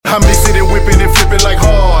I mix it and whip it and flip it like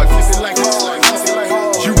hard.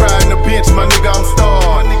 You riding the bench, my nigga, I'm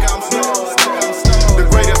starred. The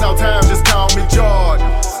greatest all time, just call me George.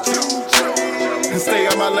 And stay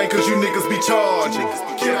out my lane, cause you niggas be charged.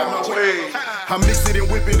 Get out my way. I mix it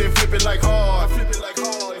and whip it and flip it like hard.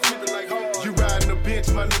 You riding the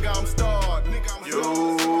bench, my nigga, I'm starred.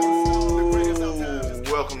 Yo,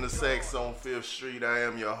 welcome to Sex on 5th Street. I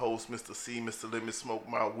am your host, Mr. C, Mr. Let Me Smoke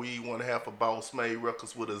My Weed, one half of Boss Made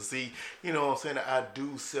Records with a Z. You know what I'm saying? I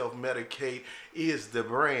do self-medicate is the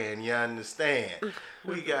brand, you understand?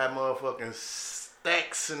 We got motherfucking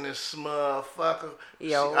stacks in this motherfucker.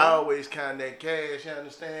 Yo. She always count that cash, you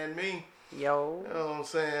understand me? Yo. You know what I'm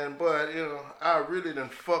saying? But, you know, I really done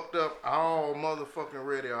fucked up all motherfucking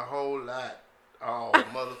ready a whole lot. All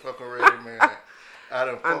motherfucking ready, man. I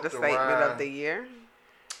done fucked around. Understatement of the year.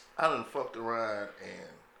 I done fucked around and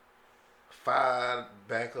fired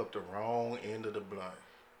back up the wrong end of the blunt.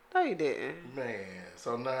 No, you didn't. Man,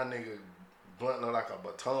 so now nigga blunting like a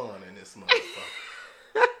baton in this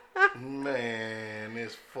motherfucker. Man,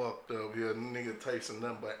 it's fucked up here. Nigga tasting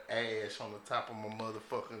nothing but ash on the top of my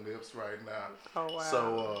motherfucking lips right now. Oh, wow.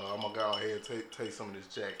 So I'm gonna go ahead and taste some of this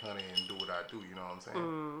Jack Honey and do what I do, you know what I'm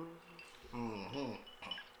saying?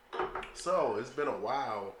 So it's been a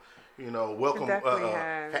while, you know. Welcome,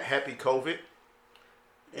 happy COVID.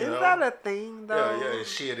 Is that a thing though? Yeah,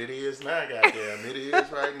 shit, it is now. Goddamn, it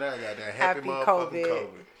is right now. Goddamn, happy motherfucking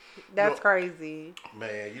COVID. That's crazy.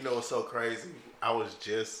 Man, you know what's so crazy? I was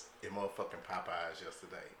just in motherfucking Popeyes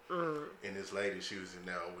yesterday, and this lady, she was in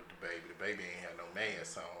there with the baby. The baby ain't had no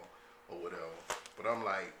mask on or whatever. But I'm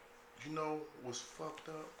like, you know what's fucked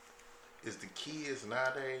up is the kids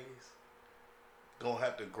nowadays gonna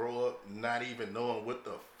have to grow up not even knowing what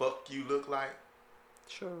the fuck you look like.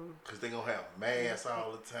 True. Because they gonna have masks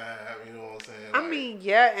all the time, you know what I'm saying? I mean,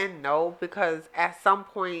 yeah and no, because at some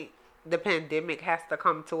point the pandemic has to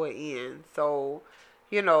come to an end. So,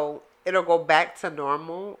 you know, it'll go back to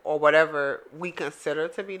normal or whatever we consider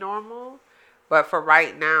to be normal. But for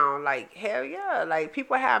right now, like, hell yeah, like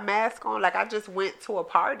people have masks on. Like I just went to a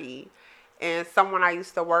party and someone I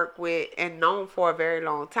used to work with and known for a very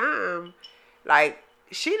long time, like,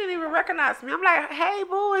 she didn't even recognize me. I'm like, hey,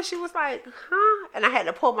 boo. And she was like, huh? And I had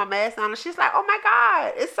to pull my mask down. And she's like, oh, my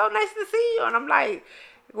God, it's so nice to see you. And I'm like,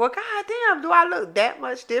 well, goddamn, do I look that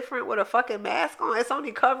much different with a fucking mask on? It's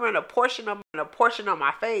only covering a portion of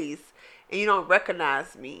my face. And you don't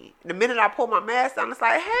recognize me. The minute I pull my mask down, it's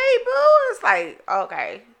like, hey, boo. It's like,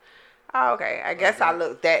 okay. I guess I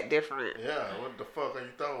look that different. Yeah, what the fuck are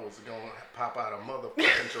you thought was going to pop out a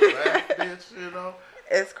motherfucking giraffe, bitch, you know?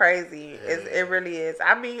 It's crazy. Yeah. It really is.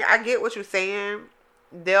 I mean, I get what you're saying.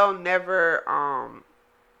 They'll never,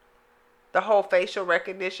 the whole facial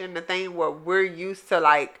recognition, the thing where we're used to,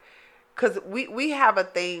 like, because we have a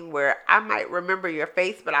thing where I might remember your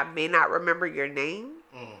face, but I may not remember your name.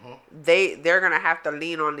 They're going to have to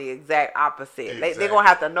lean on the exact opposite. Exactly. They're going to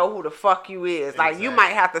have to know who the fuck you is. Like, you might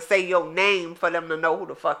have to say your name for them to know who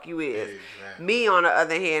the fuck you is. Exactly. Me, on the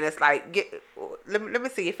other hand, it's like, let me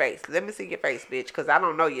see your face. Let me see your face, bitch, because I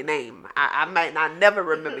don't know your name. I might not never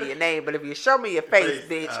remember your name, but if you show me your face,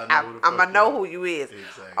 bitch, I'm going to know who you is.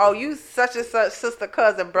 Exactly. Oh, you such and such sister,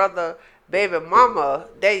 cousin, brother, baby mama.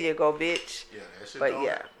 There you go, bitch. Yeah, that shit. But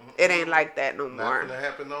yeah, it ain't like that no more. Not gonna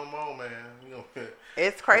happen no more, man. You know,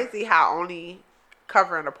 it's crazy how only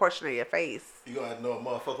covering a portion of your face. You gonna have to know a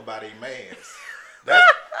motherfucker by their mask.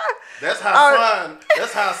 That's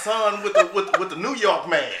how son with the New York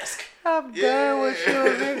mask. I'm done with you,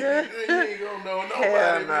 nigga. You ain't gonna know nobody.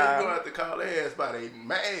 Man. You gonna have to call their ass by their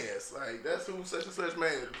mask. Like, that's who such and such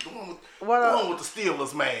man. The one with the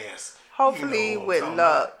Steelers mask. Hopefully, with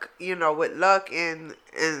luck, and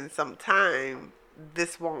some time,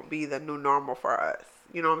 this won't be the new normal for us.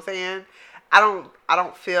 You know what I'm saying? I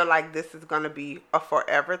don't feel like this is gonna be a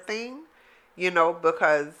forever thing,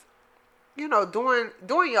 because, doing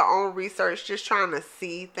your own research, just trying to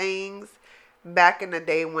see things. Back in the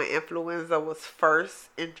day when influenza was first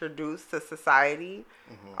introduced to society,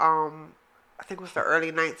 I think it was the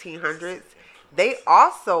early 1900s. They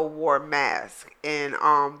also wore masks, and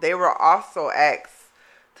they were also asked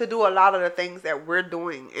to do a lot of the things that we're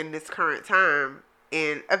doing in this current time.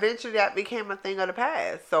 And eventually that became a thing of the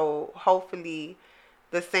past. So hopefully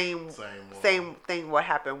the same thing will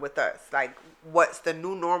happen with us. Like, what's the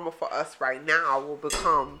new normal for us right now will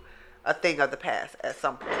become a thing of the past at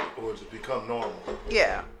some point. Or to become normal.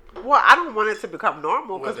 Yeah. Well, I don't want it to become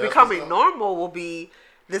normal, because becoming normal will be,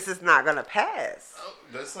 this is not going to pass. Oh,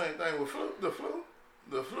 the same thing with the flu.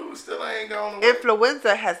 The flu still ain't gone away.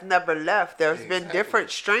 Influenza has never left. There's been different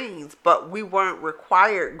strains, but we weren't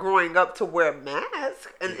required growing up to wear masks.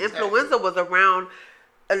 And influenza was around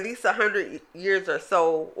at least 100 years or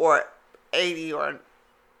so, or 80 or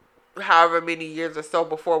however many years or so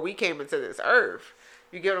before we came into this earth.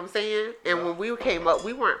 You get what I'm saying? And when we came up,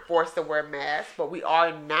 we weren't forced to wear masks, but we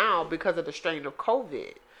are now because of the strain of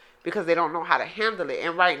COVID, because they don't know how to handle it.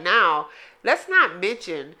 And right now, let's not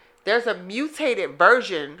mention there's a mutated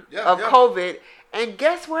version of COVID, and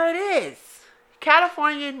guess where it is?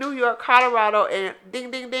 California, New York, Colorado, and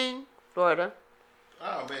ding, ding, ding, Florida.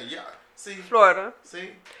 Oh man, yeah. See, Florida. See,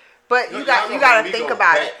 but you got to think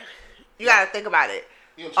about it. You got to think about it.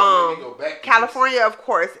 California, of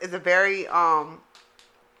course, is a very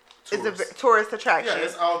it's a tourist attraction. Yeah,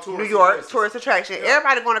 it's all tourist. New York, tourist attraction. Yeah.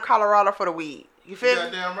 Everybody going to Colorado for the weed. You feel me?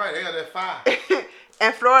 Goddamn right. They got that fire.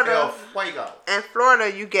 And Florida,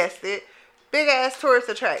 you guessed it, big ass tourist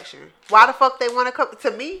attraction. Why the fuck they want to come?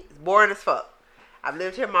 To me, it's boring as fuck. I've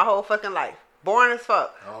lived here my whole fucking life. Boring as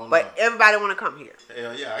fuck. But everybody want to come here.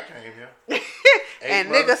 Hell yeah, I came here. And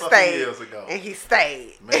nigga stayed. And he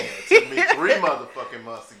stayed. Man, it took me 3 motherfucking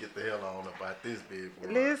months to get the hell on about this big boy.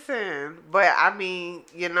 Listen, but I mean,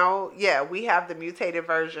 we have the mutated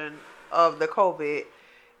version of the COVID.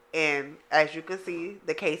 And as you can see,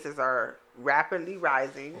 the cases are rapidly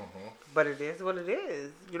rising, but it is what it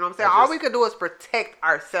is. You know what I'm saying? All we can do is protect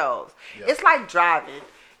ourselves. Yeah. It's like driving.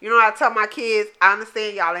 You know, I tell my kids, I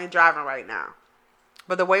understand y'all ain't driving right now,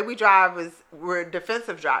 but the way we drive is we're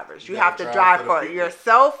defensive drivers. You have to drive for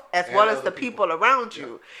yourself as well as the people around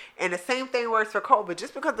you. And the same thing works for COVID.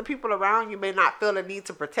 Just because the people around you may not feel the need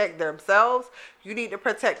to protect themselves, you need to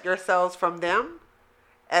protect yourselves from them,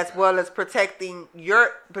 as well as protecting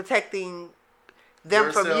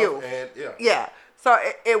them from you. And, so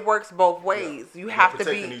it works both ways. You have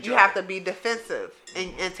to be defensive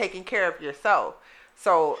and taking care of yourself.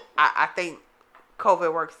 So I think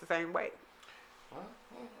COVID works the same way.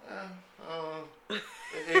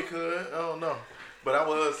 It could. I don't know. But I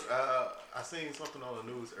seen something on the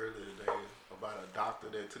news earlier today about a doctor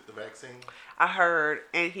that took the vaccine. I heard,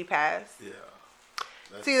 and he passed. Yeah.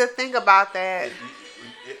 See, the thing about that,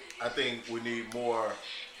 I think we need more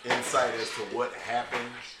insight as to what happened,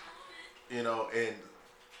 and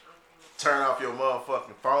turn off your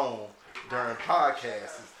motherfucking phone during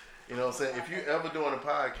podcasts. You know what I'm saying? If you ever doing a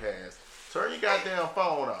podcast, turn your goddamn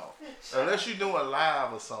phone off. Unless you're doing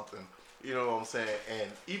live or something. You know what I'm saying? And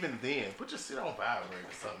even then, put your shit on vibrate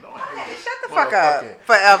or something. Don't shut the fuck up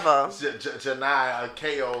forever. Janai or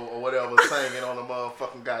KO or whatever singing on the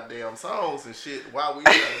motherfucking goddamn songs and shit while we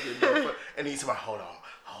trying to get motherfucking. And he's like, hold on.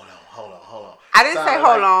 I didn't say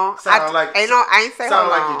hold on. I ain't say hold on. Sound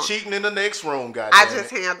like you're cheating in the next room, goddamn. I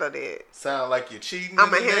just handled it. Sound like you're cheating in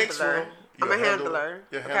the next room. I'm a handler.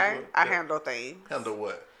 Okay? I handle things. Handle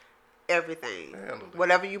what? Everything.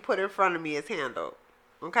 Whatever you put in front of me is handled.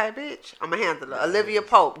 Okay, bitch? I'm a handler. Olivia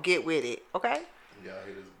Pope, get with it. Okay? Y'all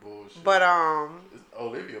hear this bullshit. But,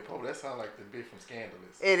 Olivia Pope, that sounds like the bitch from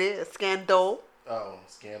Scandalous. It is. Scandal. Oh,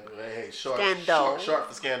 Scandal. Hey, short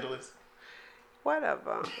for Scandalous.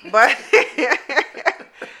 Whatever. But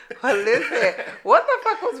listen, what the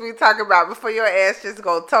fuck was we talking about before your ass just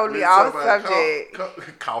go totally off subject?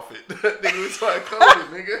 Cough it. Nigga, we talking COVID,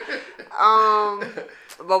 nigga.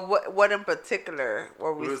 But what in particular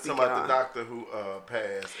were we speaking talking about on? The doctor who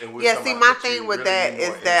passed. And see, my thing with that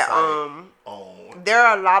is that there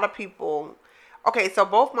are a lot of people. Okay, so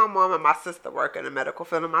both my mom and my sister work in the medical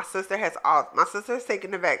field, and my sister has taken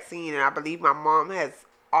the vaccine, and I believe my mom has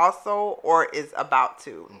also or is about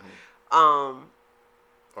to.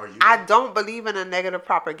 I don't believe in a negative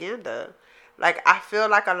propaganda. Like, I feel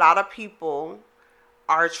like a lot of people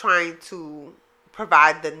are trying to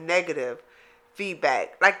provide the negative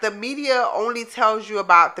feedback. Like, the media only tells you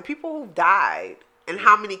about the people who died and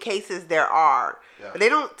how many cases there are. Yeah. But they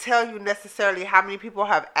don't tell you necessarily how many people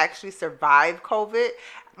have actually survived COVID.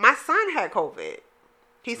 My son had COVID.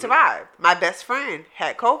 He survived. My best friend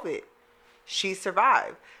had COVID. She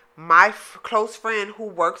survived. My close friend who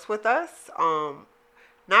works with us,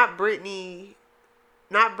 not Brittany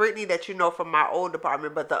that you know from my old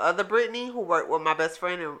department, but the other Brittany who worked with my best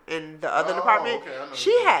friend in the other department,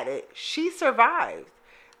 she had it. She survived.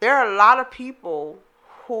 There are a lot of people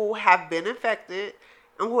who have been infected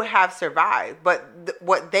and who have survived, but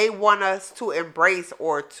what they want us to embrace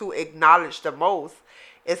or to acknowledge the most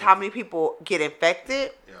is how many people get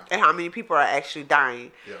infected and how many people are actually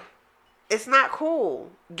dying. Yeah. It's not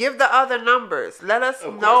cool. Give the other numbers. Let us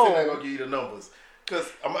know. Of course they're not going to give you the numbers. Because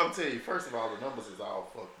I'm telling you, first of all, the numbers is all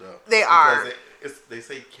fucked up. They are. They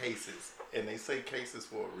say cases, and they say cases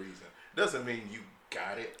for a reason. Doesn't mean you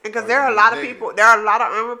got it. Because there are a lot of people, there are a lot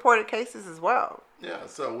of unreported cases as well. Yeah,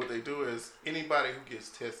 so what they do is anybody who gets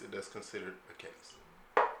tested, that's considered a case.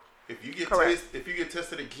 If you get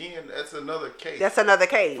tested again, that's another case. That's another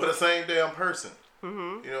case. For the same damn person.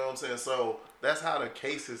 Mm-hmm. You know what I'm saying? So that's how the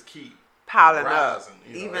cases keep piling rising. up.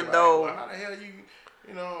 You know? Even like, though, well, how the hell you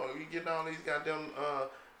getting all these goddamn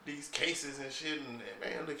these cases and shit? And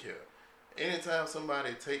man, look here. Anytime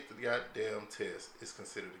somebody take the goddamn test, it's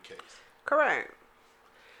considered a case. Correct.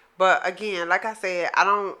 But again, like I said, I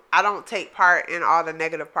don't take part in all the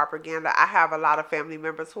negative propaganda. I have a lot of family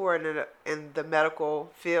members who are in the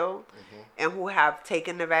medical field and who have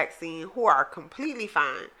taken the vaccine, who are completely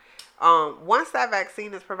fine. Once that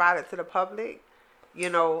vaccine is provided to the public,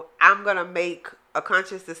 I'm gonna make a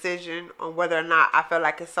conscious decision on whether or not I feel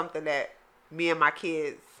like it's something that me and my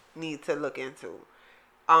kids need to look into.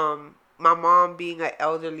 My mom being an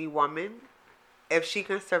elderly woman, if she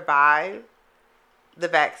can survive the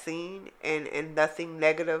vaccine and nothing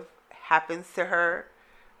negative happens to her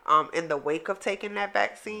in the wake of taking that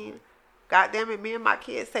vaccine, God damn it, me and my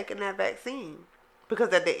kids taking that vaccine.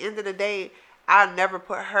 Because at the end of the day, I'll never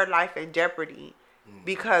put her life in jeopardy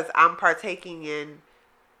because I'm partaking in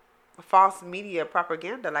false media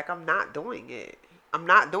propaganda. Like, I'm not doing it. I'm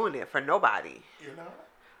not doing it for nobody. You're not?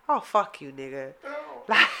 Oh, fuck you, nigga. No.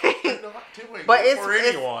 Like, but it's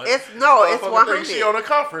 100. She on a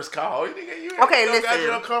conference call. You okay, listen. Got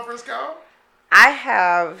you on a conference call? I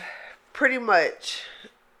have pretty much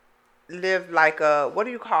lived like what do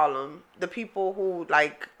you call them? The people who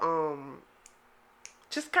like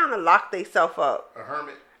just kind of lock themselves up. A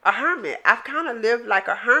hermit. A hermit. I've kind of lived like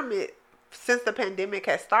a hermit since the pandemic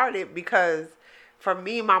has started because for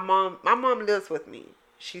me, my mom lives with me.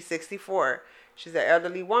 She's 64. She's an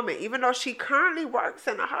elderly woman. Even though she currently works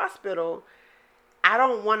in a hospital, I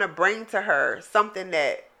don't want to bring to her something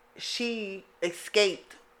that she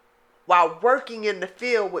escaped while working in the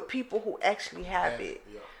field with people who actually have it.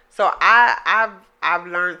 Yeah. So I've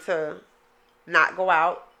learned to not go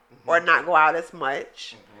out or not go out as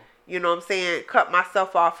much. You know what I'm saying? Cut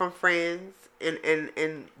myself off from friends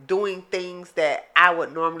and doing things that I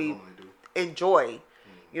would normally enjoy.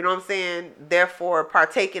 You know what I'm saying? Therefore,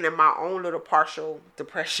 partaking in my own little partial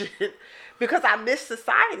depression because I miss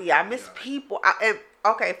society. I miss people.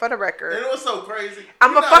 Okay, for the record. And it was so crazy.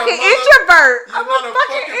 I'm a fucking introvert. I'm a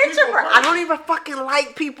fucking introvert. I don't even fucking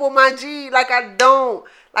like people, my G. Like, I don't.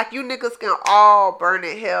 Like, you niggas can all burn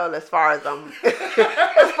in hell as far as I'm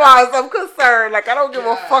concerned. Like, I don't give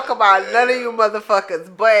a fuck about none of you motherfuckers.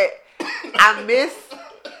 But I miss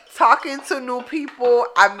talking to new people.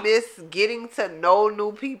 I miss getting to know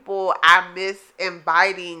new people. I miss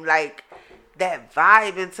inviting like that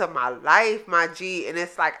vibe into my life, my G. And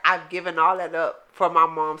it's like I've given all that up for my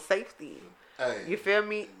mom's safety. Hey, you feel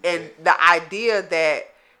me? And the idea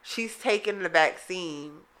that she's taking the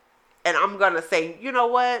vaccine and I'm gonna say, you know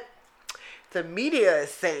what? The media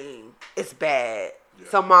is saying it's bad. Yeah.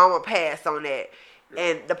 So mama pass on that. Yeah.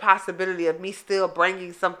 And the possibility of me still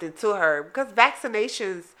bringing something to her because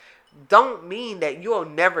vaccinations don't mean that you'll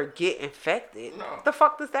never get infected. No. The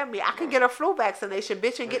fuck does that mean? I can get a flu vaccination,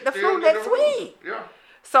 bitch, and get the flu next week. Yeah.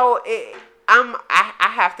 So I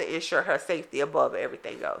have to ensure her safety above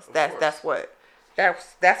everything else. That's what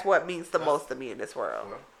means the most to me in this world.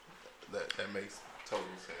 Well, that makes total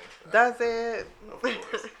sense. Does it? Of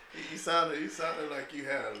course. You sounded like you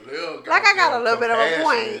had a little. Like I got a little bit of a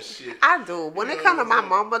point. I do. When it comes to my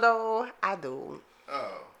mama though, I do.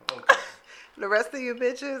 Oh, okay. The rest of you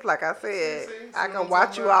bitches, like I said, I can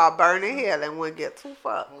watch you all burn in hell and wouldn't get too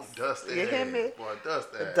fucks. Oh, dusty. You hear me? Boy,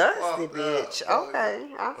 dusty. Dusty bitch.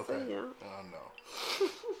 Okay, I see you. No.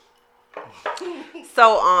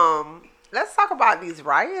 So, let's talk about these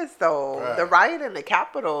riots though. Right. The riot in the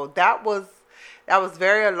Capitol, that was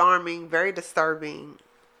very alarming, very disturbing.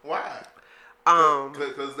 Why?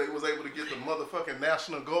 Because they was able to get the motherfucking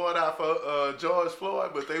National Guard out for George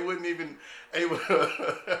Floyd, but they wouldn't even able to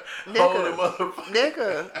hold the motherfucker.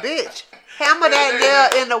 Nigga, bitch. Hammer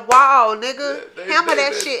that nail in the wall, nigga. Hammer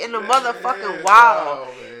that shit in the motherfucking wall.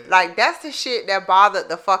 Like, that's the shit that bothered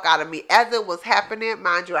the fuck out of me. As it was happening,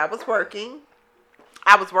 mind you, I was working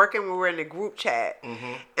when we were in the group chat.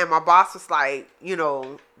 And my boss was like,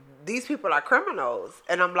 these people are criminals.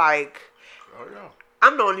 And I'm like, oh, yeah.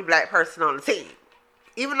 I'm the only black person on the team.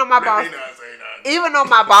 Even though my boss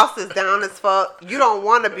is down as fuck, you don't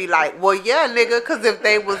want to be like, well, yeah, nigga, because if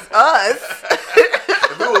they was us.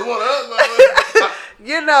 If it was one of us,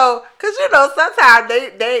 because sometimes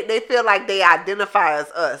they feel like they identify as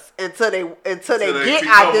us until they get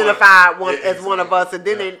identified as one of us, and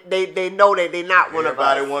then they know that they're not one of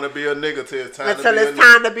us. Everybody want to be a nigga till it's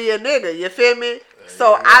time to be a nigga. You feel me?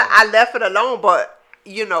 So Yeah. I left it alone. But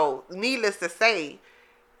you know, needless to say,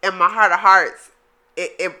 in my heart of hearts,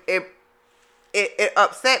 it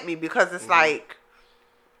upset me because it's like,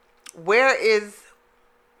 where is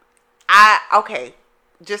okay,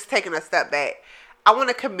 just taking a step back. I want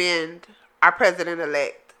to commend our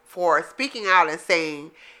president-elect for speaking out and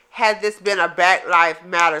saying, had this been a Black Lives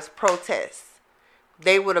Matters protest,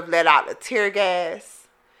 they would have let out the tear gas.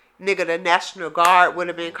 Nigga, the National Guard would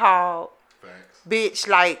have been called. Thanks. Bitch,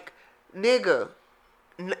 like, nigga,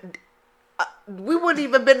 we wouldn't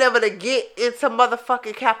even been able to get into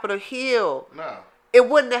motherfucking Capitol Hill. No. It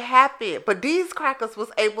wouldn't have happened. But these crackers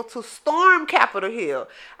was able to storm Capitol Hill.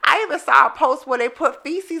 I even saw a post where they put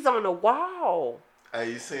feces on the wall.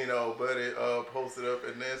 Hey, you seen old buddy posted up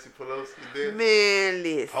at Nancy Pelosi there? Man,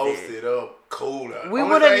 listen. Posted up, cooler. We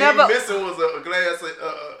would have never. Missing was a glass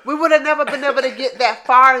of. We would have never been able to get that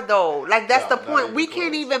far though. Like that's No, the not point. even We close.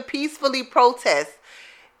 can't even peacefully protest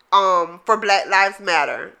for Black Lives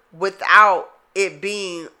Matter without it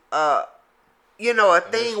being a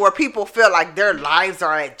thing where people feel like their lives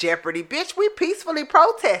are at jeopardy. Bitch, we peacefully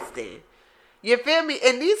protesting. You feel me?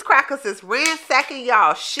 And these crackers is ransacking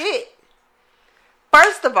y'all shit.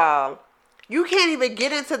 First of all, you can't even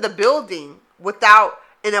get into the building without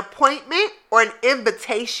an appointment or an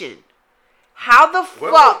invitation. How the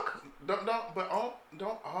fuck? Don't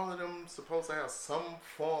all of them supposed to have some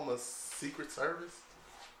form of secret service?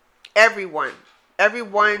 Everyone that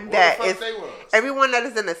the fuck is they was? everyone that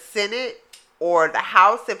is in the Senate or the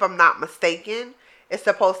House, if I'm not mistaken, is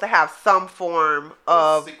supposed to have some form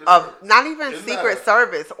of Secret service. not even It's secret not.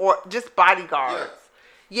 service or just bodyguards.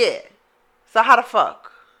 Yeah. So how the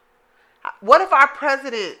fuck? What if our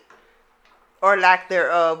president or lack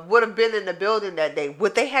thereof would have been in the building that day?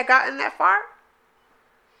 Would they have gotten that far?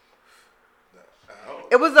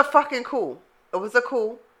 It was a fucking coup. It was a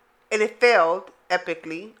coup. And it failed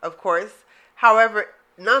epically, of course. However,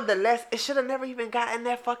 nonetheless, it should have never even gotten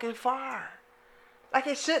that fucking far. Like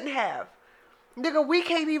it shouldn't have. Nigga, we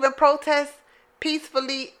can't even protest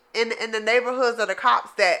peacefully in the neighborhoods of the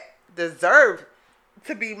cops that deserve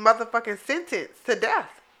to be motherfucking sentenced to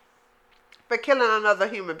death for killing another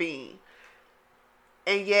human being.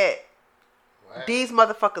 And yet, Wow. these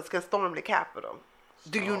motherfuckers can storm the Capitol.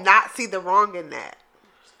 Do you not see the wrong in that?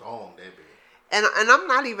 Storm that bitch. And I'm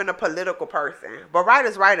not even a political person, but right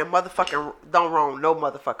is right and motherfucking don't wrong no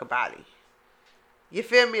motherfucking body. You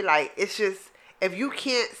feel me? Like, it's just, if you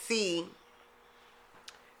can't see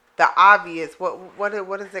the obvious, what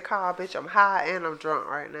is it called, bitch? I'm high and I'm drunk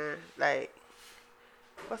right now. Like,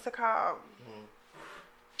 what's it called?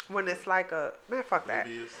 When it's like a, man, fuck that.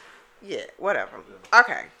 It is. Yeah, whatever.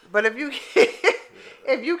 Okay, but if you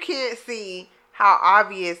if you can't see how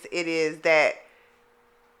obvious it is that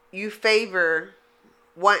you favor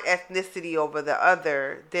one ethnicity over the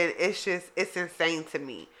other, then it's insane to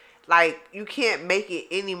me. Like, you can't make it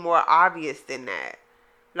any more obvious than that.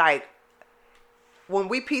 Like, when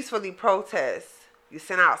we peacefully protest, you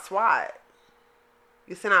send out SWAT.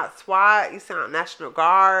 You send out SWAT, you send out National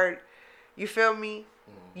Guard. You feel me?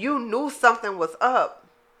 You knew something was up.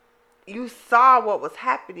 You saw what was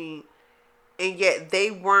happening, and yet they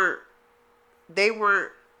weren't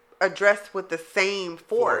addressed with the same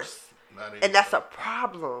force. And that's a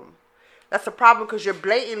problem. That's a problem because you're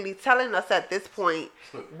blatantly telling us at this point,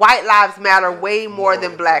 white lives matter way more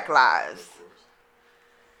than black lives.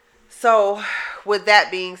 So, with that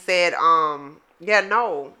being said,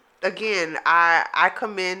 again, I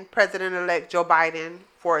commend President-elect Joe Biden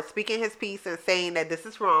for speaking his piece and saying that this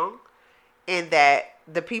is wrong and that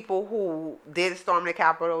the people who did storm the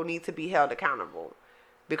Capitol need to be held accountable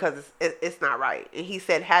because it's not right. And he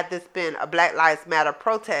said, had this been a Black Lives Matter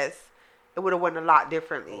protest, it would have went a lot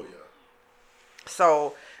differently. Oh, yeah.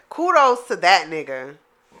 So, kudos to that nigga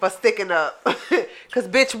for sticking up. Because,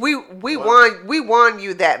 bitch, we won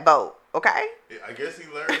you that vote, okay? I guess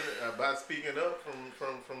he learned about speaking up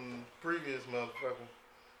from previous motherfucker.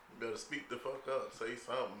 You better speak the fuck up. Say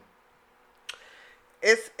something.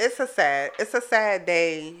 It's a sad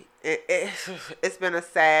day. It's been a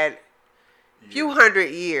sad few hundred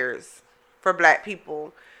years for black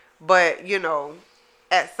people. But, you know,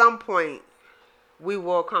 at some point, we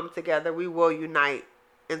will come together. We will unite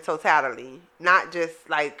in totality. Not just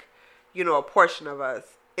like, you know, a portion of us.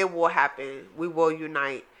 It will happen. We will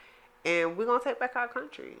unite. And we're going to take back our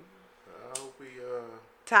country. I hope we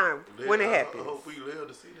Time. When it happens. I hope we live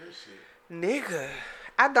to see that shit. Nigga.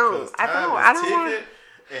 I don't want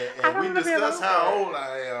And we discussed how old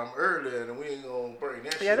I am earlier, and we ain't gonna bring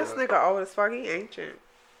that shit Yeah, this up. nigga old as fuck. He ancient.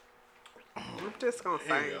 just gonna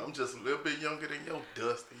say. Yeah, I'm just a little bit younger than your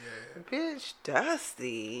dusty ass. Bitch,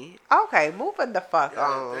 Dusty. Okay, moving the fuck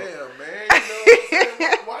God on. damn, man. You know what I'm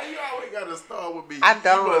saying? Why you always gotta start with me? I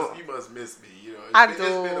don't. You must miss me. You know, I It's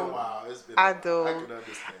do. been a while. I do. I can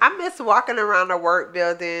understand. I miss walking around the work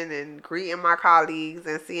building and greeting my colleagues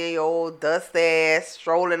and seeing your old dust ass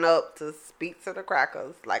strolling up to speak to the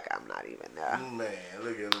crackers like I'm not even there. Man,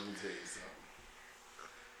 let me tell you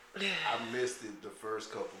something. I missed it the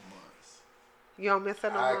first couple months. You don't miss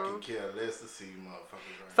it no I more? can care less to see motherfuckers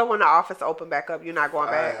right So when the office open back up, you're not going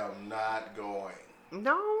back? I am not going.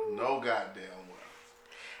 No. No goddamn well.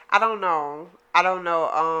 I don't know.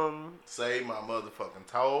 Save my motherfucking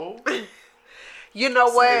toll. You know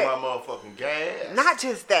Save what? my motherfucking gas. Not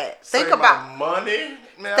just that. Save Think about my money.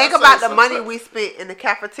 Man, think I about say the money something. we spent in the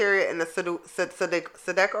cafeteria in the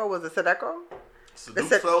Sudeco. Was it Sudeco?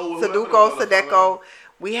 Sudoku, Sudeco.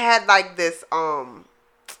 We had like this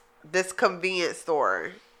convenience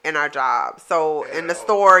store in our job. So in the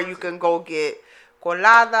store you can go get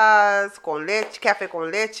coladas, con leche, cafe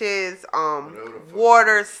con leches,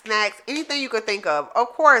 water, snacks, anything you could think of. Of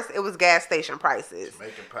course, it was gas station prices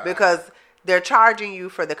because they're charging you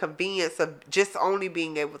for the convenience of just only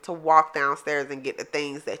being able to walk downstairs and get the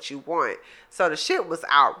things that you want. So the shit was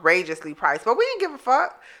outrageously priced, but we didn't give a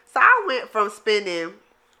fuck. So I went from spending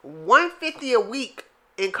 $150 a week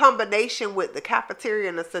in combination with the cafeteria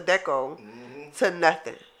and the Sudeco to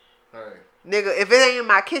nothing. Hey. Nigga, if it ain't in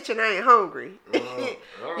my kitchen, I ain't hungry.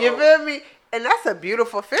 You feel me? And that's a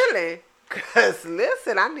beautiful feeling. Cause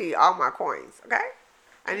listen, I need all my coins, okay?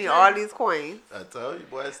 I need all these coins. I told you,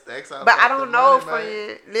 boy, it stacks out. But I the don't know, money,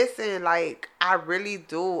 friend. Listen, like, I really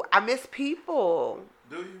do. I miss people.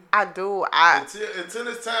 Do you? I do. Until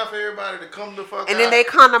it's time for everybody to come the fuck out. And then they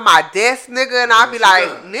come to my desk, nigga, and I'll be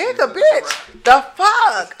like, nigga, bitch, the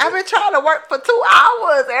fuck? I've been trying to work for 2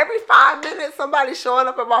 hours. Every 5 minutes, somebody showing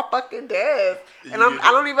up at my fucking desk. And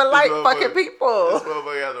I don't even like fucking people. This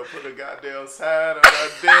motherfucker had to put a goddamn sign on our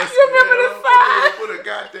desk. You remember the sign? Put a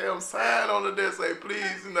goddamn sign on the desk, say,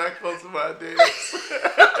 please do not come to my desk.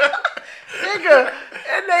 Nigga,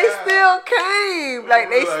 and they still came. Like,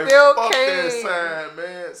 they still fuck came. That sign,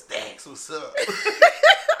 man. Stacks, what's up?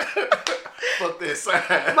 Fuck that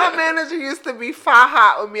sign. My manager used to be fire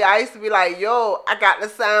hot with me. I used to be like, yo, I got the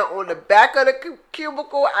sign on the back of the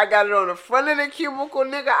cubicle. I got it on the front of the cubicle,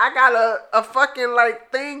 nigga. I got a fucking,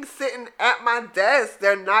 like, thing sitting at my desk.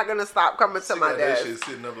 They're not going to stop coming to my desk. That shit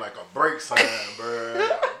sitting up like a break sign, bro.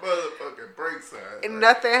 A motherfucking break sign. And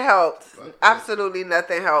nothing helped. Absolutely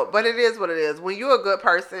nothing helped. But it is what it is. When you're a good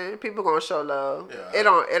person, people going to show love. Yeah, It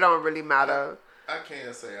don't really matter. I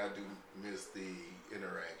can't say I do miss the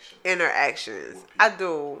interactions. I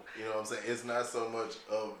do. You know what I'm saying? It's not so much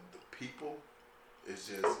of the people. It's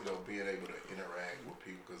just, being able to interact with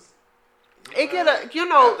people. Because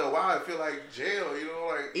after a while, I feel like jail,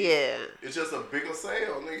 like. Yeah. It's just a bigger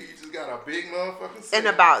sale, nigga. You just got a big motherfucking sale. And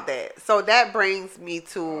about that. So that brings me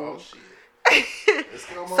to. Oh, shit. Let's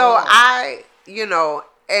go So on.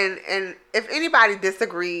 and if anybody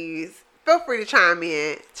disagrees, feel free to chime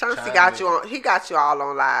in. Chauncey got you on. He got you all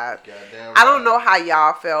on live. I don't know how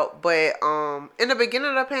y'all felt, but in the beginning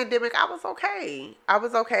of the pandemic, I was okay.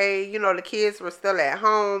 The kids were still at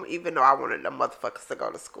home, even though I wanted the motherfuckers to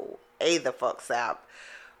go to school. The fuck sap.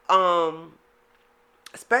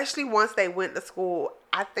 Especially once they went to school,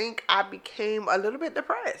 I think I became a little bit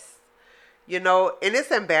depressed. And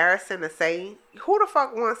it's embarrassing to say. Who the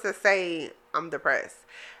fuck wants to say I'm depressed?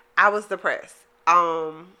 I was depressed.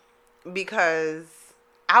 Because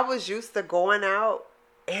I was used to going out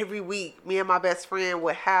every week. Me and my best friend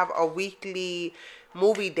would have a weekly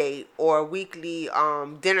movie date or a weekly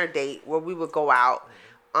dinner date where we would go out.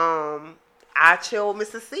 I chill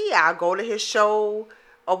with Mr. C. I go to his show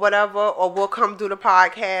or whatever, or we'll come do the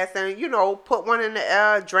podcast and, put one in the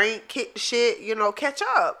air, drink, kick the shit, catch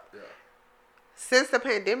up. Yeah. Since the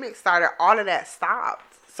pandemic started, all of that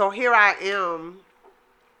stopped. So here I am.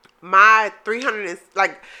 My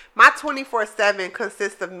 24/7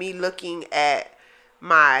 consists of me looking at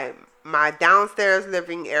my downstairs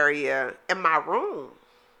living area and my room.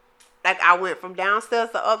 Like, I went from downstairs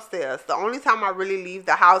to upstairs. The only time I really leave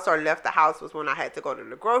the house or left the house was when I had to go to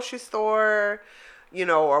the grocery store,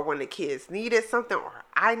 or when the kids needed something, or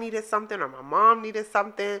I needed something, or my mom needed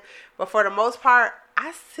something. But for the most part,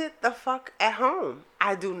 I sit the fuck at home.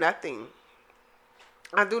 I do nothing.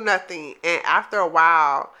 And after a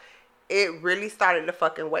while, it really started to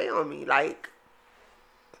fucking weigh on me. Like,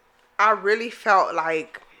 I really felt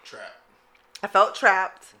like trapped. I felt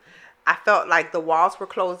trapped. I felt like the walls were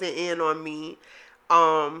closing in on me.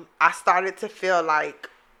 I started to feel like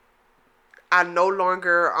I no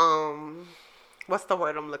longer what's the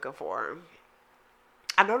word I'm looking for?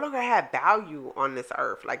 I no longer had value on this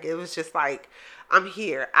earth. Like, it was just like, I'm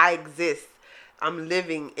here. I exist. I'm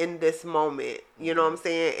living in this moment. You know what I'm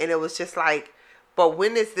saying? And it was just like, but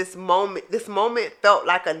when is this moment? This moment felt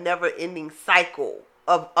like a never-ending cycle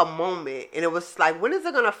of a moment. And it was like, when is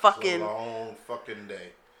it going to fucking... It's a long fucking day.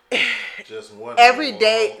 Just one every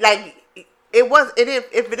day, like, if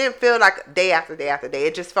it didn't feel like day after day after day,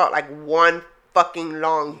 it just felt like one fucking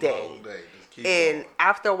long day. Just keep and going.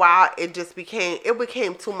 after a while, it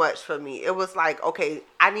became too much for me. It was like, okay,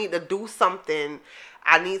 I need to do something.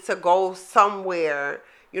 I need to go somewhere.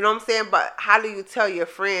 You know what I'm saying? But how do you tell your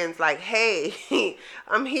friends, like, hey,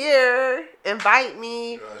 I'm here, invite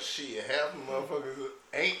me? Shit, half the motherfuckers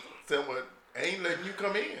ain't letting you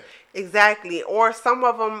come in. Exactly. Or some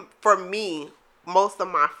of them, for me, most of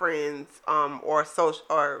my friends,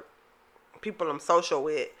 or people I'm social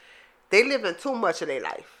with, they live in too much of their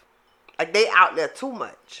life. Like, they out there too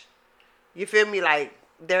much. You feel me? Like,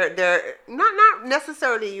 they're not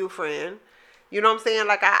necessarily you, friend. You know what I'm saying?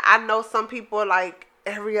 Like, I know some people, like,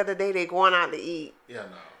 every other day they going out to eat. Yeah,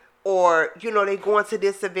 no. Or, you know, they going to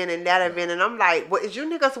this event and that event. And I'm like, what, is you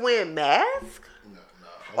niggas wearing masks? No.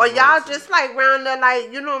 Or y'all just, like, round there,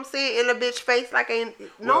 like, you know what I'm saying, in a bitch face, like, ain't,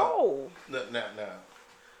 no. Now,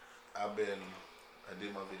 I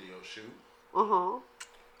did my video shoot. Uh-huh.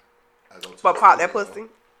 I go to But pop that pussy.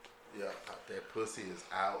 Yeah, pop that pussy is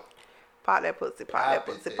out. Pop that pussy, pop that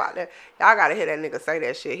pussy, pop that. Y'all gotta hear that nigga say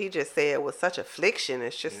that shit. He just said it with such affliction.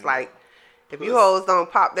 It's just like, if you hoes don't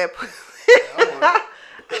pop that pussy. I want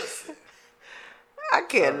pussy. I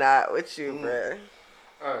cannot with you, bruh.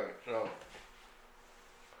 Alright, so.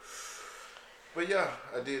 But yeah,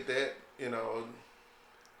 I did that, you know,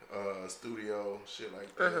 studio, shit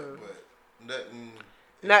like that. But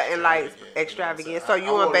nothing like extravagant. So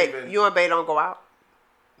you and Bae don't go out?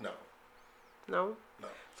 No. No? No.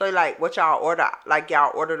 So like what y'all order? Like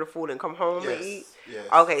y'all order the food and come home and eat? Yes.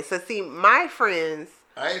 Okay, so see, my friends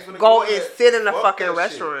I ain't finna go do and that. sit in a Fuck fucking that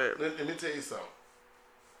restaurant. shit. Let me tell you something.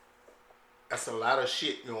 That's a lot of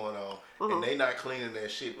shit going on, and they not cleaning that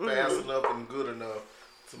shit fast enough and good enough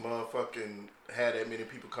to motherfucking have that many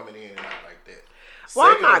people coming in and out like that.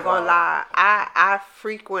 Well, Second I'm not of gonna all, lie. I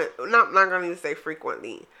not gonna even say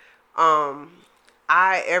frequently.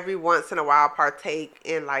 I every once in a while partake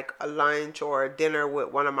in like a lunch or a dinner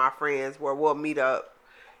with one of my friends where we'll meet up.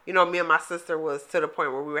 You know, me and my sister was to the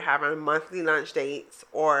point where we were having monthly lunch dates,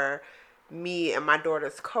 or me and my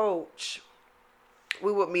daughter's coach,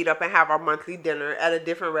 we would meet up and have our monthly dinner at a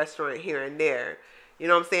different restaurant here and there. You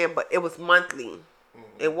know what I'm saying? But it was monthly.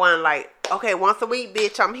 It wasn't like, okay, once a week,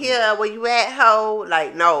 bitch, I'm here. Where you at, ho?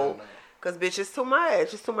 Like, no. Because, bitch, it's too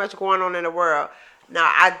much. It's too much going on in the world. Now,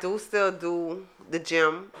 I do still do the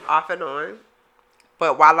gym off and on.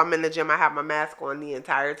 But while I'm in the gym, I have my mask on the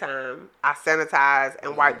entire time. I sanitize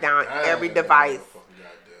and wipe down every device.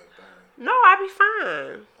 No, I be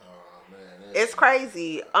fine. It's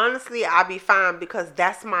crazy. Honestly, I be fine because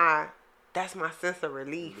that's my sense of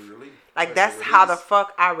relief. Like, that's how the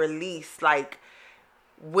fuck I release. Like,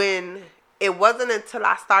 when it wasn't until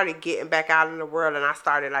I started getting back out in the world and I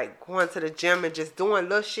started like going to the gym and just doing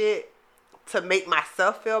little shit to make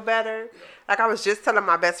myself feel better. Like, I was just telling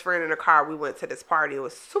my best friend in the car, we went to this party. It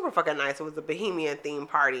was super fucking nice. It was a Bohemian themed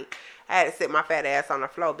party. I had to sit my fat ass on the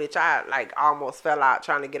floor, bitch. I like almost fell out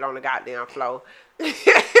trying to get on the goddamn floor.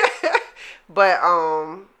 But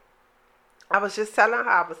I was just telling her,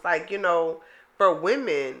 I was like, you know, for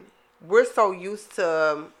women, we're so used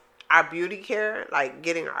to our beauty care, like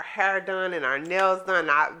getting our hair done and our nails done.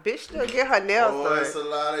 Our bitch still get her nails done. It's a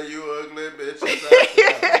lot of you ugly bitches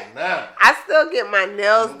out there now. I still get my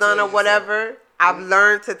nails done or whatever. I've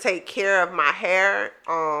learned to take care of my hair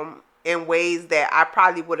in ways that I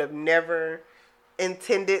probably would have never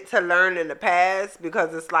intended to learn in the past,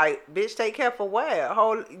 because it's like, bitch, take care for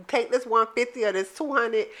what? Take this 150 or this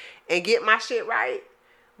 200 and get my shit right.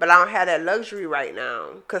 But I don't have that luxury right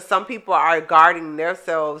now, because some people are guarding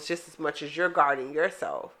themselves just as much as you're guarding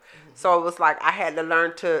yourself. So it was like I had to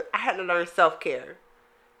learn self-care.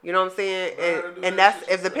 You know what I'm saying? And that's,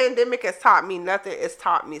 if the pandemic has taught me nothing, it's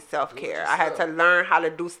taught me self-care. I had to learn how to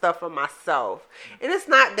do stuff for myself. And it's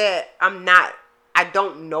not that I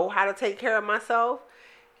don't know how to take care of myself.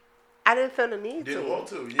 I didn't feel the need to. Want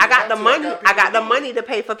to. I got the money. I got the money to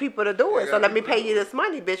pay for people to do it. So let me pay you this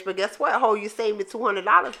money, bitch. But guess what? Ho, you saved me $200,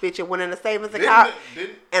 bitch. It went in the savings account,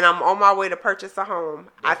 and I'm on my way to purchase a home.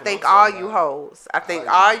 I thank all you hoes. I thank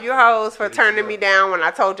all you hoes for turning me down when I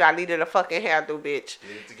told you I needed a fucking hairdo, bitch.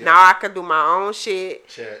 Now I can do my own shit.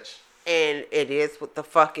 Church. And it is what the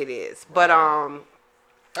fuck it is. But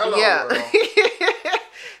Hello, yeah. world.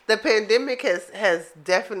 The pandemic has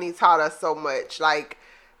definitely taught us so much. Like,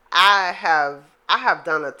 I have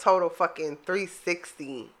done a total fucking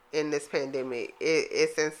 360 in this pandemic.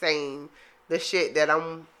 It's insane. The shit that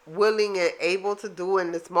I'm willing and able to do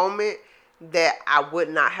in this moment that I would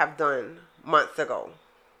not have done months ago.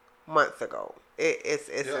 It's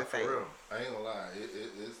Yeah, insane. for real. I ain't gonna lie.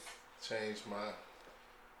 It's changed my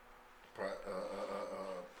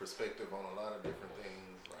perspective on a lot of different things.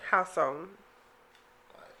 Like, How so?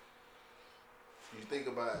 you think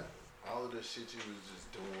about all of the shit you was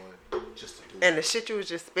just doing just to do And it. the shit you was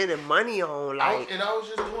just spending money on, I like, was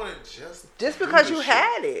just doing it just just to do because the you shit.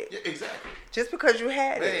 had it. Yeah, exactly. Just because you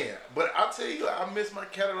had it. Man, but I'll tell you, I miss my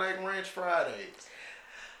Cadillac Ranch Fridays.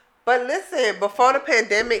 But listen, before the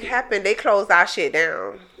pandemic happened, they closed our shit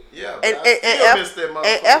down. Yeah, but I still miss that motherfucker.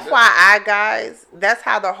 And FYI, guys, that's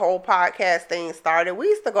how the whole podcast thing started. We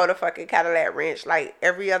used to go to fucking Cadillac Ranch like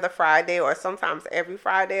every other Friday or sometimes every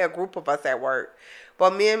Friday, a group of us at work.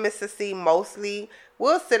 But me and Mr. C mostly,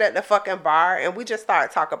 we'll sit at the fucking bar and we just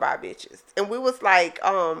start talking about bitches. And we was like,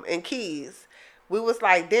 in Keys, we was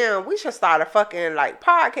like, damn, we should start a fucking like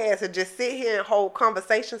podcast and just sit here and hold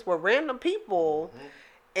conversations with random people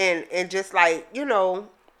and just like, you know,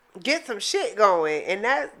 get some shit going. And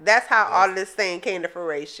that's how all this thing came to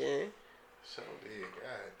fruition. So did, God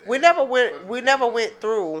damn. We never went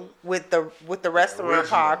through with the restaurant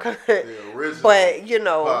original- podcast. the original but you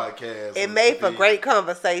know, podcast it was made to for be- great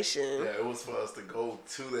conversation. Yeah, it was for us to go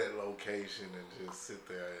to that location and just sit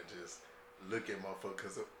there and just look at motherfuckers.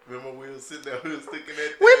 Cause remember we was sitting there, we was looking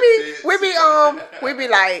at We be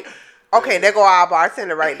like, okay, there go our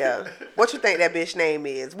bartender right there. What you think that bitch name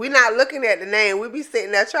is? We not looking at the name. We be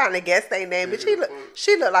sitting there trying to guess their name. But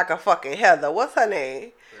she look like a fucking Heather. What's her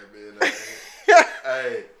name?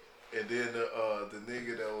 Hey, and then the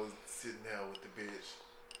nigga that was sitting there with the bitch,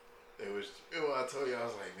 it was, you know, I told you, I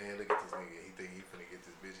was like, man, look at this nigga. He think he finna get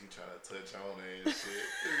this bitch. He trying to touch on her and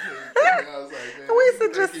shit. I was like, man, We used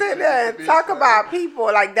to just sit there and talk about people.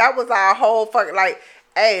 Like, that was our whole fucking, like,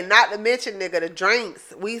 hey, not to mention, nigga, the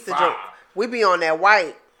drinks. We used to drink. We be on that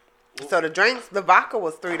white. So the drinks, the vodka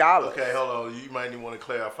was $3. Okay, hold on. You might need want to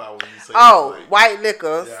clarify when you say White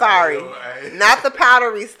liquor. Yeah, Sorry. I know. Not the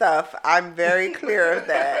powdery stuff. I'm very clear of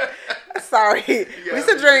that. Sorry. You We gotta used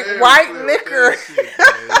to be drink very white clear with liquor. that shit,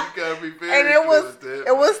 man. You gotta be very And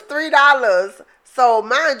it was $3. So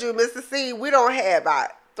mind you, Mr. C, we don't have about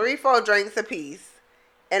 3-4 drinks a piece,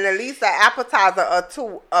 and at least an appetizer or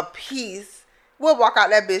two a piece. We'll walk out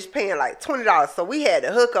that bitch paying like $20. So we had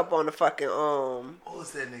to hook up on the fucking What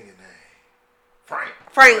was that nigga name? Frank.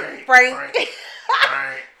 Frank.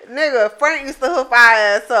 Nigga, Frank used to hook our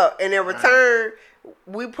ass up, and in return,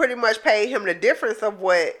 we pretty much paid him the difference of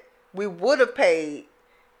what we would have paid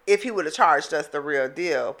if he would have charged us the real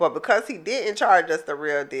deal. But because he didn't charge us the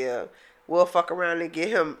real deal, we'll fuck around and get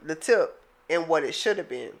him the tip and what it should have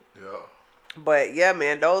been. Yeah. But yeah,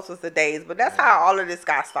 man, those was the days. But that's how all of this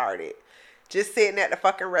got started. Just sitting at the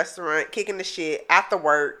fucking restaurant, kicking the shit after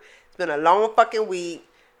work. It's been a long fucking week.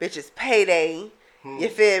 Bitch, it's payday. You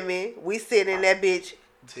feel me? We sitting in that bitch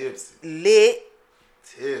Tipsy. lit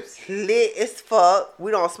Tipsy. as fuck.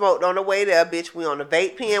 We don't smoke on the way there, bitch. We on the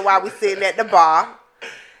vape pen while we sitting at the bar.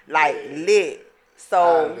 Like, lit.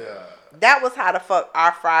 So, that was how the fuck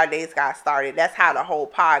our Fridays got started. That's how the whole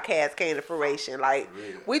podcast came to fruition. Like,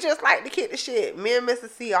 we just like to kick the shit. Me and Mr.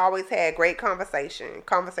 C always had great conversation.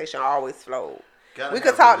 Conversation always flowed. We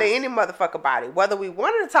could talk to any motherfucker about it. Whether we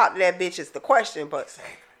wanted to talk to that bitch is the question, but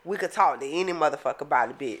we could talk to any motherfucker about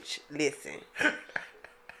it, bitch. Listen.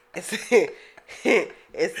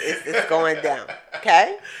 It's going down.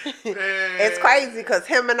 Okay? It's crazy because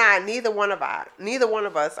him and I, neither one of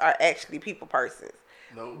us are actually people persons.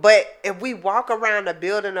 No. But if we walk around the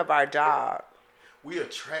building of our job, we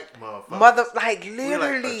attract motherfuckers. Like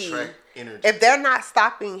literally, We attract energy. if they're not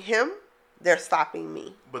stopping him, they're stopping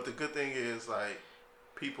me. But the good thing is, like,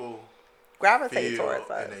 people Gravitate feel towards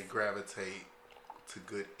us. and they gravitate to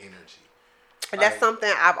good energy. And that's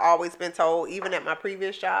something I've always been told, even at my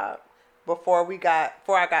previous job, before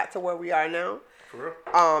I got to where we are now. For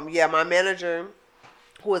real? Yeah, my manager,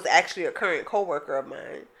 who is actually a current coworker of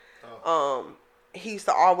mine, he used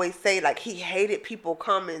to always say, like, he hated people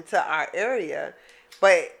coming to our area,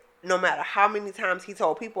 but no matter how many times he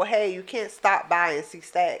told people, hey, you can't stop by and see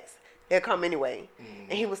Stacks, they'll come anyway.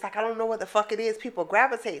 And he was like, I don't know what the fuck it is. People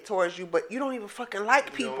gravitate towards you, but you don't even fucking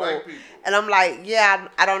like people. And I'm like, yeah,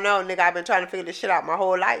 I don't know, nigga. I've been trying to figure this shit out my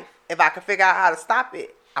whole life. If I could figure out how to stop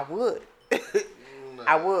it, I would.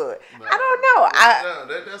 I would. I don't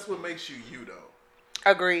know. That's what makes you you,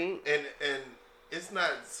 though. Agreed. And it's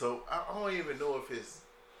not so. I don't even know if it's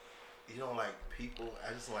you don't like people.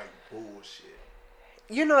 I just like bullshit.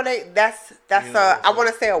 You know that's You know I want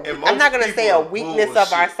to say And I'm not gonna most say people a are weakness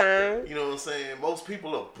of our bullshit. sign. You know what I'm saying? Most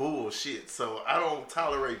people are bullshit, so I don't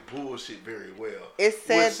tolerate bullshit very well. It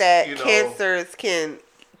said Which, that you know,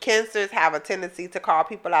 cancers have a tendency to call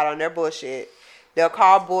people out on their bullshit. They'll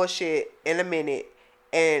call bullshit in a minute,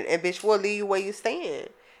 and bitch will leave you where you stand.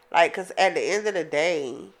 Like, cause at the end of the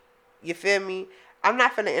day, you feel me? I'm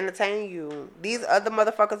not finna entertain you. These other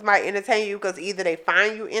motherfuckers might entertain you because either they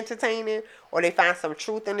find you entertaining or they find some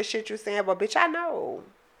truth in the shit you saying. But bitch, I know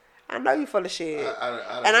you full of shit,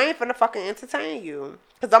 and I ain't finna fucking entertain you.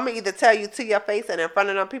 Cause I'm gonna either tell you to your face and in front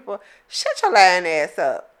of them people, shut your lying ass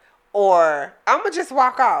up, or I'm gonna just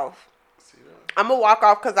walk off. I'm gonna walk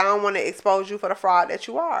off because I don't want to expose you for the fraud that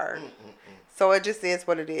you are. So it just is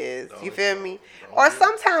what it is. You feel me? Or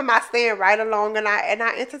sometimes I stand right along and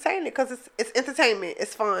I entertain it because it's entertainment.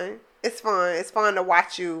 It's fun. It's fun to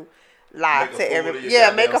watch you lie to everybody.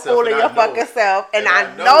 Yeah, make a fool of your fucking self. And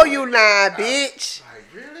I know you lying, bitch. Like,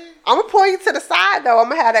 really? I'm gonna pull you to the side though. I'm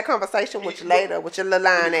gonna have that conversation with you later with your little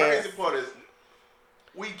lying ass. The crazy part is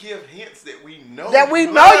we give hints that we know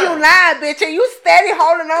you lying, bitch, and you steady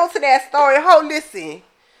holding on to that story. Listen.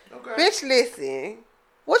 Okay. Bitch, listen.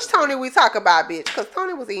 Which Tony we talk about, bitch? Because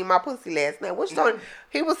Tony was eating my pussy last night. Which Tony?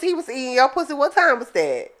 He was eating your pussy. What time was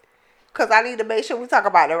that? Because I need to make sure we talk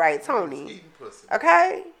about the right Tony. Eating pussy.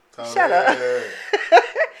 Okay? Tony. Shut up.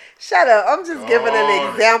 Shut up. I'm just giving an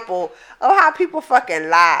example of how people fucking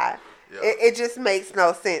lie. Yeah. It just makes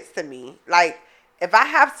no sense to me. Like, if I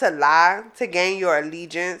have to lie to gain your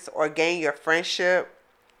allegiance or gain your friendship,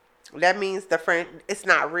 that means it's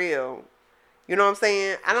not real. You know what I'm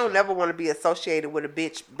saying? I don't never want to be associated with a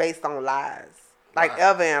bitch based on lies. Like,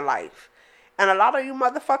 ever in life. And a lot of you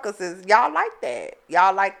motherfuckers y'all like that.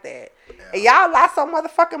 Y'all like that. Yeah. And y'all lie so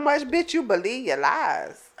motherfucking much, bitch, you believe your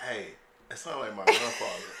lies. Hey, that sounds like my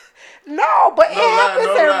grandfather. No, but it happens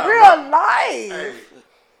in real life. Hey,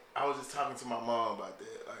 I was just talking to my mom about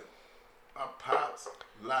that. Like, my pops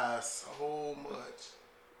lies so much.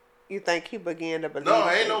 You think he began to believe? No,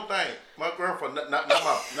 ain't no thing. My grandfather, not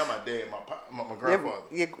my dad, my grandfather.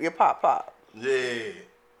 Your pop. Yeah,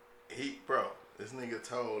 this nigga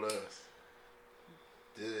told us.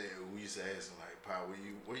 We used to ask him like, "Pop,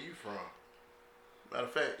 where you from?" Matter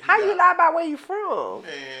of fact, how you lie about where you from?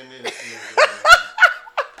 Man,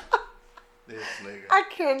 this nigga. I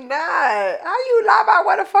cannot. How you lie about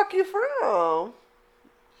where the fuck you from?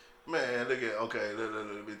 Man, let me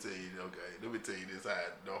tell you. Let me tell you this.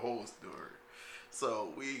 The whole story.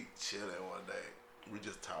 So we chilling one day. We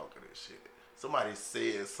just talking and shit. Somebody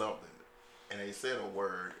said something, and they said a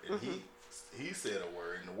word, and he said a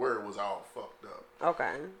word, and the word was all fucked up.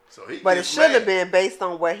 Okay. So but it should have been based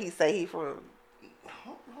on where he say he from.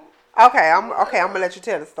 Okay, I'm gonna let you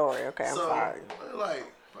tell the story. Okay, I'm sorry. Like,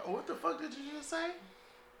 what the fuck did you just say?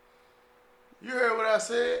 You heard what I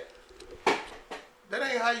said? That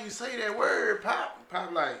ain't how you say that word, Pop.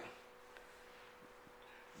 Pop like,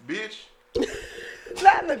 bitch.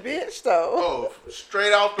 Not the bitch though. Oh,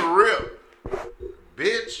 straight off the rip,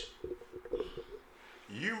 bitch.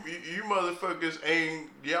 You motherfuckers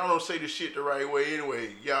y'all don't say the shit the right way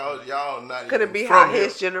anyway. Y'all not. Could even it be from how here.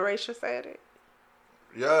 his generation said it?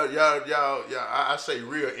 Y'all. I say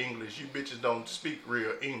real English. You bitches don't speak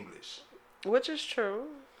real English. Which is true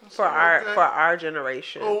for our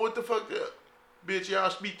generation. Oh, what the fuck, bitch? Y'all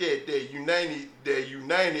speak that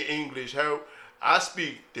United English, ho. I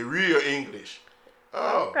speak the real English.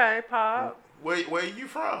 Oh, okay, Pop. Where you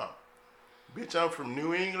from? Bitch, I'm from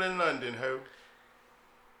New England, London, ho.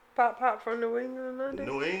 Pop from New England, London?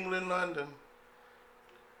 New England, London.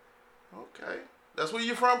 Okay. That's where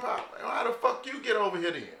you from, Pop? How the fuck you get over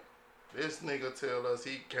here then? This nigga tell us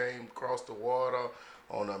he came across the water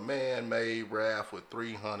on a man-made raft with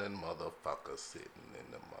 300 motherfuckers sitting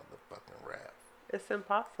in the motherfucking raft. It's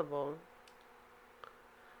impossible.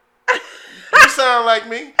 You sound like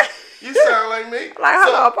me. You sound like me. Like,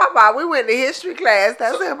 hold on, Papa. We went to history class.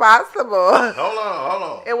 That's impossible. Hold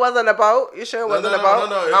on. It wasn't a boat? You sure it wasn't a boat?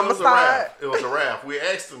 No. It was a raft. It was a raft. We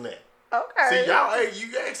asked them that. Okay. See,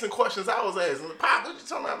 you asking questions I was asking. Pop, what you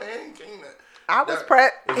talking about, man? I was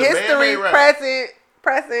history,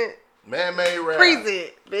 present. Man-made raft.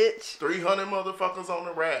 Present, bitch. 300 motherfuckers on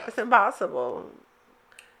the raft. It's impossible.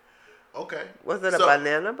 Okay. Was it a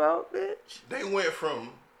banana boat, bitch? They went from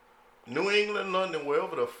New England, London,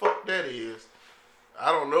 wherever the fuck that is.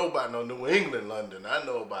 I don't know about no New England, London. I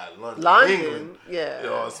know about London, England. Yeah. You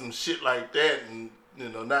know, some shit like that, and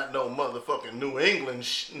not no motherfucking New England,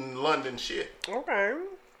 London shit. Okay.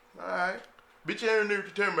 All right. Bitch, you ain't need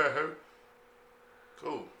to tell me about her.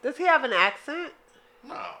 Cool. Does he have an accent?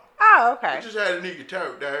 No. Oh, okay. We just had a nigga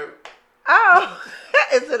talk, dog. Oh,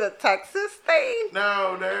 is it a Texas thing?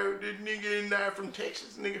 No, this nigga is not from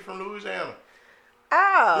Texas. Nigga from Louisiana.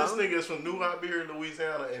 Oh. This nigga is from New Iberia,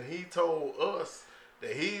 Louisiana, and he told us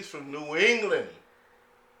that he's from New England,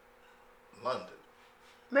 London.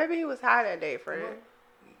 Maybe he was high that day, friend.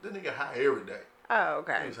 The nigga high every day. Oh,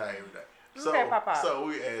 okay. He was high every day. Okay, Pop. So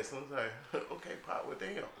we asked him, like, okay, Pop, what the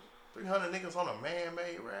hell? 300 niggas on a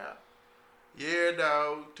man-made route? Yeah,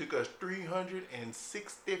 dog. Took us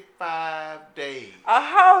 365 days A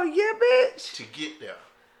whole year, bitch. to get there.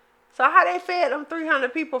 So how they fed them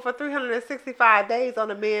 300 people for 365 days on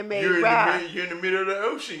a man-made route? You're in the middle of the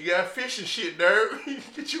ocean. You got fish and shit, dog.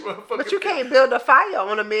 Get you motherfucking. But you can't build a fire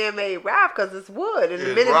on a man-made raft because it's wood. And the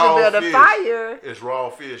It's minute you raw build a fish. fire, It's raw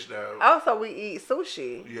fish, dog. also we eat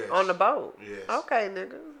sushi Yes. on the boat. Yes. Okay,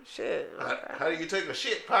 nigga. Shit. Okay. How do you take a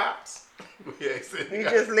shit, Pops? You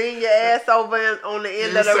just lean your ass over on the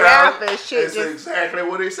end of the raft and shit. That's Just exactly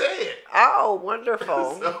what he said. oh,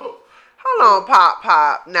 wonderful. So, Hold on,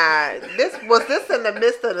 Pop. Now, was this in the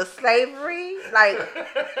midst of the slavery? Like,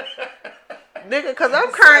 nigga, because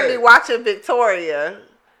I'm currently watching Victoria.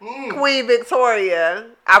 Queen Victoria.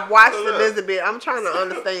 I've watched Look. Elizabeth. I'm trying to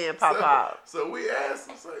understand, Pop. So we asked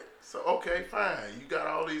him, so okay, fine. You got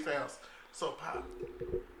all these answers. So Pop,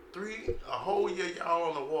 a whole year y'all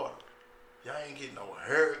on the water. Y'all ain't getting no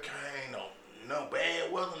hurricane, no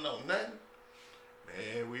bad weather, no nothing.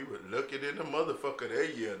 Man, we were looking in the motherfucker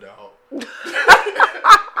that year, dog.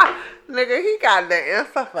 Nigga, he got the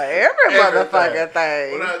answer for every motherfucking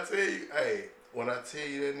thing. When I tell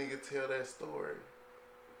you that nigga tell that story,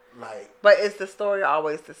 like, But is the story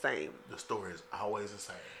always the same? the story is always the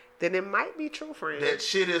same. Then it might be true, friend. That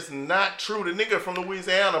shit is not true. The nigga from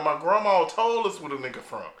Louisiana, my grandma told us where the nigga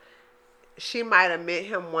from. She might have met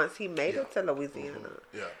him once he made it to Louisiana.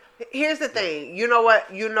 Yeah. Here's the thing. You know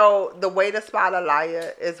what? You know, the way to spot a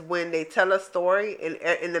liar is when they tell a story, and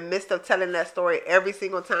in the midst of telling that story every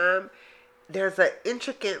single time, there's an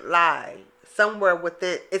intricate lie somewhere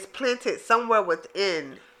within. It's planted somewhere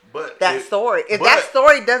within that story. If that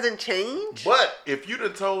story doesn't change. But if you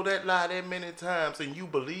done told that lie that many times and you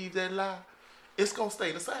believe that lie, it's going to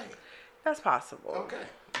stay the same. That's possible. Okay.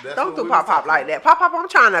 Don't do Pop like that. Pop, I'm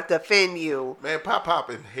trying not to offend you. Man, Pop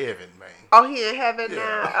in heaven, man. Oh, he in heaven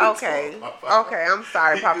Yeah. now? Okay. Pop. Okay, I'm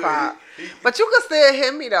sorry, He Pop. good. But you can still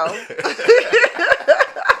hear me, though.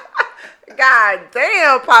 God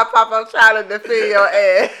damn, Pop, I'm trying to defend your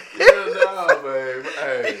ass. No, man.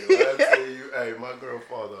 Hey, I tell you, hey, my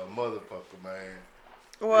grandfather a motherfucker, man.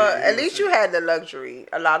 Well, He at was least you had the luxury.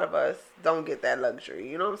 A lot of us don't get that luxury.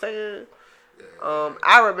 You know what I'm saying? Yeah.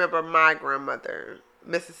 I remember my grandmother,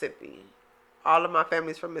 Mississippi. All of my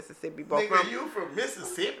family's from Mississippi. Both Nigga, you from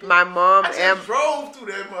Mississippi? my mom I just and drove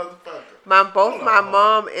through that motherfucker. my Hold on.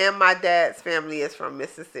 mom and my dad's family is from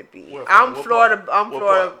Mississippi. What I'm part? Florida. What I'm part?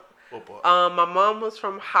 Florida. What part? My mom was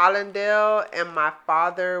from Hollandale, and my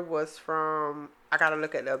father was from. I gotta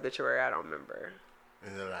look at the obituary. I don't remember.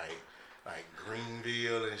 And then like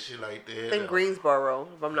Greenville and shit like that. I think Greensboro,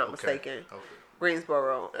 if I'm not Okay. mistaken. Okay.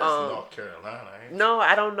 Greensboro. That's North Carolina, ain't it? No,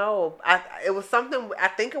 I don't know. It was something. I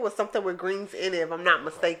think it was something with greens in it. If I'm not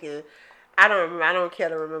mistaken, I don't remember. I don't care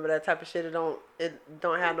to remember that type of shit. It don't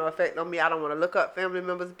have no effect on me. I don't want to look up family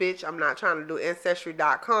members, bitch. I'm not trying to do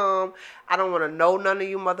ancestry.com. I don't want to know none of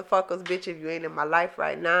you motherfuckers, bitch. If you ain't in my life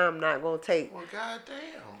right now, I'm not gonna take. Well,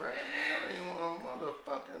 goddamn, bro. I don't even want to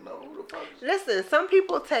motherfucking know who the fuck is. Listen, some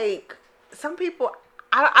people take. Some people.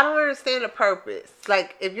 I don't understand the purpose.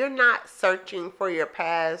 Like, if you're not searching for your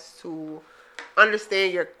past to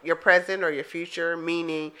understand your present or your future,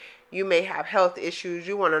 meaning you may have health issues,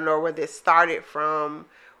 you want to know where this started from,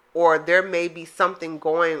 or there may be something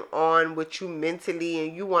going on with you mentally,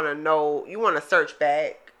 and you want to search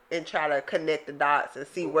back and try to connect the dots and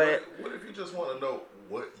see where. What if you just want to know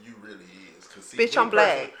what you really is? Cause see, Bitch, I'm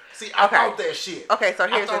black. See, I Okay. thought that shit. Okay, so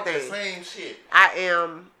here's I thought the thing. The same shit. I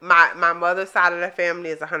am my mother's side of the family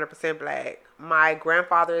is 100% black. My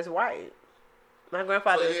grandfather is white. My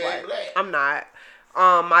grandfather So is you ain't white. black? I'm not.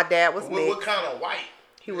 My dad was mixed. What kind of white?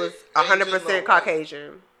 He was Ain't just 100% no white.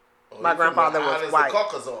 Caucasian. Oh, My you from grandfather the was islands of white.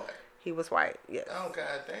 Caucasoid. He was white. Yes. Oh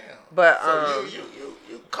goddamn. But, so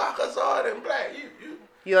you Caucasoid and black. You.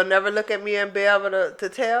 You'll never look at me and be able to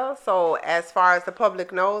tell. So as far as the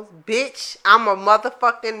public knows, bitch, I'm a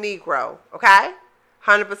motherfucking Negro. Okay,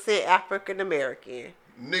 100% African American.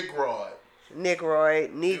 Negroid. Negro,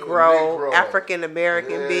 Negro. African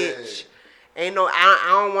American, Yeah. bitch. Ain't no, I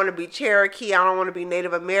don't want to be Cherokee. I don't want to be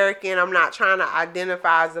Native American. I'm not trying to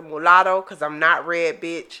identify as a mulatto because I'm not red,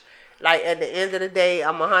 bitch. Like, at the end of the day,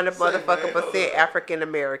 I'm 100 Say, man, hold motherfucking % up. African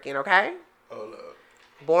American, okay? Hold up.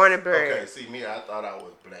 Born and bred. Okay, see me, I thought I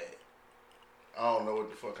was black. I don't know what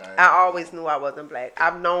the fuck I am. I always knew I wasn't black.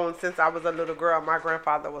 I've known since I was a little girl. My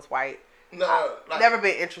grandfather was white. No, Never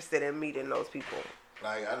been interested in meeting those people.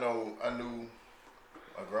 Like I knew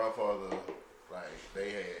my grandfather. Like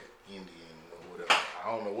they had Indian or whatever.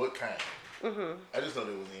 I don't know what kind. I just know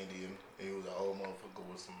they was Indian. He was an old motherfucker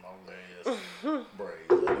with some long ass braids.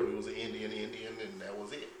 I knew he was an Indian, and that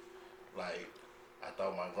was it. Like I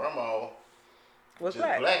thought my grandma Was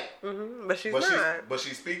just black. But she's not. But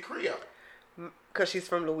she speak Creole. Because she's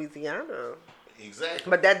from Louisiana. Exactly.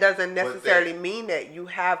 But that doesn't necessarily mean that you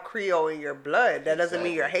have Creole in your blood. That doesn't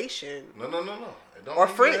mean you're Haitian. No. It don't Or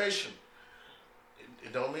mean French. you're Haitian.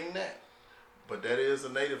 It don't mean that. But that is a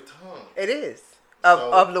native tongue. It is.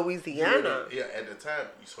 So, Of Louisiana. Yeah, at the time,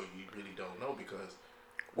 so you really don't know because.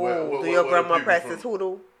 Do your grandma practice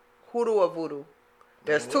hoodoo? Hoodoo or voodoo?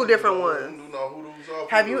 There's two different ones.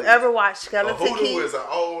 Have you ever watched Skeleton Key? Hoodoo is an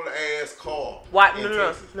old ass car.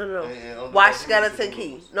 No. Watch Skeleton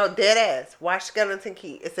Key. No, dead ass. Watch Skeleton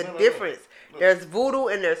Key. It's a difference. There's voodoo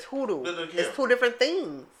and there's hoodoo. It's two different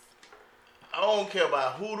things. I don't care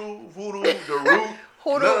about voodoo, the root.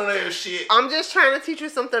 Hoodoo. None of that shit. I'm just trying to teach you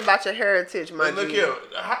something about your heritage, my Look G. here.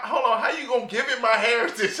 Hold on. How you gonna give it my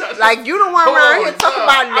heritage? Like you the one around here talking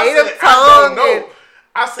about native tongue.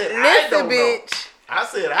 I said listen, I don't know. bitch. I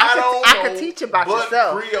said I don't know. I could teach about but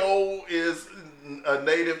yourself. Creole is a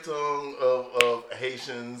native tongue of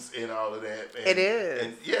Haitians and all of that. And, It is.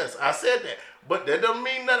 And yes, I said that. But that doesn't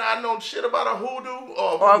mean that I know shit about a hoodoo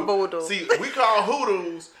or voodoo. See, we call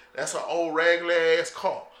hoodoos. That's an old regular ass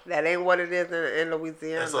car. That ain't what it is in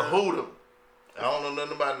Louisiana. That's a hoodoo. I don't know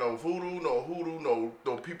nothing about no voodoo,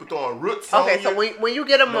 no people throwing roots on you. Okay, so when you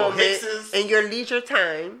get a moment hexes. in your leisure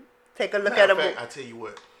time, take a look at a movie. I tell you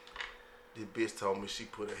what, this bitch told me she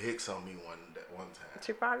put a hex on me one time.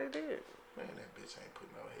 She probably did. Man, that bitch ain't put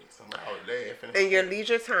no hex on me. I was laughing. In your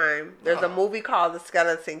leisure time, there's a movie called The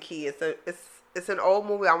Skeleton Key. It's an old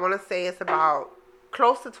movie. I want to say it's about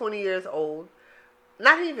close to 20 years old.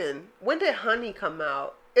 Not even. When did Honey come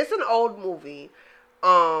out? It's an old movie.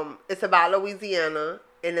 It's about Louisiana,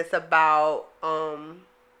 and it's about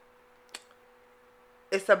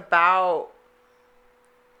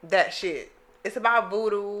that shit. It's about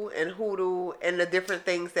voodoo and hoodoo and the different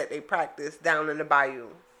things that they practice down in the bayou.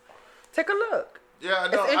 Take a look. Yeah, I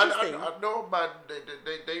know. It's interesting. I know about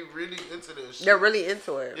they really into this shit. They're really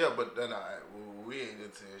into it. Yeah, but then we ain't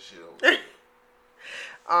into that shit over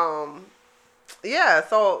here. Yeah,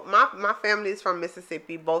 so my family is from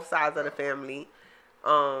Mississippi, both sides of the family.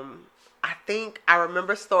 I think I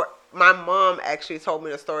remember my mom actually told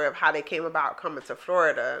me the story of how they came about coming to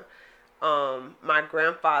Florida. My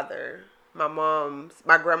grandfather,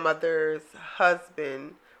 my grandmother's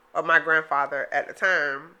husband, or my grandfather at the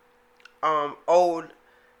time, owed,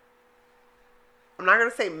 I'm not going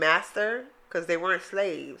to say master, because they weren't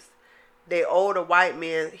slaves. He owed a white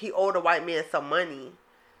man some money.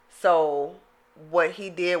 So what he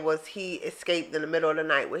did was he escaped in the middle of the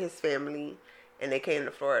night with his family, and they came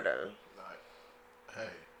to Florida. Hey.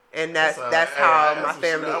 And that's how my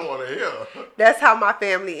family. I want to hear. That's how my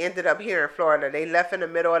family ended up here in Florida. They left in the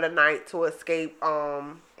middle of the night to escape.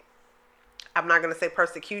 I'm not gonna say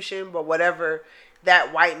persecution, but whatever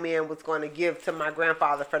that white man was going to give to my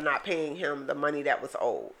grandfather for not paying him the money that was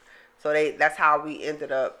owed. So that's how we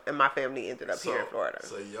ended up, and my family ended up here in Florida.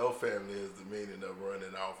 So your family is the meaning of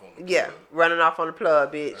running off on the plug. Yeah, running off on the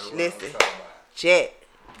plug, bitch. Listen, jet.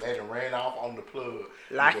 They done ran off on the plug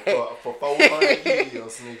like for 400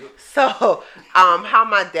 years, nigga. So, how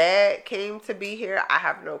my dad came to be here, I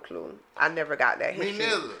have no clue. I never got that history. Me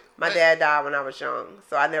neither. My dad died when I was young,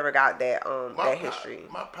 so I never got that that history.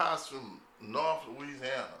 My pops from North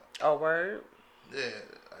Louisiana. Oh, word? Yeah,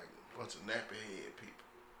 like a bunch of nappy head people.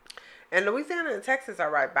 And Louisiana and Texas are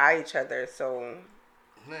right by each other, so.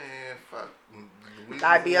 Man, fuck.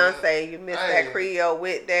 Like Beyonce, you missed that Creole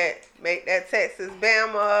with that, make that Texas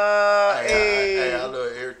Bama. Hey, I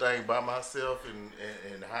love everything by myself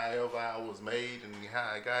and however I was made and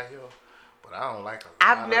how I got here. But I don't like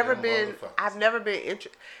I've never been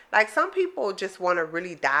interested. Like some people just want to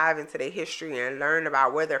really dive into their history and learn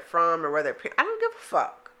about where they're from and where they're. I don't give a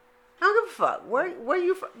fuck. Where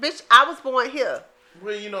you from? Bitch, I was born here.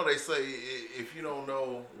 Well, you know they say if you don't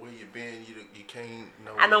know where you've been, you can't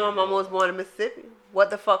know. I know my mama was born in Mississippi. What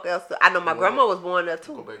the fuck else? I know my grandma was born there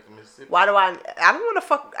too. Go back to Mississippi. Why do I don't want to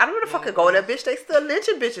fuck. I don't want to fucking go there, bitch. They still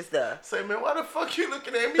lynching bitches there. Say, man, why the fuck you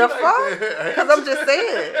looking at me the like fuck? that? Because I'm just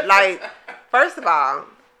saying. Like, first of all,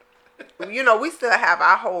 you know, we still have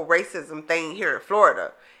our whole racism thing here in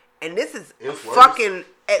Florida, and this is It's fucking.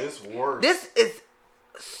 It's worse. This is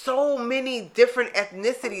so many different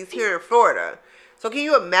ethnicities here in Florida. So can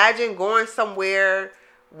you imagine going somewhere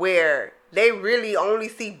where they really only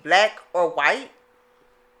see black or white?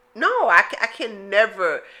 No, I can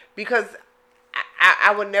never, because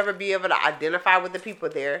I would never be able to identify with the people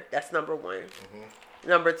there. That's number one. Mm-hmm.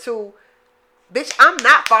 Number two, bitch, I'm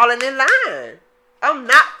not falling in line. I'm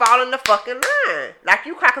not falling the fucking line. Like,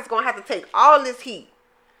 you crackers gonna have to take all this heat.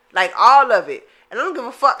 Like, all of it. And I don't give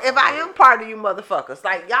a fuck if I am part of you motherfuckers.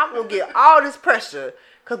 Like, y'all gonna get all this pressure.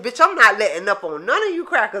 Because, bitch, I'm not letting up on none of you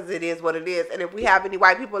crackers. It is what it is. And if we have any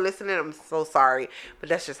white people listening, I'm so sorry. But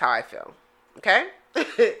that's just how I feel. Okay?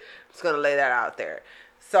 Just gonna lay that out there.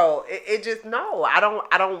 So, it just, no. I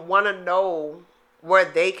don't want to know where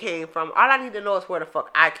they came from. All I need to know is where the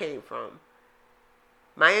fuck I came from.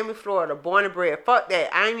 Miami, Florida, born and bred. Fuck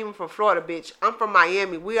that. I ain't even from Florida, bitch. I'm from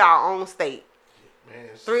Miami. We are our own state. Man,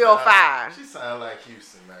 305. She sound like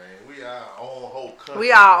Houston, man. We are our own whole country.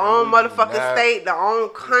 We are our own motherfucking state, the own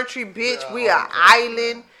country, bitch. We are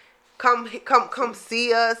island. Come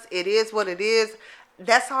see us. It is what it is.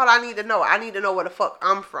 That's all I need to know. I need to know where the fuck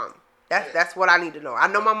I'm from. That's what I need to know. I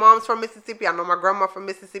know my mom's from Mississippi. I know my grandma from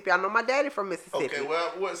Mississippi. I know my daddy from Mississippi. Okay,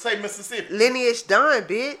 well, say Mississippi. Lineage done,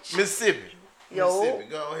 bitch. Mississippi. Yo. Mississippi.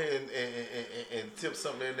 Go ahead and tip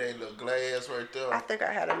something in there, little glass right there. I think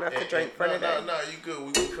I had enough to drink for today. No, you good.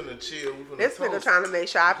 We finna chill. We finna This nigga trying to make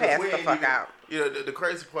sure I pass the fuck out. You know, the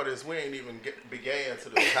crazy part is we ain't even began to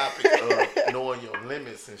the topic of knowing your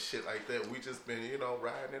limits and shit like that. We just been,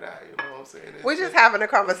 riding it out. You know what I'm saying? We just having a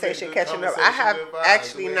conversation, catching up. I have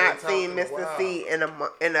actually not seen Mr. C in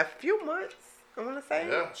a few months. I want to say.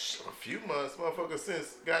 Yeah, a few months, motherfucker,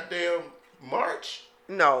 since goddamn March.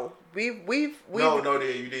 No, we've No,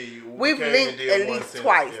 you did. We've linked at least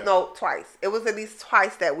twice. Yeah. No, twice. It was at least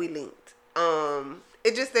twice that we linked.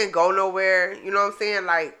 It just didn't go nowhere. You know what I'm saying?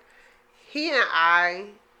 Like, he and I,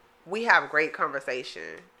 we have great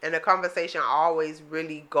conversation, and the conversation always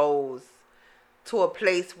really goes to a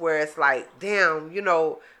place where it's like, damn,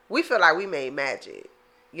 we feel like we made magic.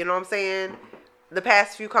 You know what I'm saying? The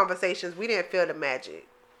past few conversations, we didn't feel the magic,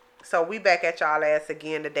 so we back at y'all ass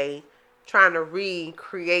again today, trying to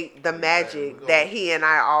recreate the magic that he and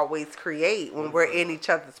I always create when we're in each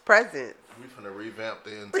other's presence. We're gonna revamp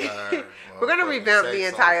the entire. We're gonna revamp the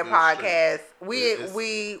entire podcast.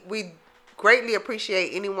 We greatly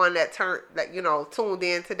appreciate anyone that tuned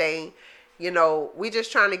in today. We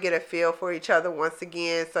just trying to get a feel for each other once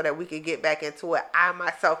again so that we can get back into it. I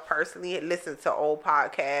myself personally listen to old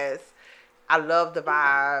podcasts. I love the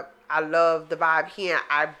vibe. He and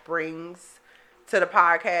I brings to the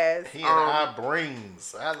podcast. He and I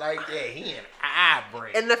brings. I like that. He and I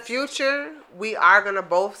brings. In the future, we are gonna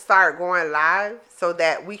both start going live so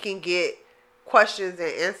that we can get questions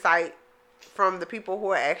and insight from the people who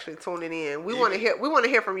are actually tuning in. We want to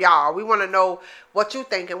hear from y'all. We want to know what you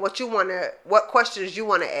think and what questions you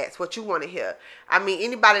want to ask, what you want to hear. I mean,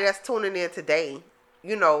 anybody that's tuning in today,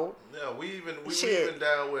 Yeah, we even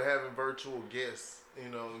down with having virtual guests,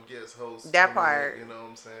 guest hosts. That part. You know what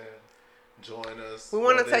I'm saying? Join us. We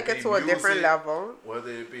want to take it to a different level.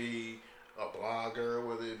 Whether it be a blogger,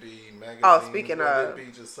 whether it be magazine, whether it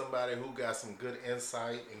be just somebody who got some good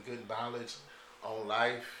insight and good knowledge on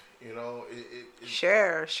life.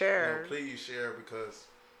 Share. Please share, because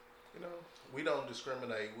we don't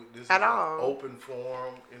discriminate. This at is all. An open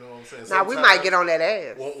forum. You know what I'm saying? Now we might get on that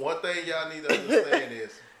ass. One thing y'all need to understand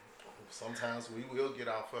is sometimes we will get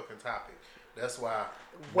off fucking topic. That's why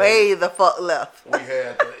way the fuck left. We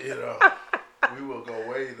had to, we will go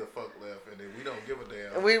way the fuck left, and then we don't give a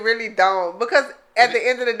damn. We really don't, because at the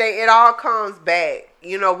end of the day, it all comes back.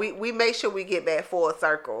 We make sure we get back full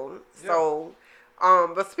circle. Yeah. So.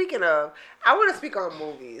 But speaking of, I want to speak on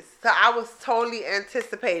movies. So I was totally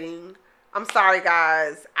anticipating. I'm sorry,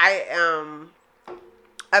 guys. I'm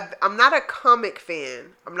not a comic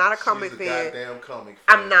fan. I'm not a comic fan. Goddamn comic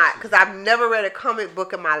fan. I'm not, because I've never read a comic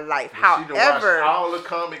book in my life. However, all the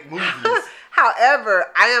comic movies. However,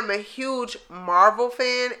 I am a huge Marvel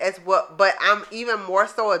fan but I'm even more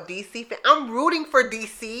so a DC fan. I'm rooting for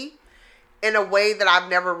DC in a way that I've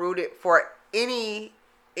never rooted for any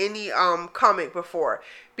comic before,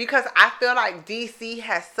 because I feel like DC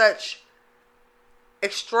has such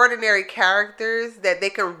extraordinary characters that they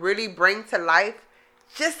can really bring to life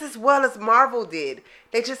just as well as Marvel did.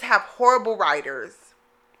 They just have horrible writers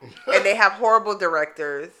and they have horrible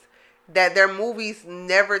directors that their movies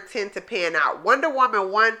never tend to pan out. Wonder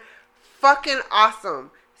Woman 1, fucking awesome.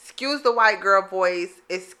 Excuse the white girl voice.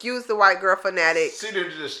 Excuse the white girl fanatic. She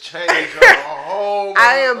done just changed her whole.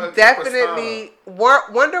 I am definitely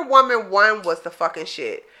Wonder Woman 1 was the fucking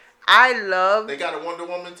shit. I love. They got a Wonder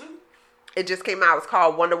Woman 2? It just came out. It's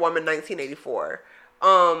called Wonder Woman 1984.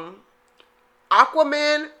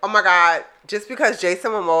 Aquaman, oh my God. Just because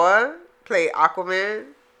Jason Momoa played Aquaman,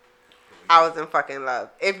 I was in fucking love.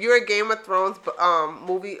 If you're a Game of Thrones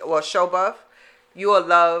show buff, you will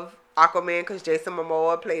love Aquaman because Jason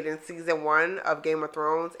Momoa played in season 1 of Game of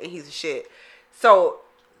Thrones and he's a shit. So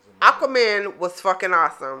Aquaman was fucking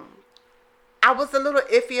awesome. I was a little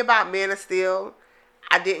iffy about Man of Steel.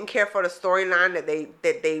 I didn't care for the storyline that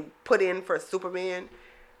they put in for Superman.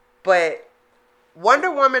 But Wonder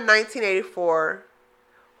Woman 1984,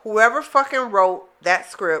 whoever fucking wrote that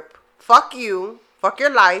script, fuck you, fuck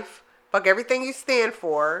your life, fuck everything you stand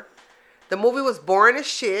for. The movie was boring as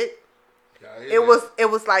shit. It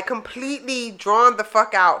was like completely drawn the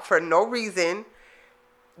fuck out for no reason.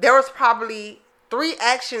 There was probably 3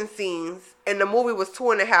 action scenes and the movie was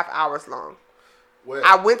 2.5 hours long. Well,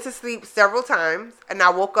 I went to sleep several times and I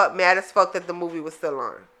woke up mad as fuck that the movie was still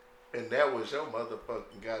on. And that was your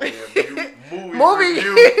motherfucking goddamn movie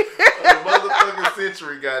review of the motherfucking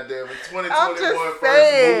century, goddamn it. 2021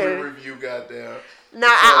 first movie review, goddamn. Now,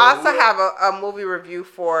 I also have a movie review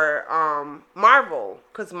for Marvel,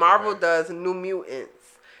 because Marvel does New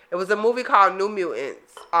Mutants. It was a movie called New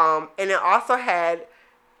Mutants, and it also had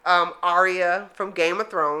Arya from Game of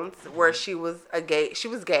Thrones, where she was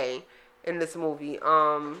gay in this movie.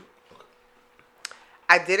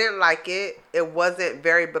 I didn't like it. It wasn't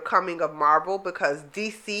very becoming of Marvel because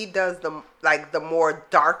DC does the more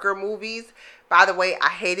darker movies. By the way, I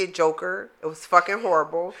hated Joker. It was fucking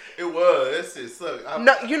horrible. It was. That shit sucked.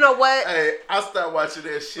 No, you know what? Hey, I started watching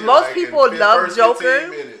that shit. Most people love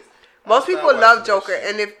Joker. Most people love Joker,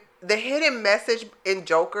 and if the hidden message in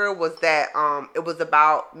Joker was that it was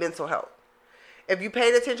about mental health. If you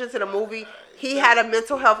paid attention to the movie, he had a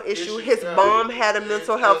mental health issue. His mom had a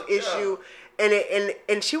mental health issue.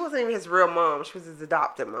 And she wasn't even his real mom. She was his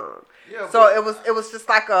adopted mom. Yeah, so it was just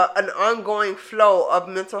like an ongoing flow of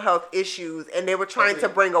mental health issues, and they were trying to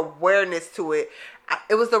bring awareness to it.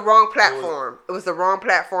 It was the wrong platform. It was the wrong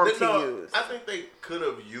platform to use. I think they could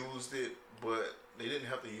have used it, but they didn't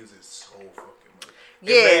have to use it so fucking much.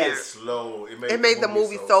 Yeah, it made it slow. It made the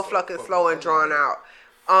movie so fucking slow and drawn out.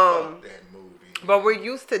 Fuck that movie. But we're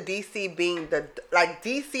used to DC being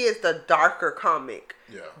DC is the darker comic.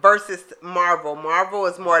 Yeah. Versus Marvel. Marvel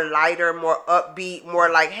is more lighter, more upbeat, more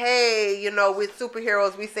like, hey, we're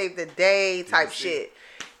superheroes, we save the day type shit.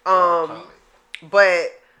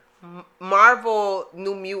 But Marvel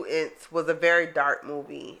New Mutants was a very dark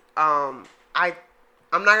movie. I'm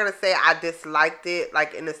not gonna say I disliked it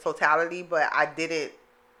like in its totality, but I didn't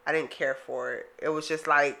care for it. It was just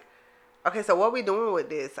like, okay, so what are we doing with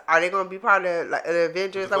this? Are they gonna be part of the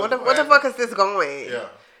Avengers? Like, what the fuck is this going? Yeah.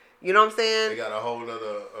 You know what I'm saying? They got a whole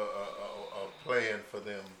other plan for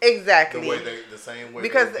them. Exactly. The same way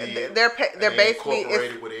because they did, they're basically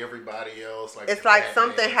incorporated with everybody else. It's like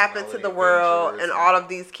something happened to the world, and all of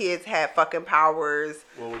these kids had fucking powers,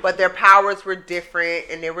 but their powers were different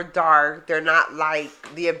and they were dark. They're not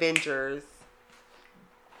like the Avengers.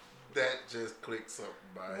 That just clicked something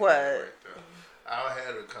by what? Right there. I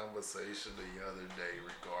had a conversation the other day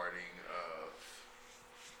regarding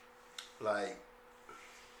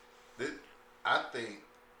I think,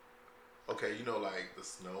 okay, like the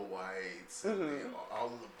Snow Whites and all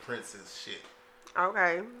of the princess shit.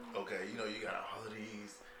 Okay. Okay, you got all of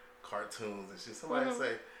these cartoons and shit. Somebody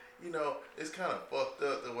say, it's kind of fucked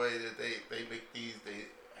up the way that they make they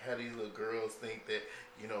have these little girls think that,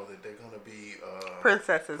 that they're going to be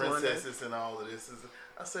princesses and all of this.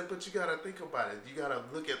 I said, but you got to think about it. You got to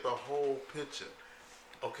look at the whole picture.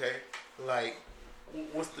 Okay? Like,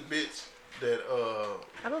 what's the bitch that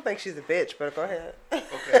I don't think she's a bitch, but go ahead.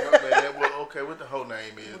 Okay, my bad. Well, okay, what the whole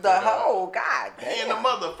name is? The whole god damn. And the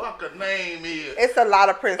motherfucker name is. It's a lot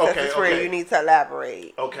of princesses where you need to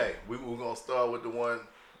elaborate. Okay, we're gonna start with the one.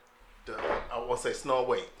 I want to say Snow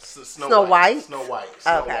White. Snow White. Snow White.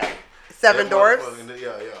 Okay. Seven Dwarfs.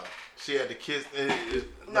 Yeah. She had the kiss.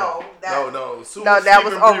 No, that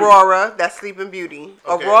was Aurora. That's Sleeping Beauty.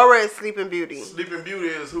 Okay. Aurora is Sleeping Beauty. Sleeping Beauty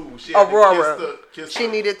is who? She had Aurora. She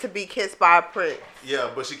needed to be kissed by a prince. Yeah,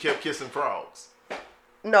 but she kept kissing frogs.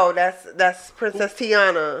 No, that's Princess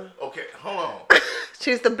Tiana. Okay, hold on.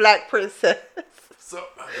 She's the black princess. So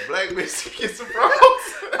the black bitch kissing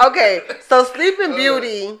frogs. Okay, so Sleeping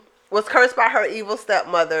Beauty was cursed by her evil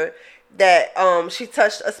stepmother that she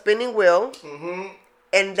touched a spinning wheel. Mm-hmm.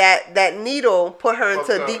 And that needle put her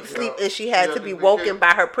into deep sleep, and she had to be woken by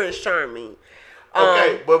her Prince Charming.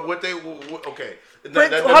 Okay, but what they okay,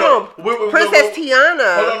 Princess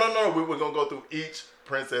Tiana. Hold on, no. We were gonna go through each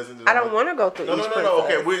princess. I don't want to go through each princess. No.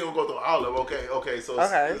 Okay, we're gonna go through all of them. Okay.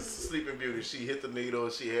 So Sleeping Beauty, she hit the needle.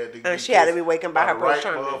 She had to. And she had to be wakened by her Prince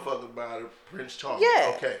Charming. Motherfucker by the Prince Charming.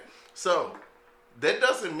 Yeah. Okay. So that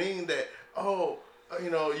doesn't mean that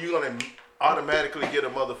you're gonna automatically get a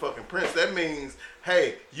motherfucking prince. That means,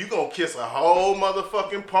 hey, you gonna kiss a whole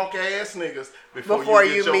motherfucking punk ass niggas before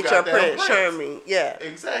you meet your Prince Charming. Yeah.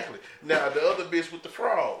 Exactly. Now the other bitch with the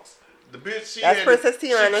frogs. The bitch, that's Princess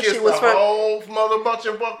Tiana. She was from whole mother bunch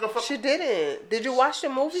of fucking. She didn't. Did you watch the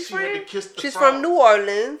movie? She had to kiss the She's frogs. from New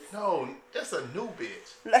Orleans. No, that's a new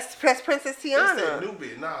bitch. That's Princess Tiana. That's that new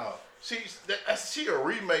bitch. Nah, she a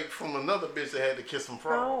remake from another bitch that had to kiss some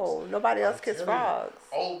frogs. No, nobody else kissed frogs.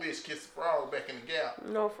 Old bitch kissed frogs back in the Gap.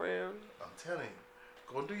 No, friend. I'm telling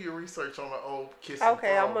you, go do your research on the old kissing frog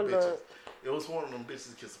I'm gonna bitches. look. It was one of them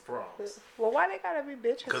bitches kissing frogs. Well, why they gotta be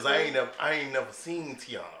bitches? Because I ain't never seen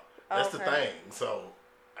Tiana. That's the thing. So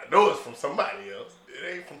I know it's from somebody else.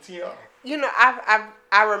 It ain't from Tiana. You know,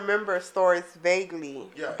 I remember stories vaguely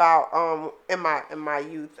about in my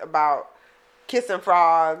youth about kissing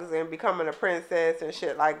frogs and becoming a princess and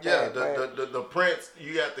shit like that. Yeah, the prince,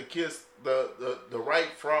 you got to kiss the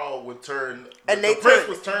right frog would turn. And the prince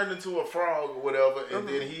was turned into a frog or whatever, and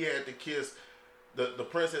then he had to kiss. The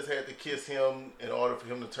princess had to kiss him in order for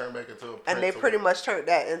him to turn back into a prince. And they pretty much turned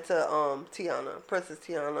that into Tiana, Princess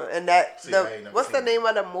Tiana, and what's the name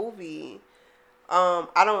of the movie?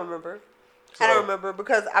 I don't remember. I don't remember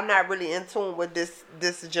because I'm not really in tune with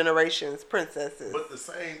this generation's princesses. But the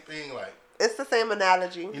same thing, like it's the same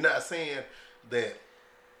analogy. You're not saying that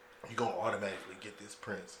you're gonna automatically get this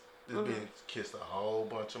prince. This bitch kissed a whole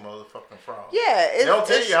bunch of motherfucking frogs. Yeah, they don't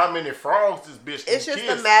tell you how many frogs this bitch can It's just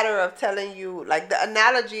kiss. a matter of telling you, like the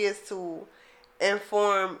analogy is to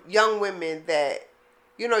inform young women that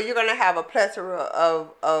you're gonna have a plethora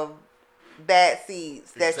of bad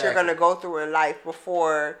seeds that you're gonna go through in life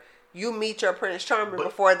before you meet your Prince Charming,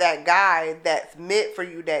 before that guy that's meant for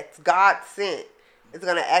you, that's God sent, is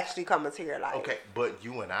gonna actually come into your life. Okay, but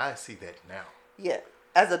you and I see that now. Yeah.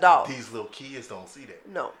 As a dog. These little kids don't see that.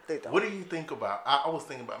 No, they don't. What do you think about? I was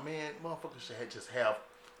thinking about, man, motherfuckers should just have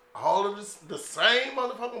all of this the same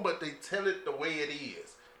motherfucker, but they tell it the way it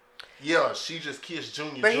is. Yeah, she just kissed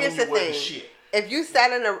Junior. But Junior here's the thing: shit. if you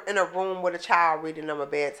sat in a room with a child reading them a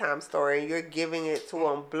bedtime story and you're giving it to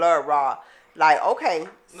them blood raw, like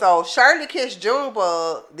so Shirley kissed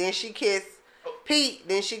Junebug, then she kissed Pete,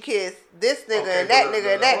 then she kissed this nigga and that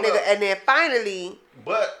nigga and that nigga, and then finally.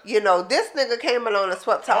 But this nigga came along and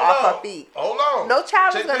swept her off her feet. Hold on. No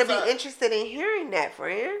child is gonna be interested in hearing that,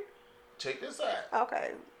 friend. Check this out.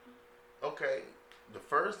 Okay. The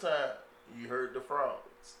first time you heard the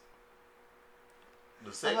frogs.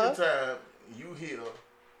 The second time you hear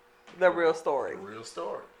the real story.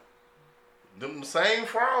 Them same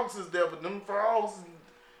frogs is there, but them frogs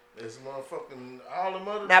is motherfucking all the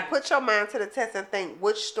mother. Now put your mind to the test and think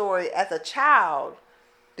which story as a child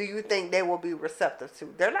do you think they will be receptive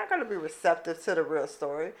to? They're not going to be receptive to the real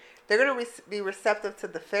story. They're going to be receptive to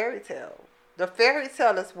the fairy tale. The fairy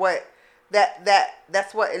tale is what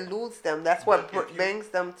that's what eludes them. That's what brings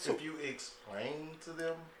them to. If you explain to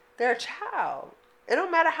them, they're a child. It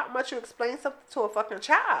don't matter how much you explain something to a fucking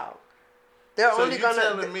child. They're only going to.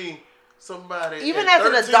 Telling me somebody even as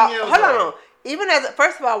an adult. Hold on. Even as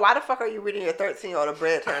first of all, why the fuck are you reading your 13-year-old a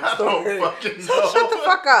bedtime story? I don't fucking know. So shut the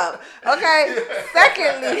fuck up, okay?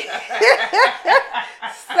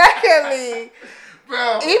 Secondly,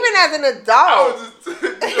 bro, even as an adult,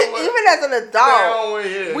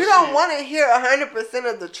 we don't want to hear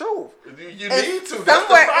 100% of the truth. You need to.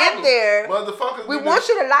 Somewhere in there, motherfuckers. We want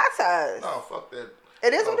you to lie to us. No, fuck that.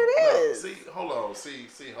 It is what it is. See, hold on.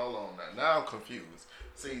 Hold on. Now I'm confused.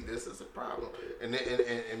 See, this is a problem, and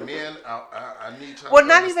men, I need to. Well,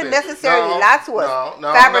 not even necessarily lie to us.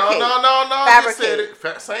 Fabricate. No. Fabricate. You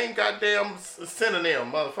said it. Same goddamn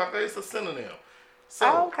synonym, motherfucker. It's a synonym.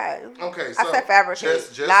 So, okay. So I said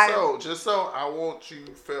fabricate. Just so I want you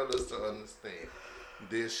fellas to understand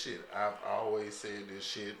this shit. I've always said this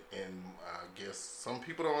shit, and I guess some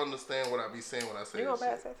people don't understand what I be saying when I say you this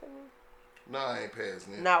gonna pass shit. that to me? No, I ain't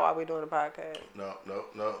passing it. Not while we doing the podcast.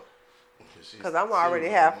 No. Because I'm already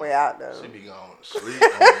halfway out though. She be going to sleep.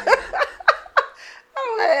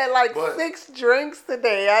 I had 6 drinks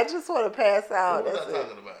today. I just want to pass out. What was I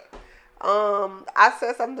talking about? I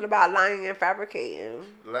said something about lying and fabricating.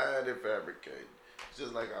 Lying and fabricating.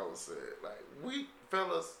 Just like I was saying. Like, we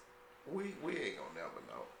fellas, we ain't gonna never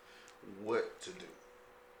know what to do.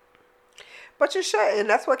 But you shouldn't.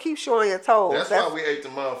 That's what keeps you on your toes. That's why we ate the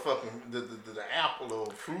motherfucking the apple or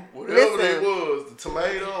fruit, whatever it was, the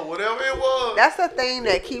tomato, whatever it was. That's the thing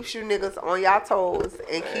that keeps you niggas on y'all toes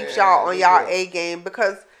and keeps y'all on y'all A game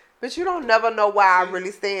because, bitch, you don't never know where I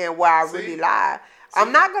really stand, where I really lie.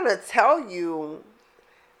 I'm not gonna tell you.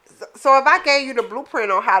 So if I gave you the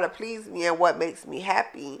blueprint on how to please me and what makes me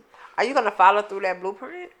happy, are you gonna follow through that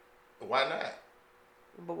blueprint? Why not?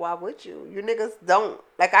 But why would you? You niggas don't.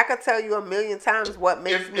 Like, I could tell you a million times what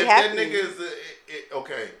makes me happy. If that nigga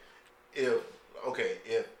is,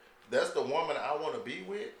 if that's the woman I want to be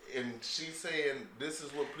with, and she's saying this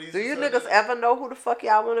is what pleases her. Do you niggas ever know who the fuck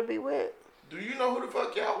y'all want to be with? Do you know who the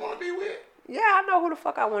fuck y'all want to be with? Yeah, I know who the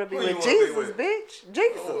fuck I want to be with. Jesus, bitch.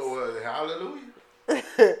 Jesus. Oh,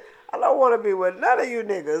 hallelujah. I don't want to be with none of you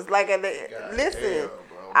niggas. Like, listen, damn,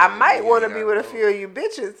 I might want to be with a few of you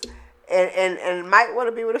bitches. And might want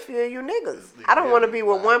to be with a few of you niggas. I don't want to be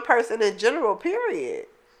with one person in general, period.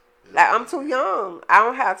 Like, I'm too young. I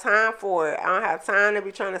don't have time for it. I don't have time to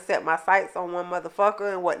be trying to set my sights on one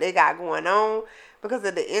motherfucker and what they got going on. Because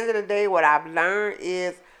at the end of the day, what I've learned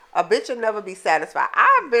is a bitch will never be satisfied.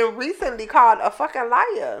 I've been recently called a fucking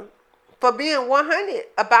liar for being 100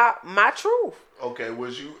 about my truth. Okay,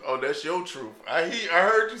 that's your truth. I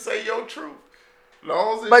heard you say your truth.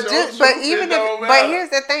 But here's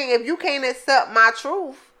the thing: if you can't accept my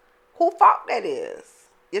truth, who fault that is?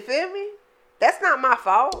 You feel me? That's not my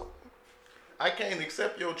fault. I can't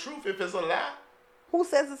accept your truth if it's a lie. Who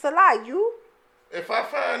says it's a lie? You? If I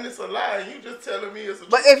find it's a lie, you just telling me it's a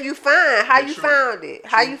truth. But if you find how you found it,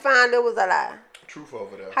 how you find it was a lie? Truth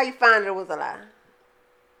over there. How you find it was a lie?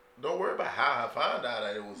 Don't worry about how I found out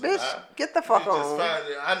that it was a lie. Bitch, get the fuck on.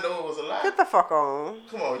 I know it was a lie. Get the fuck on.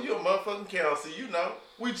 Come on, you a motherfucking counselor. You know.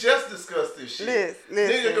 We just discussed this shit. Listen.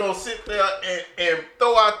 Nigga gonna sit there and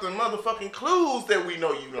throw out the motherfucking clues that we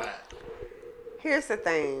know you lying. Here's the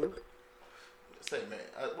thing. Say, man.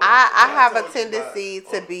 I have a tendency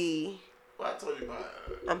to be... Well, I told you about...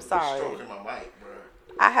 I'm sorry. Stroking my mic, bro.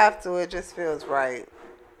 I have to. It just feels right.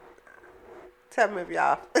 Tell me if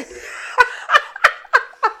y'all...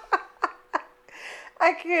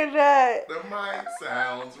 I cannot. The mic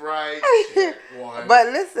sounds right. Check one. But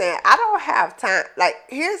listen, I don't have time. Like,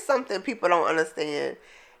 here's something people don't understand.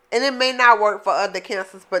 And it may not work for other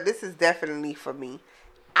cancers, but this is definitely for me.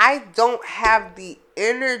 I don't have the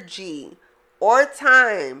energy or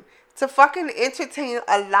time to fucking entertain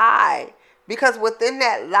a lie. Because within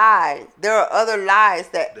that lie, there are other lies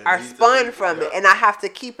that are spun from it. And I have to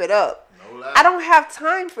keep it up. No lie. I don't have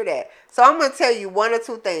time for that. So I'm going to tell you one or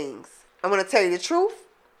two things. I'm going to tell you the truth.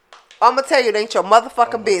 I'm going to tell you it ain't your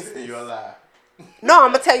motherfucking business. You're a lie. No,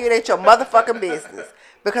 I'm going to tell you it ain't your motherfucking business.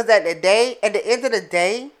 Because at the end of the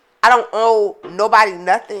day, I don't owe nobody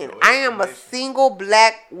nothing. No, I am a single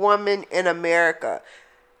black woman in America.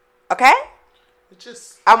 Okay?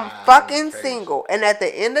 I'm fucking single. And at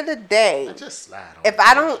the end of the day, if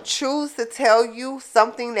I don't choose to tell you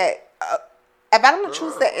something that... if I don't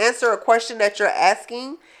choose to answer a question that you're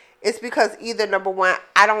asking... It's because either number one,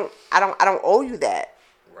 I don't owe you that.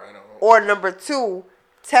 Right on. Or number two,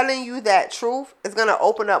 telling you that truth is gonna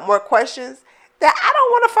open up more questions that I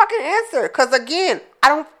don't want to fucking answer. Cause again, I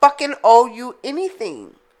don't fucking owe you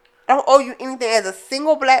anything. I don't owe you anything as a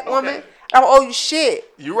single black woman. I don't owe you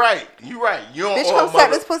shit. You right. You don't bitch, come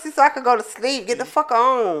suck this pussy so I can go to sleep. Get the fuck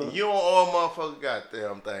on. You don't owe a motherfucker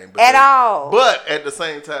goddamn thing. At all. But at the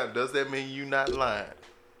same time, does that mean you not lying?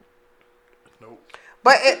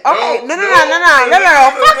 But no. Fuck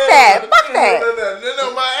that.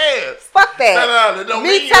 No, my ass. Fuck that. No,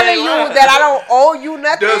 me telling you that I don't owe you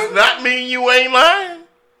nothing does not mean you ain't lying.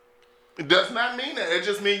 It does not mean that. It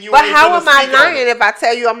just means you. But ain't how am I lying if I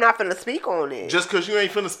tell you I'm not finna speak on it? Just because you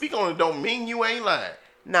ain't finna speak on it, don't mean you ain't lying.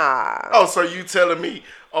 Nah. Oh, so you telling me?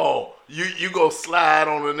 Oh, you go slide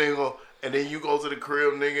on a nigga. And then you go to the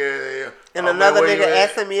crib, nigga. And another nigga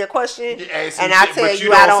asking me a question. And I tell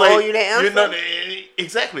you I don't owe you the answer.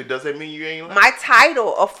 Exactly. Does that mean you ain't lying? My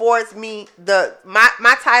title affords me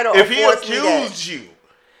my title affords me that. If he accused you.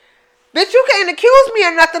 Bitch, you can't accuse me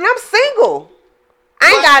of nothing. I'm single.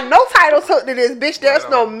 I ain't got no titles hooked to this, bitch. There's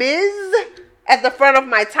no Ms. at the front of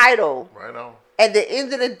my title. Right on. At the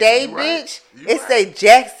end of the day, bitch, it say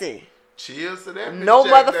Jackson. Cheers to that, Miss no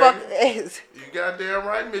Jack motherfucker is. You goddamn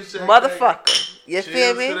right, Miss Jack. Motherfucker. You Cheers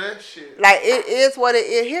feel me? To that shit. Like, it is what it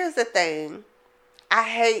is. Here's the thing. I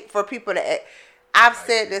hate for people to... I've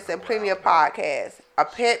said this in plenty of podcasts. A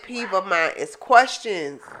pet peeve of mine is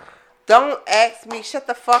questions. Don't ask me... Shut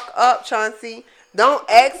the fuck up, Chauncey. Don't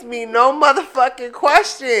ask me no motherfucking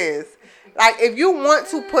questions. Like, if you want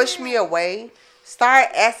to push me away, start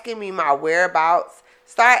asking me my whereabouts.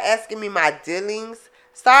 Start asking me my dealings.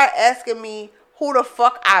 Start asking me who the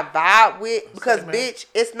fuck I vibe with. Because, bitch,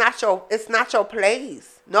 it's not your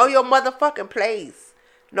place. Know your motherfucking place.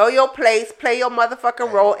 Know your place. Play your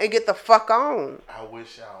motherfucking role and get the fuck on. I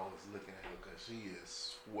wish I was looking at her because she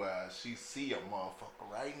is where she see a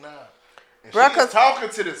motherfucker right now. And she's talking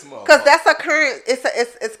to this motherfucker. Because that's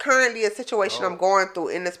it's currently a situation I'm going through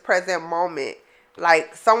in this present moment.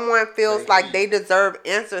 Like, someone feels like they deserve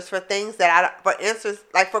answers for things that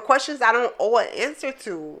for questions I don't owe an answer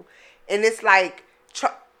to. And it's like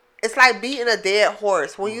beating a dead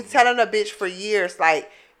horse. When you telling a bitch for years,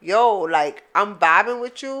 like, yo, like, I'm vibing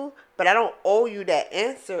with you, but I don't owe you that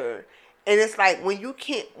answer. And it's like, when you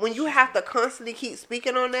have to constantly keep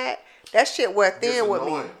speaking on that shit wear thin with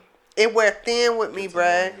me. It wear thin with me,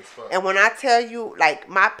 bruh. And when I tell you, like,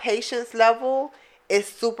 my patience level is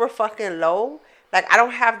super fucking low. Like, I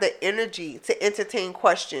don't have the energy to entertain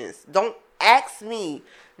questions. Don't ask me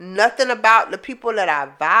nothing about the people that I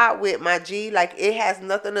vibe with, my G. Like, it has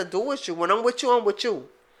nothing to do with you. When I'm with you, I'm with you.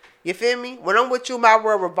 You feel me? When I'm with you, my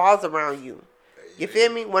world revolves around you. You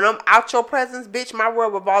feel me? When I'm out your presence, bitch, my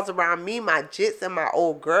world revolves around me, my jits, and my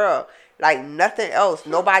old girl. Like, nothing else.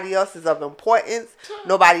 Nobody else is of importance.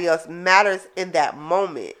 Nobody else matters in that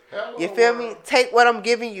moment. You feel me? Take what I'm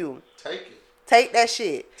giving you. Take it. Take that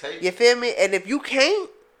shit. You feel me? And if you can't,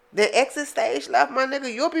 then exit stage left, my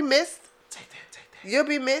nigga. You'll be missed. Take that. You'll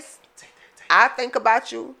be missed. I think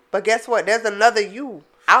about you. But guess what? There's another you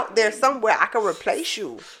out there somewhere. I can replace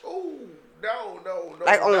you. Oh, no.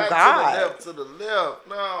 Like, on God. To the left.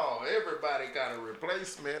 No, everybody got a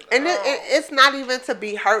replacement. And it's not even to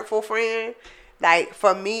be hurtful, friend. Like,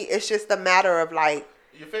 for me, it's just a matter of, like,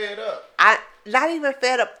 you fed up. Not even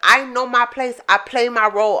fed up. I know my place. I play my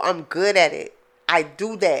role. I'm good at it. I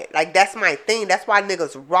do that. Like, that's my thing. That's why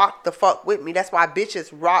niggas rock the fuck with me. That's why bitches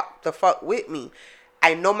rock the fuck with me.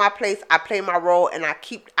 I know my place. I play my role, and I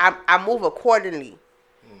move accordingly.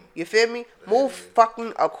 You feel me? Move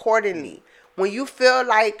fucking accordingly. When you feel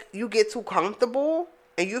like you get too comfortable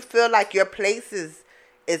and you feel like your place is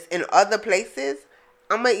in other places,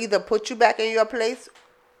 I'm going to either put you back in your place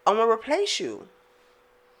or I'm going to replace you.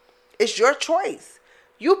 It's your choice.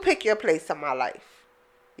 You pick your place in my life.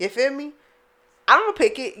 You feel me? I don't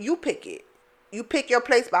pick it. You pick it. You pick your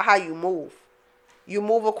place by how you move. You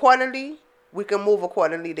move accordingly. We can move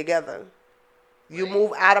accordingly together. You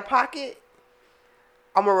move out of pocket.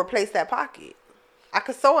 I'm going to replace that pocket. I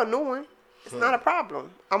could sew a new one. It's not a problem.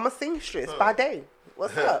 I'm a seamstress by day.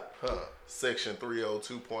 What's up? Section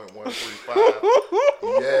 302.135.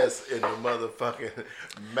 Yes, in the motherfucking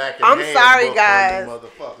Mac and I'm sorry, guys.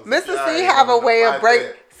 Mr. C have a way of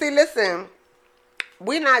break. See, listen.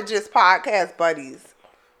 We're not just podcast buddies.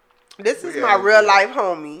 This is my real life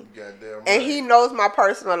homie. Goddamn. And he knows my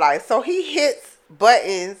personal life. So he hits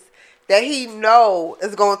buttons that he know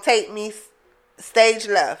is going to take me stage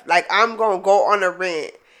left. Like, I'm going to go on a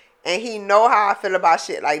rant. And he know how I feel about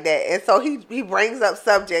shit like that. And so he brings up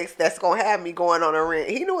subjects that's going to have me going on a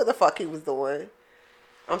rant. He knew what the fuck he was doing.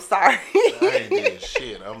 I'm sorry. I ain't doing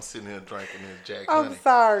shit. I'm sitting here drinking this Jack Honey. I'm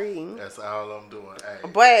sorry. That's all I'm doing. Hey.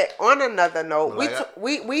 But on another note,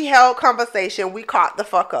 we held conversation. We caught the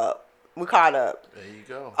fuck up. We caught up. There you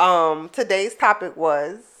go. Today's topic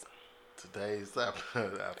was... I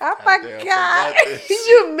forgot.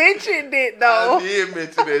 You mentioned it though. I did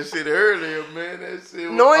mention that shit earlier, man. That shit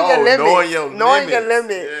was, knowing your limits. Knowing your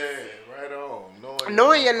limits. Yeah, right on.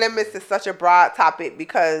 Knowing your limits is such a broad topic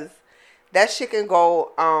because that shit can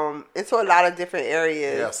go into a lot of different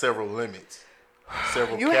areas. You have several limits.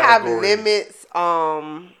 You have limits.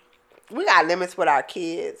 We got limits with our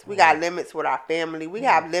kids. We got limits with our family. We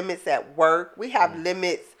have limits at work. We have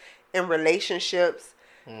limits in relationships.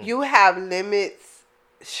 You have limits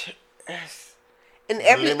in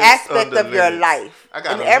every aspect of your life. I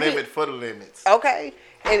got a limit for the limits. Okay.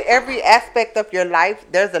 In every aspect of your life,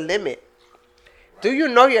 there's a limit. Do you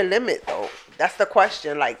know your limit, though? That's the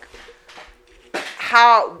question. Like,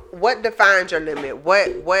 what defines your limit?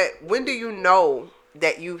 When do you know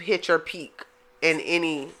that you've hit your peak in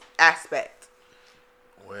any aspect?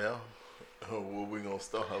 Well... what we gonna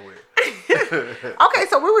start with? Okay,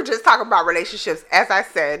 so we were just talking about relationships. As I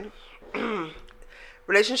said,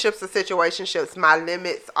 relationships and situationships, my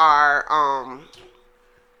limits are,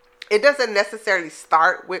 it doesn't necessarily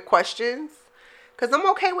start with questions, because I'm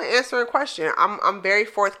okay with answering questions. I'm very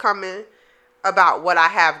forthcoming about what I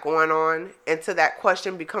have going on until that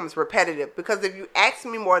question becomes repetitive. Because if you ask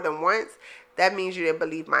me more than once, that means you didn't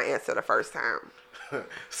believe my answer the first time.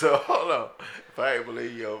 So hold on. If I ain't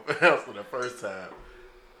believe your answer the first time,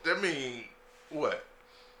 that means what?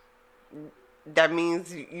 That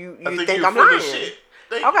means you think I'm lying.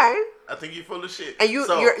 Thank Okay. you. I think you're full of shit. And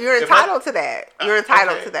you're entitled to that. You're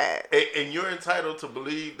entitled to that. And you're entitled to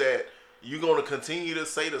believe that you're gonna continue to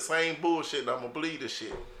say the same bullshit, and I'm gonna believe the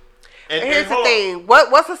shit. And here's the thing: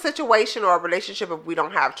 what's a situation or a relationship if we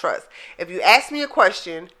don't have trust? If you ask me a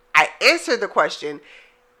question, I answer the question.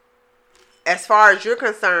 As far as you're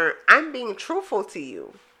concerned, I'm being truthful to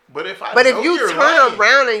you. But if you turn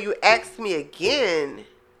around and you ask me again,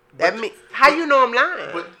 how you know I'm lying?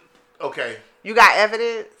 But okay, you got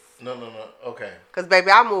evidence? No. Okay. Because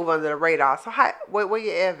baby, I move under the radar. So where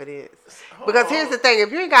your evidence? Because here's the thing: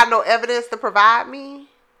 if you ain't got no evidence to provide me,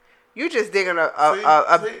 you just digging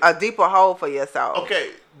a deeper hole for yourself.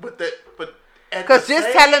 Okay, but because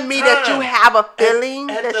just telling me that you have a feeling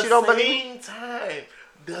that you don't believe. At the same time,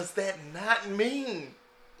 does that not mean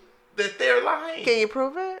that they're lying? Can you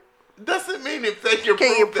prove it? Doesn't mean if they can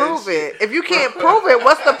prove it. If you can't prove it,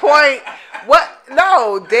 what's the point? What?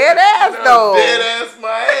 No, dead ass though. Dead ass my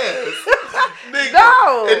ass. Nigga,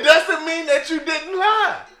 no. It doesn't mean that you didn't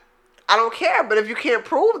lie. I don't care, but if you can't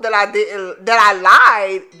prove that I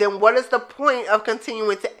lied, then what is the point of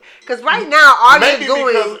continuing to? Because right now, all you're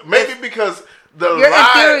doing because you're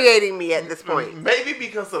infuriating me at this point. Maybe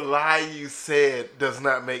because the lie you said does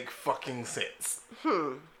not make fucking sense.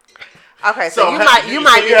 Okay, so you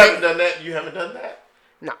haven't done that. You haven't done that.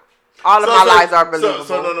 No, all of my lies are believable.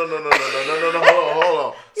 So no. Hold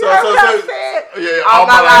on. All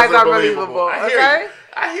my lies are believable.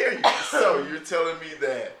 I hear you. So you're telling me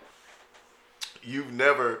that you've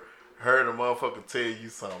never heard a motherfucker tell you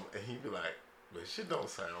something, and he be like, "But shit don't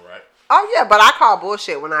sound right." Oh yeah, but I call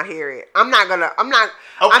bullshit when I hear it. I'm not gonna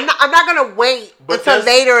wait until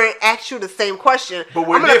later and ask you the same question. But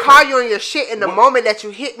I'm gonna call you on your shit in the moment that you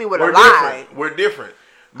hit me with a lie. We're different.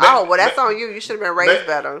 Well, that's on you. You should have been raised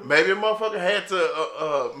better. Maybe a motherfucker had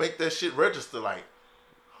to make that shit register. Like,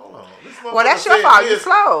 hold on. This motherfucker well, that's your fault. You're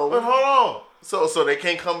slow. But hold on. So they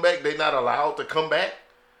can't come back. They're not allowed to come back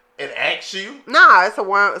and ask you? Nah, it's a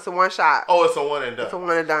one shot. Oh, it's a one and done. It's a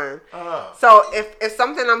one and done. So if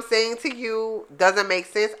something I'm saying to you doesn't make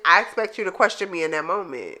sense, I expect you to question me in that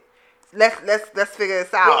moment. Let's figure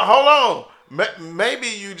this out. Well, hold on. Maybe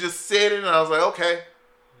you just said it and I was like, okay.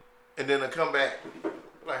 And then I come back.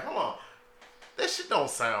 Like, hold on. That shit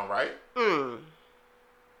don't sound right. No.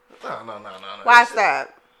 Why is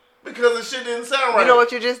that? Because the shit didn't sound right. You know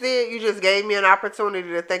what you just did? You just gave me an opportunity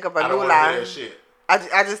to think of a new lie. I don't want to hear that shit.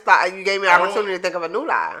 I just thought you gave me an opportunity to think of a new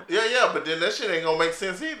lie. Yeah, but then that shit ain't gonna make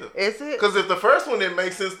sense either. Is it? Because if the first one didn't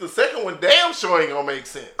make sense, the second one damn sure ain't gonna make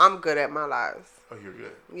sense. I'm good at my lies. Oh, you're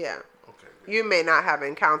good? Yeah. Okay. Good. You may not have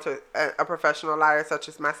encountered a professional liar such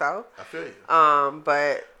as myself. I feel you.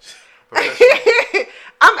 But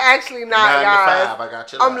I'm actually not, 9 guys. to 5, I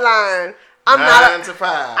got your I'm lies. lying. 9 to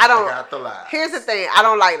 5, I got the lies. Here's the thing. I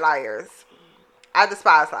don't like liars. I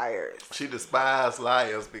despise liars. She despises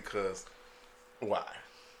liars because why?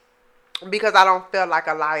 Because I don't feel like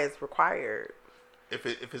a lie is required. If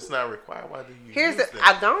it's not required, why do you use that?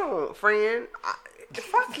 I don't, friend.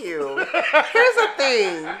 Fuck you. Here's the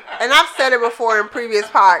thing. And I've said it before in previous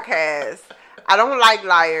podcasts. I don't like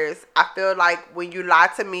liars. I feel like when you lie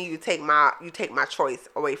to me, you take my choice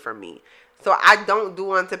away from me. So I don't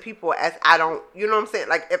do unto people as I don't, you know what I'm saying?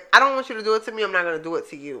 Like, if I don't want you to do it to me, I'm not going to do it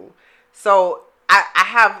to you. So I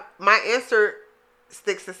have, my answer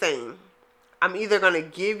sticks the same. I'm either going to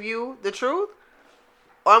give you the truth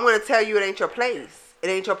or I'm going to tell you it ain't your place. It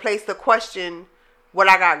ain't your place to question what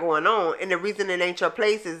I got going on. And the reason it ain't your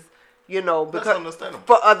place is, you know, because that's understandable.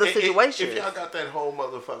 For other situations. If y'all got that whole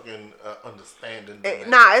motherfucking understanding.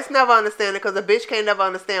 Nah, it's never understanding because a bitch can't never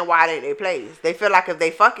understand why it ain't their place. They feel like if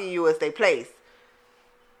they fucking you, it's their place.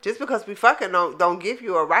 Just because we fucking don't give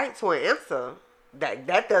you a right to an answer.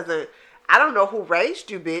 That doesn't, I don't know who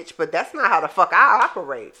raised you, bitch, but that's not how the fuck I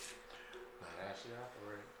operate.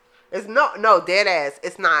 It's no, dead ass.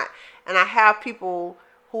 It's not. And I have people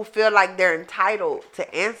who feel like they're entitled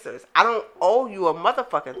to answers. I don't owe you a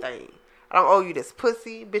motherfucking thing. I don't owe you this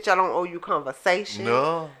pussy. Bitch, I don't owe you conversation.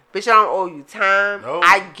 No. Bitch, I don't owe you time. No.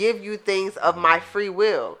 I give you things of my free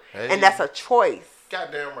will. Hey. And that's a choice.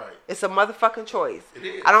 Goddamn right. It's a motherfucking choice. It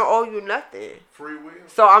is. I don't owe you nothing. Free will.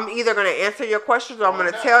 So I'm either going to answer your questions or I'm going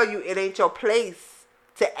to tell you it ain't your place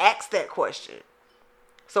to ask that question.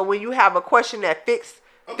 So when you have a question that fits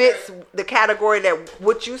the category that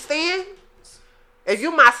what you stand, if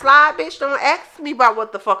you my slide bitch, don't ask me about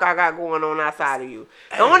what the fuck I got going on outside of you.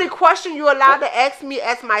 The only question you allowed to ask me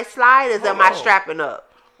as my slide is am I strapping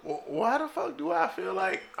up? Why the fuck do I feel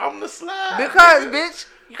like I'm the slide? Because bitch,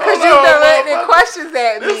 because you directed questions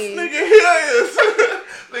at me. This nigga here is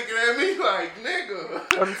looking at me like,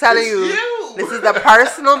 nigga. I'm telling you, this is a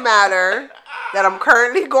personal matter. that I'm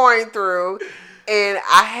currently going through, and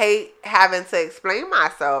I hate having to explain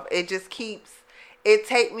myself. It just keeps, it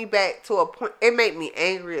take me back to a point. It made me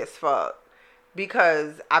angry as fuck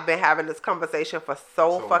because I've been having this conversation for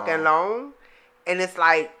so fucking long, and it's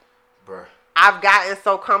like, bruh, I've gotten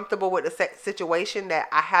so comfortable with the situation that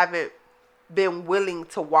I haven't been willing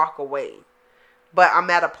to walk away. But I'm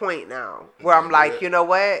at a point now where I'm like, you know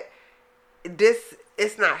what?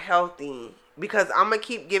 It's not healthy because I'm going to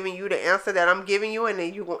keep giving you the answer that I'm giving you, and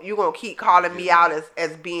then you're going to keep calling me out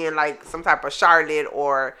as being like some type of Charlotte,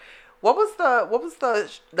 or what was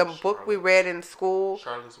the book we read in school?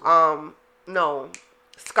 Charlotte's no,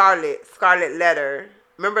 Scarlet Letter.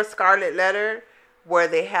 Remember Scarlet Letter, where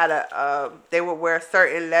they had they would wear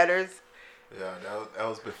certain letters. Yeah, that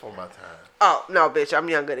was before my time. Oh, no, bitch, I'm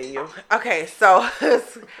younger than you. Okay, so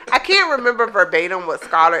I can't remember verbatim what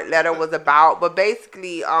Scarlet Letter was about, but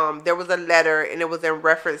basically there was a letter, and it was in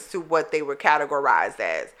reference to what they were categorized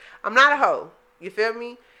as. I'm not a hoe. You feel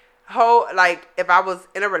me? Hoe, like, if I was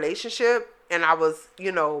in a relationship and I was,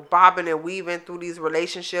 bobbing and weaving through these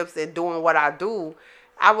relationships and doing what I do,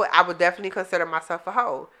 I would definitely consider myself a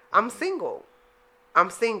hoe. I'm single.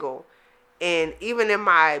 And even in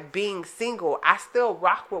my being single, I still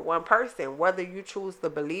rock with one person. Whether you choose to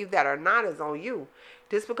believe that or not is on you.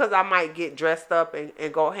 Just because I might get dressed up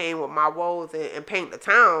and go hang with my woes and paint the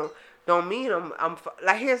town, don't mean I'm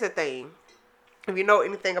like, here's the thing. If you know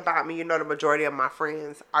anything about me, you know the majority of my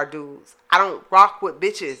friends are dudes. I don't rock with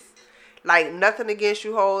bitches. Like, nothing against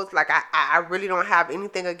you hoes. Like, I really don't have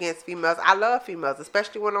anything against females. I love females,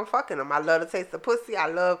 especially when I'm fucking them. I love the taste of pussy. I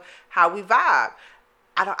love how we vibe.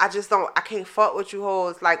 I can't fuck with you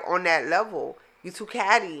hoes like on that level. You too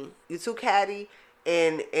catty,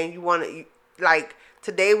 and you want to, like,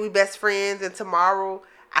 today we best friends and tomorrow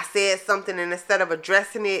I said something, and instead of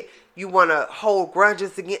addressing it, you want to hold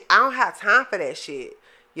grudges again. I don't have time for that shit.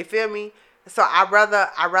 You feel me? So I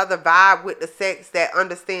rather vibe with the sex that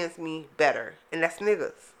understands me better, and that's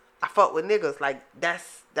niggas. I fuck with niggas. Like,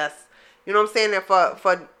 that's you know what I'm saying. And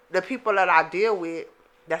for the people that I deal with,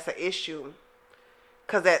 that's an issue.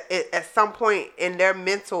 Because at some point in their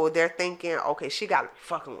mental, they're thinking, okay, she got to be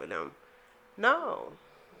fucking with them. No.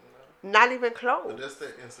 Not even close. But that's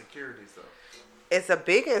that insecurity stuff. It's a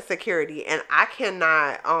big insecurity. And I can't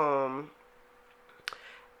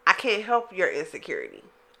help your insecurity.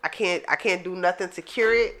 I can't do nothing to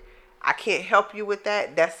cure it. I can't help you with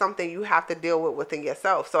that. That's something you have to deal with within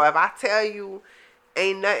yourself. So if I tell you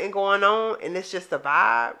ain't nothing going on and it's just a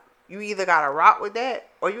vibe, you either got to rock with that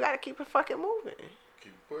or you got to keep it fucking moving.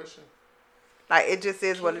 Pushing. Like, it just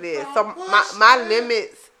is what it is. So my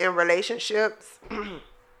limits in relationships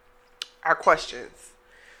are questions.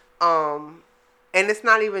 And it's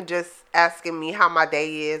not even just asking me how my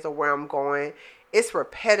day is or where I'm going. It's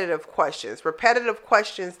repetitive questions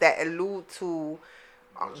that allude to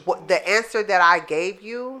what the answer that I gave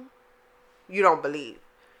you don't believe.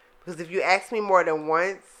 Because if you ask me more than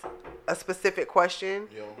once a specific question,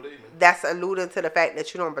 you don't believe me. That's alluding to the fact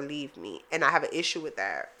that you don't believe me. And I have an issue with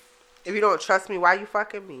that. If you don't trust me, why you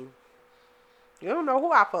fucking me? You don't know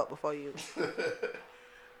who I fucked before you. Yeah.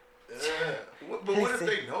 But what if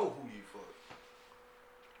they know who you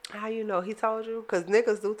fucked? How you know? He told you? Because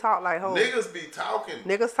niggas do talk like hoes. Niggas be talking.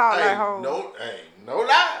 Niggas talk like hoes. No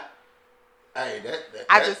lie. Hey,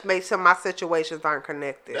 I just make sure my situations aren't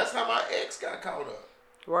connected. That's how my ex got caught up.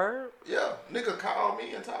 Word? Yeah, nigga called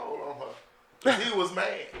me and told on her. He was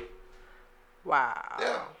mad. Wow.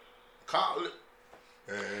 Yeah. Call it.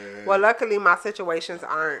 Well, luckily my situations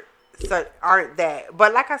aren't that.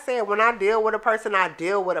 But like I said, when I deal with a person, I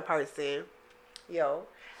deal with a person. Yo.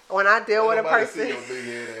 When I deal with a person. See your big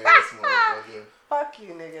head ass motherfucker. Fuck you,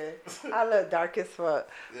 nigga. I look dark as fuck.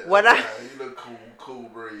 Yeah, you look cool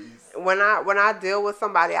breeze. When I deal with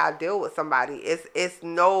somebody, I deal with somebody. It's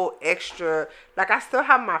no extra. Like, I still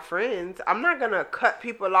have my friends. I'm not gonna cut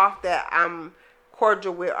people off that I'm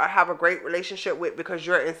cordial with or have a great relationship with because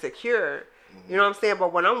you're insecure. Mm-hmm. You know what I'm saying?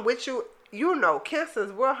 But when I'm with you,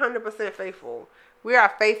 Cancers, we're 100% faithful. We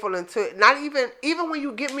are faithful until not even when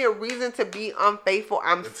you give me a reason to be unfaithful,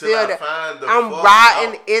 I'm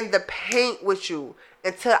riding in the paint with you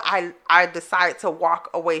until I decide to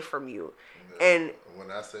walk away from you. And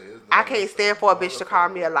when I say I can't stand for a bitch to call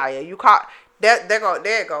me a liar. You call there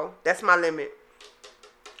you go. That's my limit.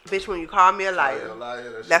 Bitch, when you call me a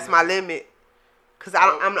liar, that's my limit. Cause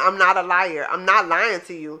I'm not a liar. I'm not lying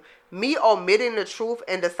to you. Me omitting the truth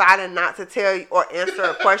and deciding not to tell you or answer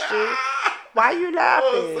a question. Why you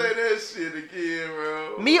laughing? Don't say that shit again,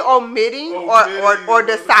 bro. Me omitting or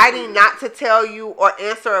deciding not to tell you or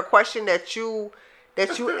answer a question that you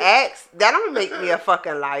that you asked, that don't make me a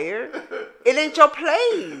fucking liar. It ain't your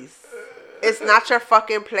place. It's not your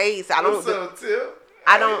fucking place. I don't. What's up, Tim?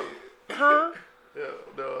 I don't. Huh? Yeah,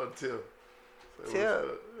 no, Tim. Say Tim.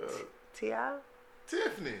 what's up. T.I.?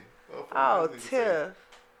 Tiffany. Oh, Tiff.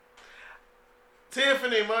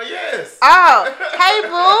 Tiffany, man, yes. Oh, hey,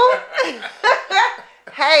 boo.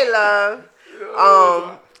 Hey, love.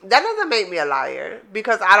 That doesn't make me a liar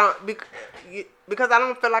because I don't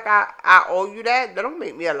feel like I owe you that. That don't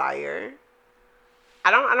make me a liar.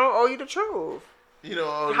 I don't owe you the truth. You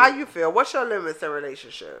know how you feel? What's your limits in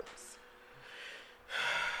relationships?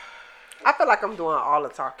 I feel like I'm doing all the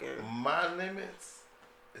talking. My limits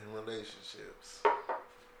in relationships.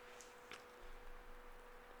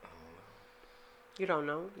 You don't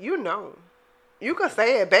know. You know. You can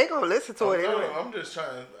say it. They gonna listen to it anyway. I'm just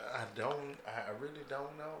trying. I really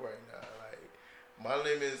don't know right now. Like my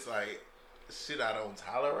limits, like shit I don't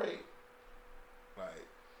tolerate. Like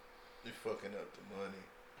you fucking up the money.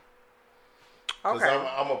 Cause Okay.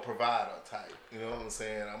 I'm a provider type. You know what I'm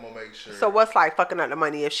saying? I'm gonna make sure. So what's like fucking up the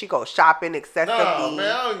money if she goes shopping excessively? No,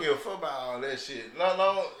 man, I don't give a fuck about all that shit.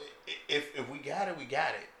 No. If we got it, we got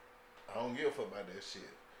it. I don't give a fuck about that shit.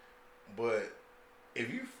 But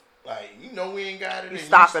if you like, you know we ain't got it, You and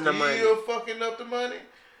stopping you the money. still fucking up the money,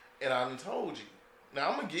 and I done told you. Now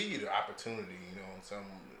I'm gonna give you the opportunity. You know what I'm saying?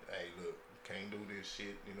 Hey, look, can't do this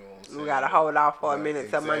shit. You know what I'm saying? We gotta hold off for a Right, minute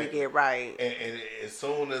till money get right. And as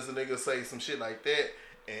soon as a nigga say some shit like that,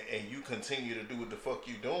 and you continue to do what the fuck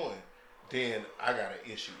you doing, then I got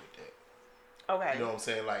an issue with that. Okay. You know what I'm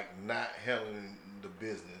saying? Like not handling the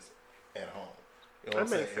business at home. You know what I'm That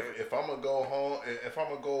saying? makes sense. If I'm gonna go home, if I'm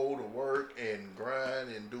gonna go to work and grind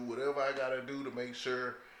and do whatever I gotta do to make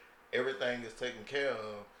sure everything is taken care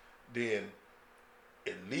of, then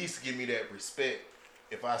at least give me that respect.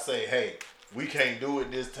 If I say, hey, we can't do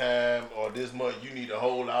it this time or this month, you need to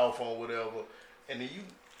hold off on whatever, and then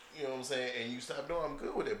you know what I'm saying, and you stop doing, I'm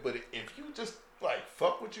good with it. But if you just like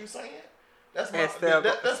fuck what you saying, that's my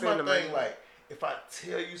that's my thing. Like if I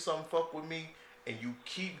tell you something fuck with me and you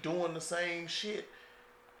keep doing the same shit,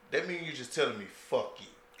 that means you're just telling me fuck you.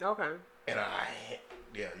 Okay. And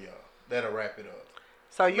yeah, that'll wrap it up.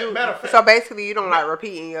 So you, matter of fact, so basically you don't like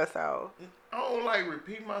repeating yourself. I don't like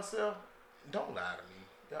repeating myself. Don't lie to me.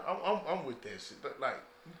 I'm with that shit. Like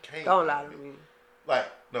you can't. Don't lie to me. Like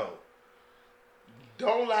no.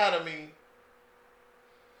 Don't lie to me.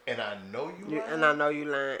 And I know you lying. And I know you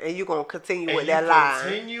lying. And you gonna continue and with you that lie.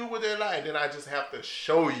 Continue with that lie. Then I just have to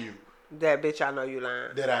show you that bitch I know you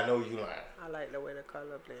lying. that I know you lying. I like the way the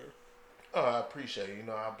color blend. Oh, I appreciate it. You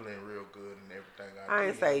know, I blend real good and everything. I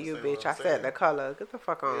ain't say you, bitch. I said the color. Get the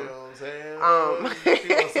fuck on. You know what I'm saying? You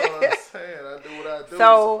know what I'm saying? I do what I do.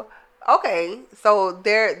 So, okay. So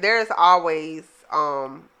there's always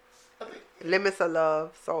limits of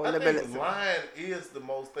love. So I limits. think lying is the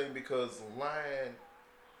most thing because lying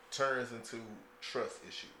turns into trust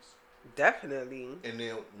issues. Definitely. And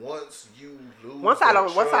then once you lose,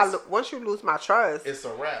 once you lose my trust, it's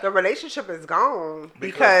a wrap. The relationship is gone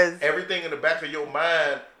because everything in the back of your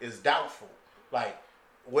mind is doubtful. Like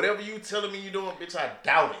whatever you telling me you doing, bitch, I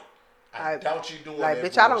doubt it. I doubt you doing like,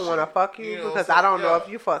 that bitch, I don't bullshit. want to fuck you know because I don't know if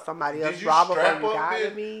you fuck somebody else raw before you up, got bitch?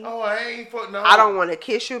 to me. Oh, I ain't fuck no. I don't want to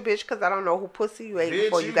kiss you, bitch, because I don't know who pussy you ate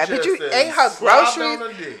before you got. Bitch, you just ate her slobbed groceries.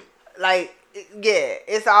 on her dick. Like, yeah,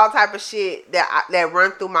 it's all type of shit that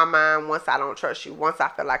run through my mind once I don't trust you. Once I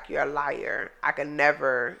feel like you're a liar, I can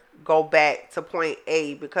never go back to point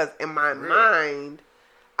A because in my mind,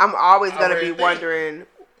 I'm always gonna be wondering,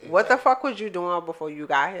 what the fuck was you doing before you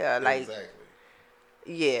got here? Like, exactly.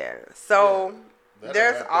 Yeah. So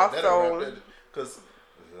there's also because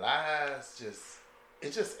lies just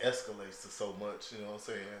escalates to so much. You know what I'm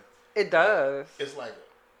saying? It does. It's like,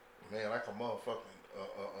 man, like a motherfucking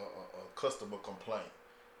a customer complaint.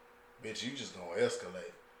 Bitch, you just gonna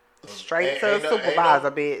escalate. Straight to the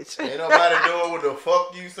supervisor, bitch. Ain't nobody doing what the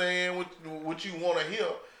fuck you saying, what you want to hear.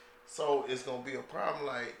 So it's gonna be a problem.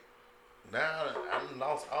 Like now, I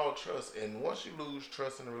lost all trust, and once you lose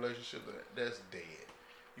trust in a relationship, that's dead.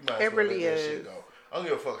 You might as well let that shit go. I don't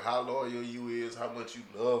give a fuck how loyal you is, how much you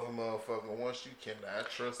love a motherfucker. Once you cannot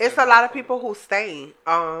trust, it's a lot of people who stay,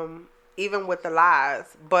 even with the lies.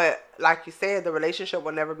 But like you said, the relationship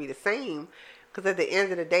will never be the same. Because at the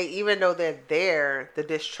end of the day, even though they're there, the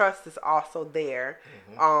distrust is also there.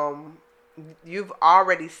 Mm-hmm. You've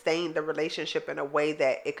already stained the relationship in a way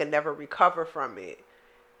that it can never recover from it.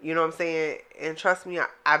 You know what I'm saying? And trust me,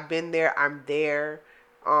 I've been there. I'm there.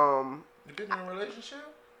 You been in a relationship?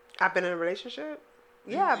 I've been in a relationship.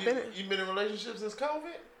 Yeah, You've been in a relationship since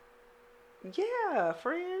COVID? Yeah,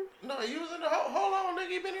 friend. No, you was in a hold on,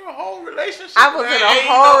 nigga. You been in a whole relationship. I was in a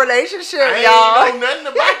whole relationship, I y'all. ain't know nothing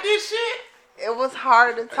about this shit. It was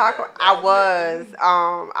hard to talk about. I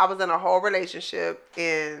was in a whole relationship,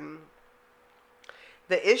 and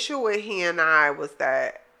the issue with he and I was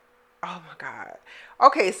that, oh my God.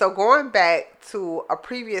 Okay, so going back to a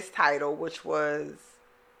previous title, which was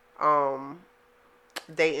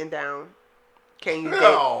dating down. Can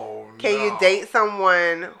you date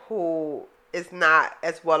someone who is not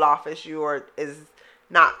as well off as you or is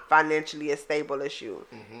not financially as stable as you?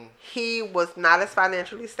 Mm-hmm. He was not as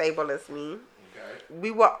financially stable as me.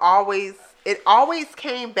 Okay. It always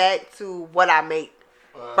came back to what I make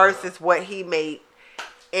versus what he made.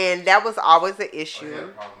 And that was always an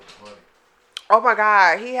issue. Oh my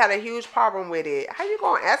God, he had a huge problem with it. How you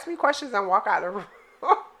gonna ask me questions and walk out of the room?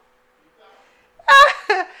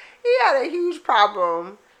 He had a huge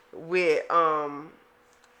problem with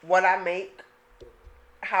what I make,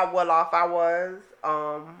 how well off I was,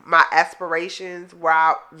 my aspirations,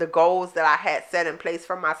 the goals that I had set in place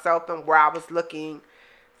for myself and where I was looking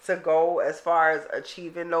to go as far as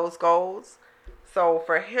achieving those goals. So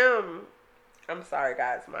for him, I'm sorry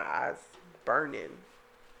guys, my eyes burning.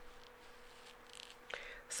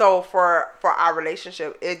 So for our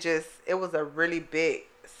relationship, it was a really big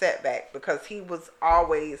setback because he was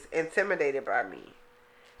always intimidated by me.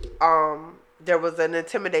 There was an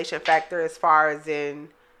intimidation factor as far as in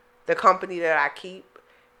the company that I keep.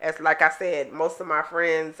 As like I said, most of my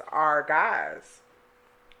friends are guys.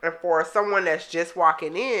 And for someone that's just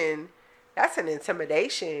walking in, that's an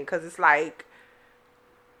intimidation because it's like,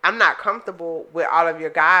 I'm not comfortable with all of your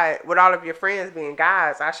friends being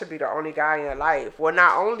guys. I should be the only guy in your life. Well,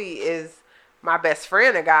 not only is my best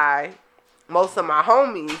friend a guy, most of my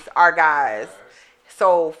homies are guys.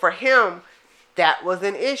 So for him, that was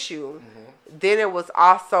an issue. Mm-hmm. Then it was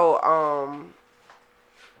also,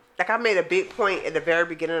 like I made a big point at the very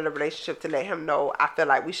beginning of the relationship to let him know I feel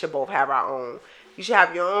like we should both have our own. You should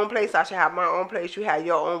have your own place. I should have my own place. You have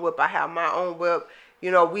your own whip. I have my own whip.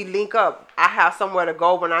 You know, we link up. I have somewhere to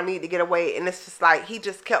go when I need to get away. And it's just like, he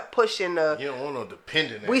just kept pushing the... You don't want no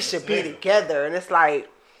dependent. We should be together. And it's like...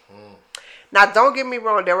 Now, don't get me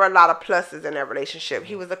wrong. There were a lot of pluses in that relationship.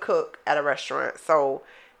 He was a cook at a restaurant. So,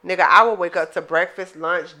 nigga, I would wake up to breakfast,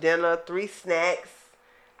 lunch, dinner, 3 snacks.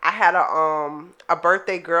 I had a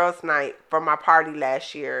birthday girls' night for my party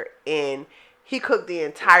last year. And he cooked the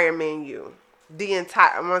entire menu.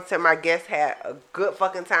 I want to say my guests had a good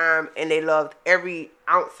fucking time and they loved every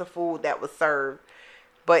ounce of food that was served.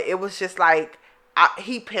 But it was just like,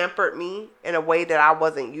 he pampered me in a way that I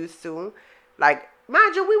wasn't used to. Like,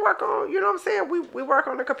 mind you, we work on, you know what I'm saying? We work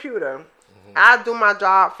on the computer. Mm-hmm. I do my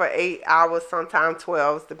job for 8 hours, sometimes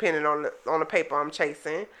 12, depending on the paper I'm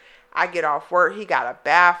chasing. I get off work. He got a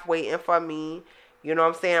bath waiting for me. You know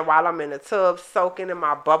what I'm saying? While I'm in the tub soaking in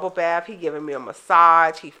my bubble bath, he giving me a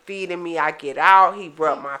massage. He feeding me. I get out. He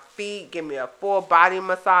rub my feet, give me a full body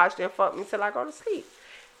massage, then fuck me till I go to sleep.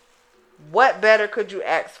 What better could you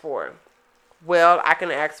ask for? Well, I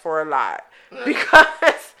can ask for a lot.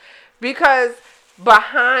 Because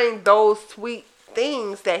behind those sweet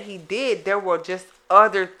things that he did, there were just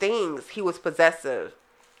other things. He was possessive.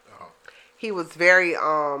 Uh-huh. He was very,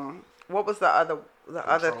 what was the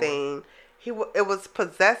other thing? It was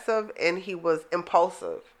possessive and he was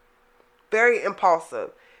impulsive. Very impulsive.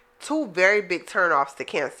 2 very big turnoffs to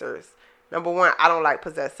cancers. Number 1, I don't like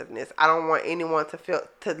possessiveness. I don't want anyone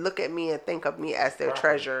to look at me and think of me as their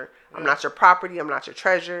treasure. Yeah. I'm not your property. I'm not your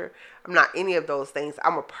treasure. I'm not any of those things.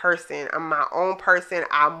 I'm a person. I'm my own person.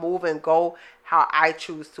 I move and go how I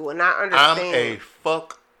choose to. And I understand. I'm a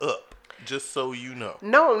fuck up. Just so you know.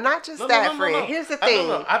 No, not just that, friend. No. Here's the thing.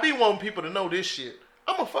 I be wanting people to know this shit.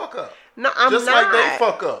 I'm a fuck up. No, I'm just not. Just like they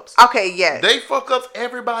fuck ups. Okay, yes. They fuck ups.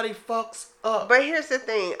 Everybody fucks up. But here's the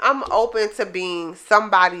thing. I'm open to being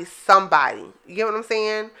somebody. You get what I'm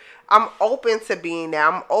saying? I'm open to being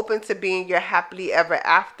that. I'm open to being your happily ever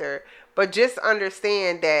after. But just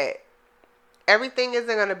understand that everything isn't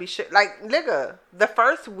going to be shit. Like, nigga, the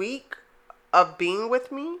first week of being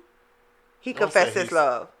with me, he confessed his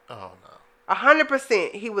love. Oh, no.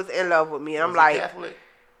 100% he was in love with me. And I'm like, Catholic?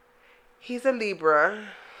 He's a Libra.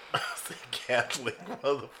 I said Catholic,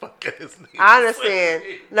 motherfucker. His name I understand.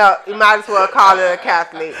 No, you might as well call it a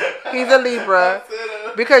Catholic. He's a Libra.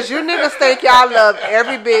 Because you niggas think y'all love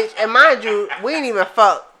every bitch. And mind you, we ain't even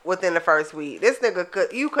fuck within the first week. This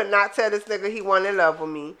nigga you could not tell this nigga he wasn't in love with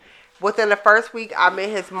me. Within the first week, I met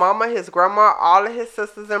his mama, his grandma, all of his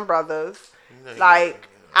sisters and brothers. Like,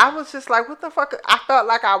 I was just like, what the fuck? I felt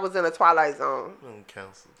like I was in a Twilight Zone.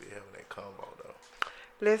 Council be having that combo though.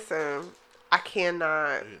 Listen, I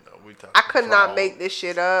cannot. You know, we talk I could not make this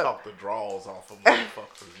shit up. Talk the draws off of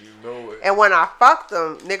motherfuckers. You know it. And when I fucked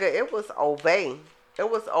them, nigga, it was Obey. It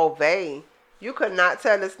was Obey. You could not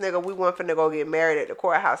tell this nigga we went finna go get married at the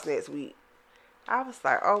courthouse next week. I was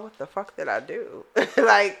like, oh, what the fuck did I do?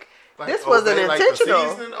 like this wasn't Obey, intentional.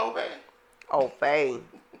 Like the season, Obey.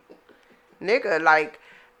 Nigga, like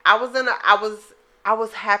I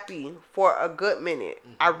was happy for a good minute.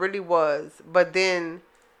 I really was. But then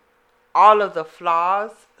all of the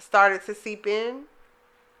flaws started to seep in.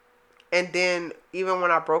 And then even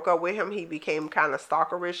when I broke up with him, he became kind of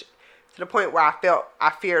stalkerish to the point where I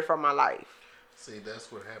feared for my life. See,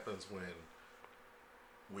 that's what happens when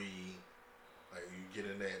you get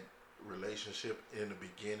in that relationship in the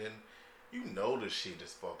beginning. You know the shit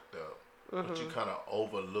is fucked up, but you kind of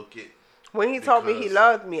overlook it. When he told me he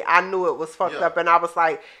loved me, I knew it was fucked up, and I was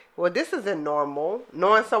like, well, this isn't normal.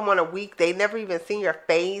 Knowing someone a week, they never even seen your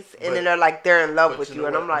face, and then they're like, they're in love with you,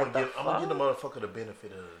 and I'm like, I'm gonna give the motherfucker the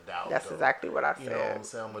benefit of the doubt. That's exactly what I said. You know what I'm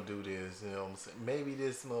saying? I'm gonna do this. You know what I'm saying? Maybe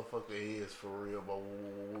this motherfucker is for real, but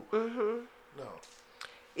no.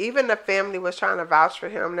 Even the family was trying to vouch for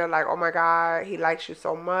him. They're like, oh my God, he likes you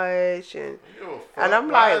so much, and I'm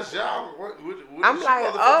like,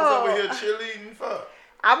 oh, over here cheerleading for.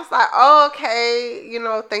 I was like, oh, okay, you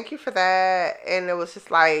know, thank you for that. And it was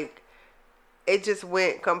just like, it just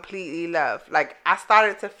went completely left. Like, I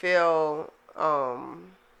started to feel,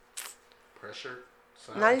 pressure?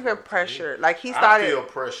 Not even pressure. Like, he started. I feel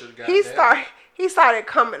pressured, goddamn. He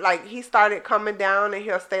started coming down, and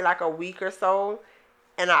he'll stay like a week or so.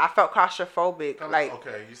 And I felt claustrophobic.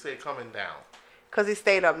 Okay, you say coming down. Cause he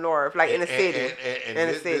stayed up north, like in the city.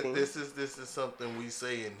 This is something we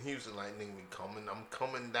say in Houston, like nigga, I'm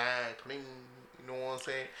coming down clean. You know what I'm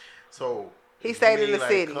saying? So he stayed in the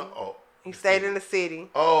city. He stayed in the city.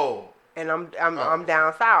 Oh. And I'm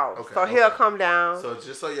down south, okay, so he'll come down. So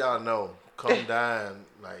just so y'all know, come down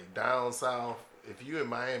like down south. If you in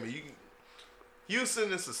Miami,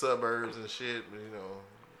 Houston is the suburbs and shit. You know.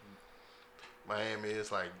 Miami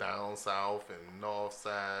is like down south and north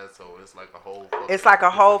side, so it's like a whole.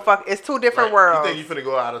 It's two different worlds. You think you finna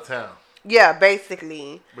go out of town? Yeah,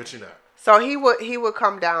 basically. But you're not. So he would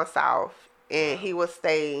come down south and he would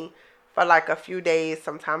stay for like a few days,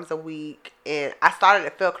 sometimes a week, and I started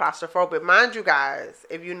to feel claustrophobic. Mind you guys,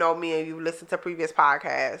 if you know me and you listen to previous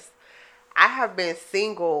podcasts, I have been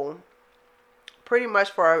single pretty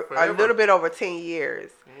much for a little bit over 10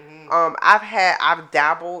 years. I've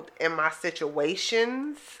dabbled in my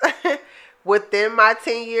situations within my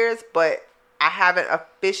 10 years, but I haven't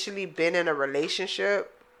officially been in a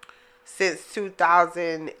relationship since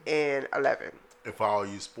 2011. And for all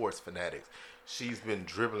you sports fanatics, she's been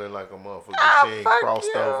dribbling like a motherfucker. She ain't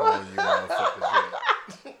crossed over on you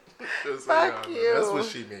motherfuckers yet. Fuck you. That's what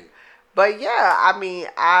she mean. But yeah, I mean,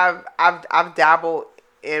 I've dabbled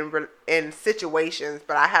in situations,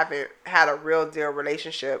 but I haven't had a real deal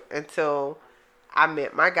relationship until I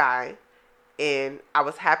met my guy, and I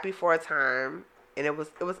was happy for a time, and it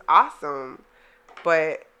was awesome,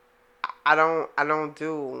 but I don't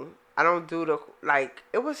do the, like,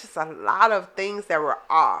 it was just a lot of things that were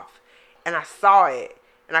off, and I saw it,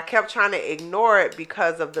 and I kept trying to ignore it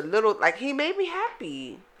because of the little, like, he made me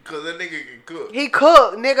happy. Because that nigga can cook. He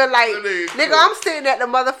cooked, nigga. Like, nigga, I'm sitting at the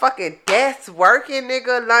motherfucking desk working,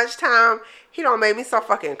 nigga, lunchtime. He don't make me some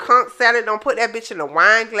fucking conch salad. Don't put that bitch in a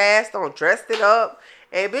wine glass. Don't dress it up.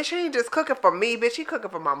 And, bitch, he ain't just cooking for me. Bitch, he cooking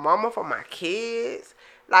for my mama, for my kids.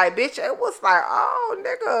 Like, bitch, it was like, oh,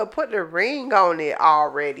 nigga, put the ring on it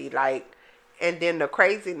already. Like, and then the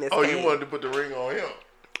craziness. Oh, you wanted to put the ring on him?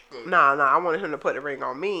 Nah, I wanted him to put the ring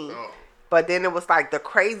on me. Oh. But then it was like the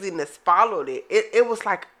craziness followed it. It was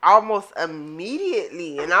like almost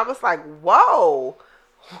immediately. And I was like, whoa.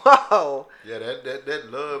 Yeah, that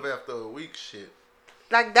love after a week shit.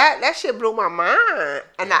 Like that shit blew my mind.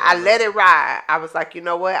 And I let it ride. I was like, you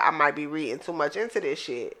know what? I might be reading too much into this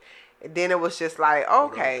shit. And then it was just like,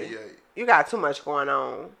 okay, you got too much going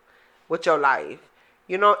on with your life.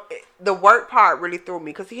 You know, the work part really threw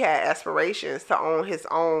me because he had aspirations to own his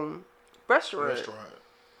own restaurant.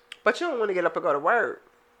 But you don't want to get up and go to work.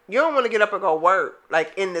 You don't want to get up and go work,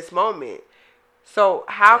 like, in this moment. So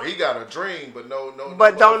how... So he got a dream, but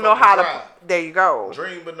but don't know how to... There you go.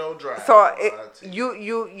 Dream, but no drive. So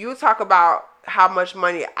you talk about how much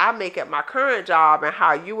money I make at my current job and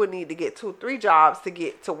how you would need to get 2-3 jobs to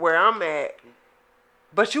get to where I'm at.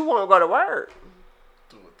 But you won't go to work.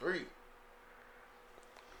 2 or 3.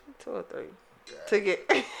 2 or 3. To get...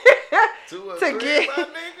 2 or 3, my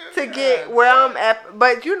nigga. To get where I'm at.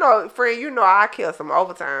 But, you know, friend, you know I kill some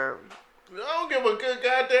overtime. I don't give a good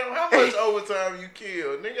goddamn how much overtime you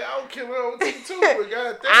kill. Nigga, I don't kill OT too, but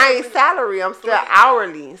goddamn. I ain't salary. I'm still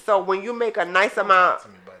hourly. So when you make a nice amount, Talk to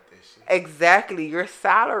me about that shit. exactly, your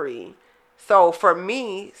salary. So for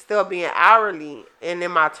me, still being hourly and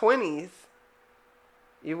in my 20s,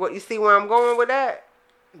 you see where I'm going with that?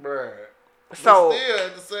 Bruh. So But still,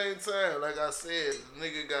 at the same time, like I said,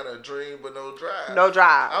 nigga got a dream but no drive. no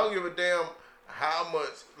drive. I don't give a damn how much.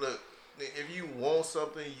 Look, if you want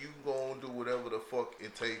something, you gonna do whatever the fuck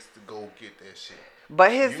it takes to go get that shit.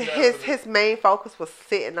 But You not his main focus was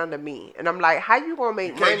sitting under me, and I'm like, how you gonna make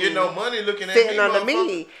You can't money get no money looking at sitting me, under motherfucker,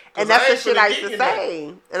 me? 'cause And that's the ain't shit finna I used get to you nothing.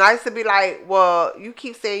 say. And I used to be like, well, you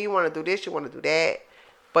keep saying you want to do this, you want to do that,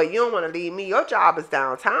 but you don't want to leave me. Your job is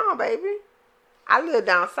downtown, baby. I live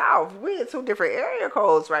down south. We're in 2 different area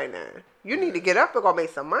codes right now. You need to get up and go make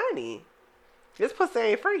some money. This pussy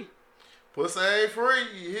ain't free. Pussy ain't free.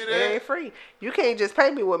 You hear It that? ain't free. You can't just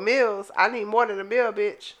pay me with meals. I need more than a meal,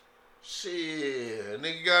 bitch. Shit,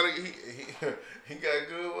 nigga got he got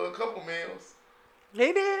good with a couple meals.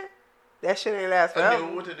 He did. That shit ain't last That forever.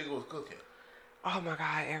 nigga, what the nigga was cooking? Oh my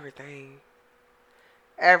God, everything.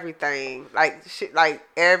 Everything. Like shit, like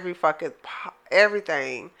every fucking,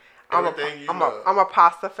 everything. Everything you love. I'm a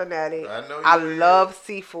pasta fanatic. I know you I is. love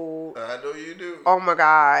seafood. I know you do. Oh my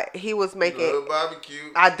God. He was You making, love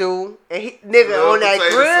barbecue. I do. And he, nigga, love on that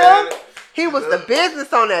potato grill, salad. he was You the love-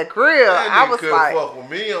 business on that grill. That I nigga was couldn't like, fuck with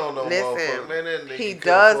me on no listen, motherfucker. Man, that nigga he couldn't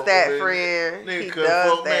does fuck that, with me. friend. Nigga He couldn't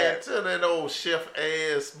does fuck, man. that. Tell that old chef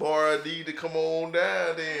ass bar D to come on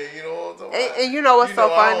down there. You know what I'm talking about? And you know what's so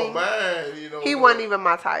I funny? don't mind, you know, He but- wasn't even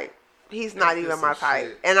my type. He's not Ain't even this my some type.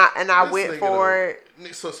 shit? And I This went nigga for done- it.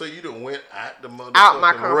 So you done went out the motherfucking Out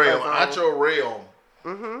my comfort realm, zone. out your realm,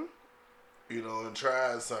 Mm-hmm. you know, and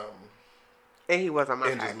tried something, And he wasn't my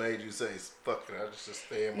and type. just made you say, "Fuck it, I just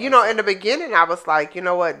stay in." You know, in myself." the beginning, I was like, you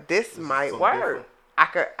know what, this might something work. different.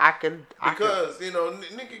 I could. Because you know,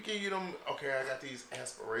 nigga give you them. Okay, I got these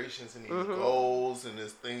aspirations and these goals and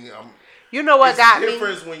this thing. You know what It's got me?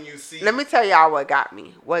 difference when you see. Let me tell y'all what got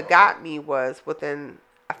me. What got me was within,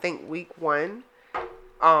 I think, week 1.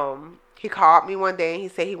 He called me one day and he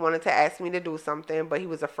said he wanted to ask me to do something, but he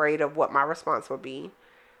was afraid of what my response would be.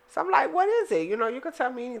 So I'm like, what is it? You know, you can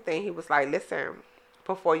tell me anything. He was like, listen,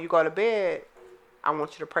 before you go to bed, I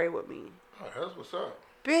want you to pray with me. Oh, that's what's up.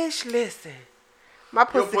 Bitch, listen. My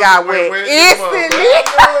Your pussy got wet instantly.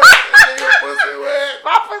 Your pussy wet.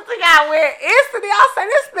 My pussy got wet instantly. I said,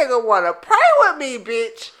 this nigga want to pray with me,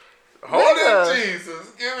 bitch. Holy Nigga.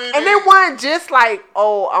 Jesus, give me. And it wasn't just like,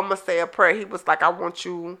 oh, I'm going to say a prayer. He was like, I want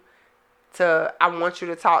you to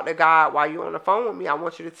talk to God while you're on the phone with me. I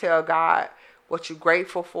want you to tell God what you're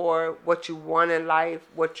grateful for, what you want in life,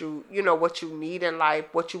 what you need in life,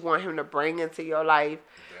 what you want him to bring into your life.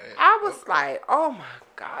 Damn, I was okay. like, oh my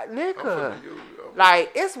God, nigga. I'm you.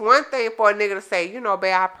 Like, it's one thing for a nigga to say, you know,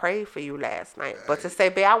 babe, I prayed for you last night. But to say,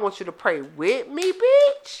 babe, I want you to pray with me,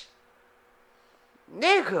 bitch.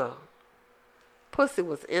 Nigga. Pussy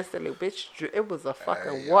was instantly, bitch. It was a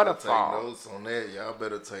fucking Hey, y'all waterfall. Take notes on that. Y'all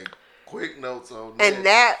better take quick notes on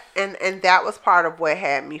that. And that was part of what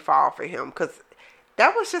had me fall for him. Because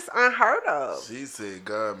that was just unheard of. She said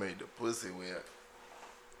God made the pussy wet.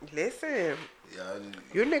 Listen. Y'all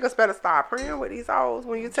You niggas better start praying with these hoes.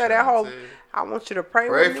 When you tell that hoe, I want you to pray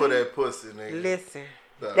with pray me. for that pussy, nigga. Listen.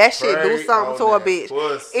 Better That shit do pray something on to a that bitch.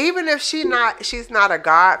 pussy. Even if she's not a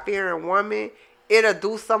God-fearing woman, it'll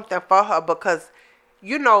do something for her because,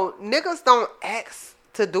 you know, niggas don't ask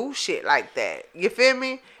to do shit like that. You feel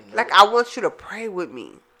me? Nope. Like, I want you to pray with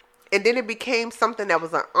me. And then it became something that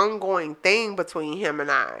was an ongoing thing between him and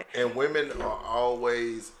I. And women are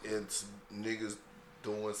always into niggas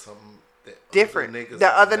doing something that Different. other niggas The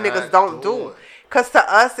other not niggas don't doing. do. Because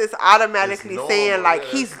to us, it's automatically It's saying, normal. like, Yeah,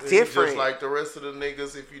 he's it's different. Just like the rest of the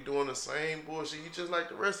niggas, if you doing the same bullshit, you just like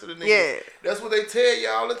the rest of the niggas. Yeah. That's what they tell you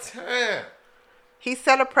all the time. He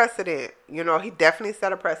set a precedent. You know, he definitely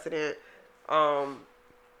set a precedent.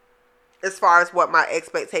 As far as what my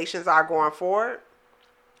expectations are going forward,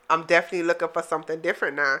 I'm definitely looking for something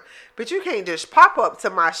different now. But you can't just pop up to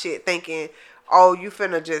my shit thinking, oh, you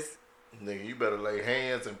finna just... Nigga, you better lay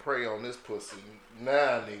hands and pray on this pussy. Nah,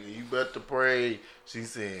 nigga, you better pray. She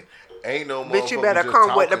said, ain't no more. Bitch, you better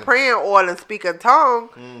come with the praying oil and speak in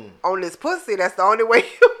tongue on this pussy. That's the only way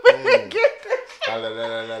you finna get this.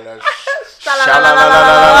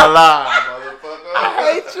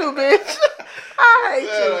 I hate you, bitch. I hate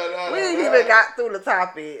you. We ain't even got through the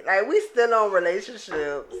topic. Like, we still on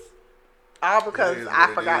relationships. All because It is I what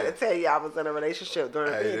it forgot to is. tell you I was in a relationship during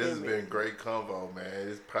the Hey, this has pandemic. been great convo, man.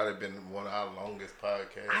 It's probably been one of our longest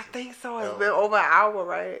podcasts. I think so. It's ever. been over an hour,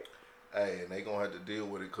 right? Hey, and they gonna have to deal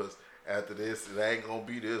with it because after this, it ain't gonna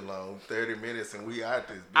be this long. 30 minutes and we out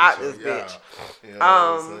this bitch. Out this bitch. You know what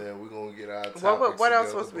I'm saying? We're gonna get our topics what else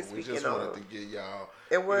together, was we speaking just on? wanted to get y'all.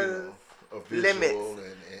 It was a visual limits.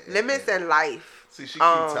 and Limits and life. See, she keep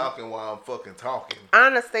talking while I'm fucking talking. I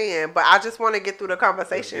understand, but I just want to get through the Let's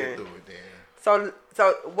conversation. get through it then.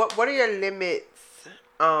 So what are your limits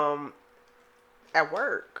at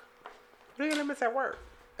work? What are your limits at work?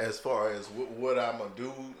 As far as what I'm gonna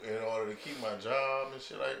do in order to keep my job and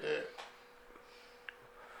shit like that.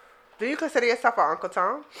 Do you consider yourself an Uncle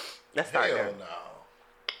Tom? Let's start Hell there.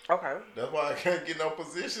 no. Okay. That's why I can't get no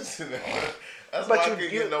positions in there. That's But why I you- couldn't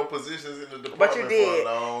get no positions in the department But you did, for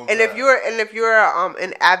a long and time. if you're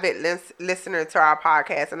an avid listener to our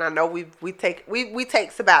podcast, and I know we take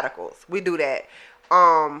sabbaticals, we do that.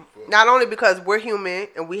 Not only because we're human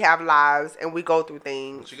and we have lives and we go through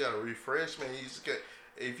things. But you gotta refresh, man. You just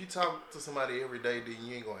if you talk to somebody every day, then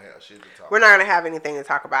you ain't gonna have shit to talk. We're not gonna have anything to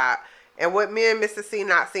talk about. And with me and Mr. C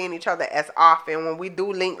not seeing each other as often, when we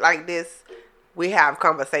do link like this, we have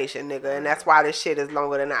conversation, nigga, and that's why this shit is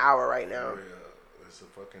longer than an hour right now. Yeah, it's a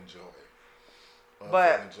fucking joy.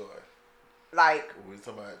 But fucking joy. like We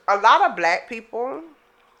talking about a lot of black people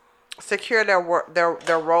secure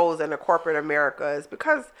their roles in the corporate America is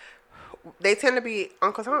because they tend to be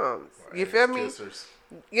Uncle Toms. You feel me? kissers.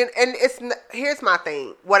 And here's my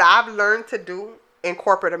thing. What I've learned to do in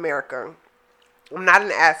corporate America, I'm not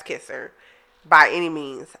an ass kisser by any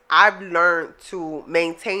means. I've learned to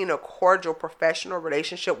maintain a cordial professional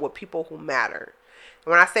relationship with people who matter.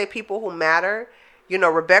 And when I say people who matter,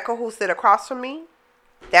 Rebecca, who sit across from me,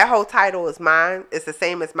 that whole title is mine. It's the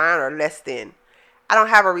same as mine or less than. I don't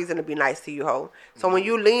have a reason to be nice to you, ho. So when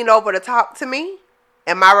you lean over to talk to me,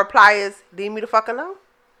 and my reply is, leave me the fuck alone.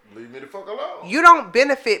 Leave me the fuck alone. You don't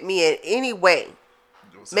benefit me in any way.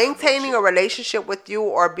 Maintaining a relationship with you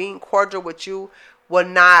or being cordial with you will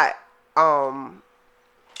not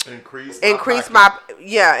increase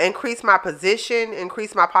my position,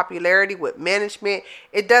 increase my popularity with management.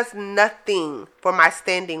 It does nothing for my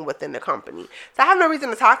standing within the company. So I have no reason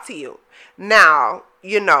to talk to you. Now,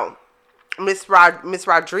 Miss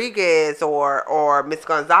Rodriguez or Miss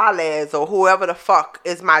Gonzalez or whoever the fuck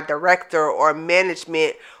is my director or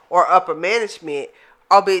management or upper management,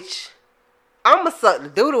 oh bitch, I'ma suck the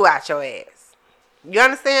doo-doo out your ass. You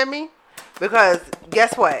understand me? Because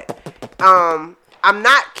guess what? I'm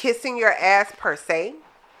not kissing your ass per se,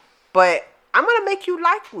 but I'm gonna make you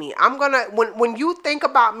like me. I'm gonna when you think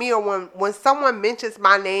about me or when someone mentions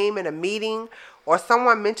my name in a meeting or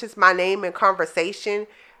someone mentions my name in conversation,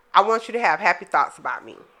 I want you to have happy thoughts about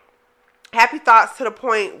me. Happy thoughts to the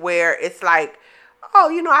point where it's like, oh,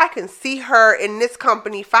 I can see her in this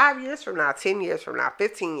company 5 years from now, 10 years from now,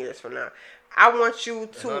 15 years from now. I want you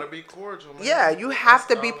to be cordial, man. Yeah, you have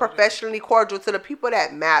to be professionally cordial to the people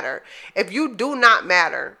that matter. If you do not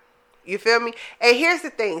matter, you feel me? And here's the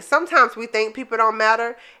thing. Sometimes we think people don't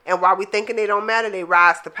matter, and while we thinking they don't matter, they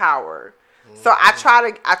rise to power. Mm-hmm. So I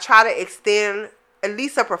try to extend at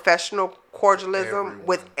least a professional cordialism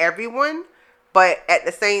with everyone, but at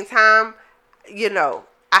the same time,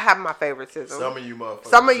 I have my favoritism. Some of you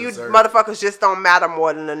motherfuckers just don't matter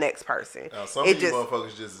more than the next person. Now, some of you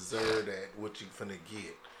motherfuckers just deserve that, what you finna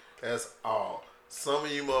get. That's all. Some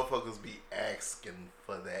of you motherfuckers be asking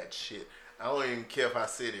for that shit. I don't even care if I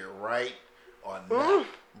said it right or not.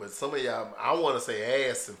 But some of y'all, I want to say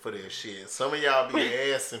asking for that shit. Some of y'all be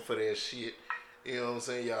asking for that shit. You know what I'm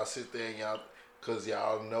saying? Y'all sit there and y'all, because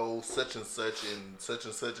y'all know such and such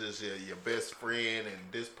is your best friend,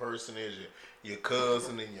 and this person is your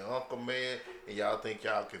cousin and your uncle, man, and y'all think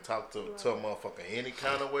y'all can talk to a motherfucker any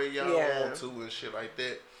kind of way y'all want to and shit like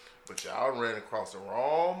that. But y'all ran across the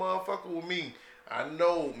wrong motherfucker with me. I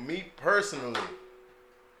know, me personally,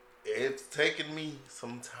 it's taken me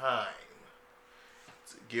some time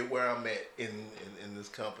to get where I'm at in this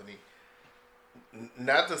company.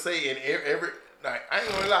 Not to say in every, like, I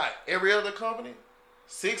ain't gonna lie, every other company,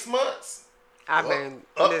 6 months, up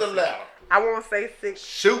the ladder. I won't say 6.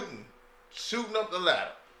 Shooting up the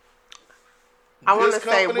ladder. I want to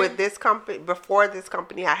say with this company, before this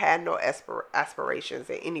company, I had no aspirations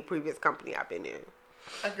in any previous company I've been in.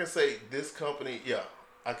 I can say this company,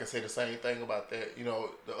 I can say the same thing about that.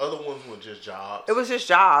 The other ones were just jobs. It was just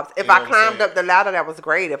jobs. If I climbed up the ladder, that was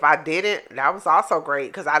great. If I didn't, that was also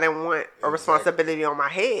great because I didn't want a responsibility on my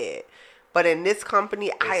head. But in this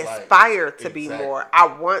company, I aspire to be more. I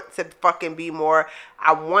want to fucking be more.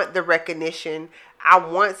 I want the recognition. I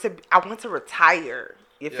want to retire.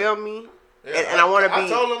 You feel me? Yeah, and I want to be. I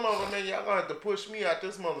told them, man, y'all gonna have to push me out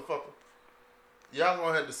this motherfucker. Y'all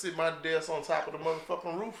gonna have to sit my desk on top of the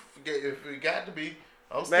motherfucking roof if it got to be.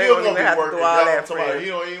 I'm They still don't gonna even have be to do working. all Y'all that, talking about friend. he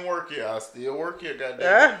don't even work here. I still work here, goddamn.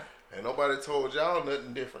 Yeah. Ain't nobody told y'all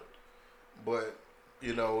nothing different. But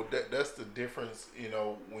you know that's the difference. You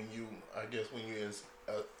know when you, I guess when you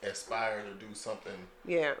aspire to do something,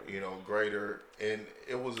 Yeah. you know, greater, and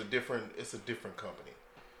it's a different company.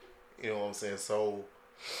 You know what I'm saying? So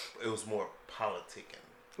it was more politicking.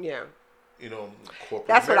 Yeah. You know, corporate.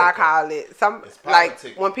 That's America. what I call it. It's Like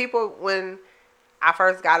politicking. when I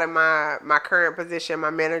first got in my current position, my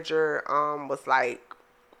manager was like,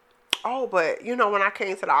 "Oh, but you know, when I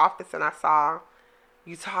came to the office and I saw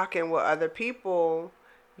you talking with other people,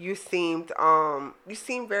 you seemed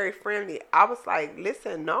very friendly." I was like,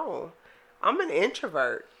 "Listen, no. I'm an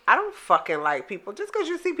introvert. I don't fucking like people. Just because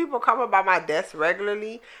you see people coming by my desk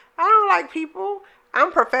regularly, I don't like people.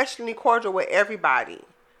 I'm professionally cordial with everybody.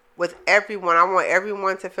 With everyone. I want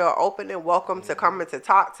everyone to feel open and welcome to coming to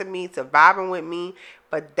talk to me, to vibing with me.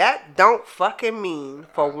 But that don't fucking mean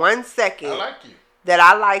for 1 second I like you. that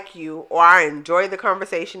I like you or I enjoy the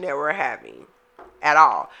conversation that we're having at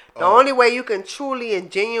all. The only way you can truly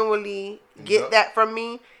and genuinely get that from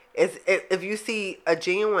me is if you see a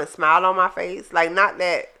genuine smile on my face. Like, not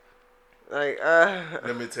that, like,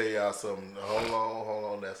 Let me tell y'all something.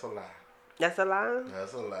 Hold on. That's a lie. That's a lie?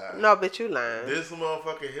 That's a lie. No, bitch, you lying. This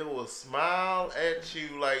motherfucker here will smile at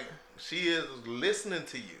you like she is listening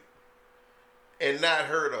to you and not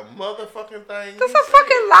heard a motherfucking thing. That's a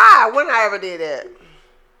fucking lie. When I ever did that?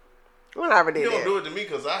 When I ever did You that? don't do it to me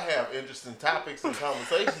because I have interesting topics and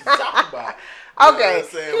conversations to talk about. You know Okay, what I'm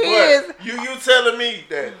saying? But you telling me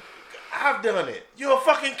that I've done it. You're a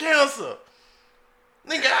fucking cancer.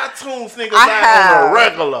 Nigga, I tunes niggas out on a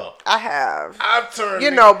regular. I have. I've turned. You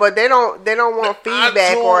know, but they don't want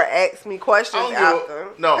feedback or ask me questions after.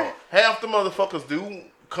 No, half the motherfuckers do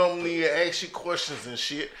come to you and ask you questions and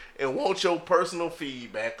shit and want your personal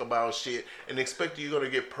feedback about shit and expect you're gonna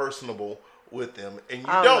get personable with them, and you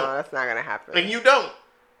don't. No, that's not gonna happen. And you don't.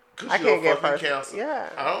 I can't get fucking personal. cancer. Yeah.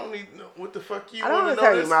 I don't need what the fuck you I don't want want to to know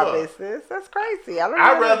tell you this my for. business. That's crazy.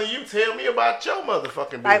 I'd rather you tell me about your motherfucking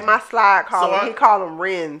business. Like my slide call So he called them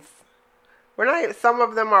Rens. We're not. Some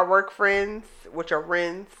of them are work friends, which are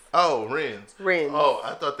Rens. Oh, Renz. Rens. Oh,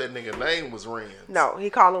 I thought that nigga name was Renz. No,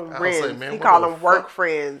 he called them I was Rens. like, man, He what called the them work fuck?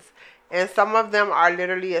 friends, and some of them are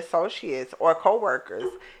literally associates or coworkers.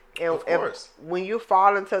 And Of course. when you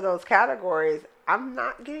fall into those categories, I'm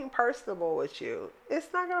not getting personable with you. It's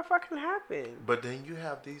not gonna fucking happen. But then you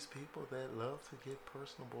have these people that love to get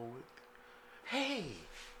personable with. Hey,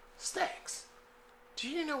 Stacks, do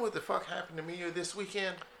you know what the fuck happened to me this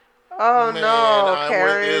weekend? Oh Man, no, I Karen!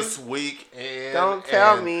 went this week and Don't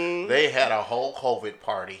tell and me. They had a whole COVID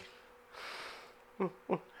party.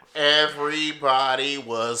 Everybody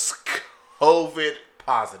was COVID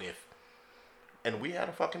positive, and we had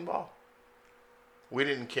a fucking ball. We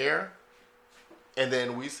didn't care. And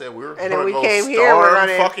then we said we were going to go came here, we're storm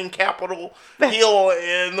gonna- fucking Capitol Hill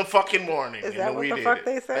in the fucking morning. Is and that what we the did fuck it.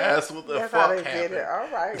 they said? That's what the That's fuck how they happened. did it. All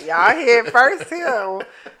right, y'all hear it first here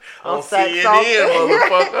On Sax CNN,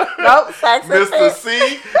 motherfucker. Nope, Sax and Mr.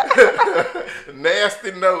 Fit. C.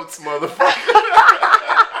 Nasty notes, motherfucker.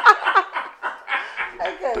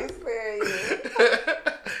 I can't stand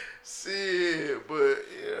you. Shit, but,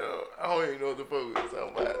 you know, I don't even know what the fuck we was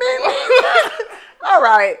talking about. All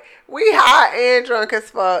right, we high and drunk as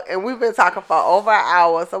fuck, and we've been talking for over an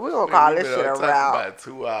hour, so we're gonna call this shit a talking wrap. about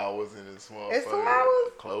 2 hours in this motherfucker. It's 2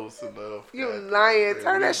 hours? Close enough. You goddamn. lying? Man,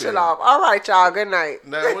 Turn we that shit been- off. All right, y'all. Good night.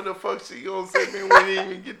 Now, what the fuck she gonna say? Man, we didn't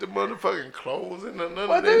even get the motherfucking closing or none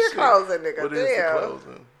What of do that your shit. closing, nigga? What is the Damn.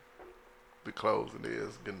 closing? The closing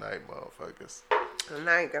is good night, motherfuckers. Good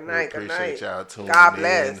night. Good We night. Good appreciate night. y'all tuning God in.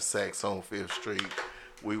 bless. Sax on 5th Street.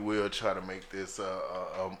 We will try to make this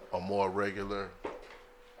a more regular,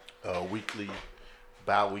 weekly,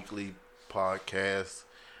 bi-weekly podcast.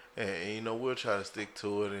 And, you know, we'll try to stick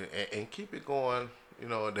to it and keep it going. You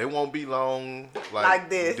know, they won't be long Like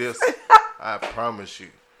this. I promise you.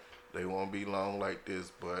 They won't be long like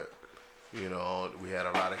this, but, you know, we had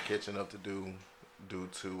a lot of catching up to do due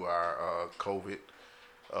to our COVID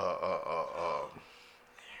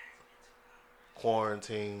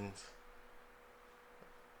quarantines,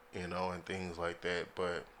 you know, and things like that.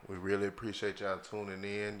 But we really appreciate y'all tuning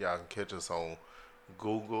in. Y'all can catch us on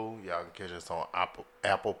Google. Y'all can catch us on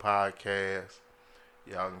Apple Podcasts.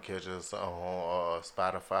 Y'all can catch us on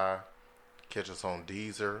Spotify. Catch us on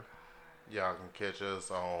Deezer. Y'all can catch us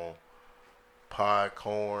on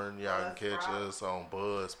Podcorn. Y'all can catch us on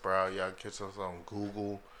Buzzsprout. Y'all can catch us on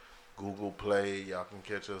Google Play. Y'all can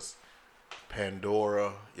catch us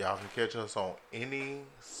Pandora. Y'all can catch us on any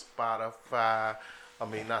Spotify, I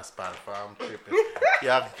mean, not Spotify. I'm tripping.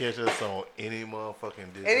 Y'all can catch us on any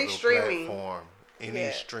motherfucking digital Any streaming. platform. Any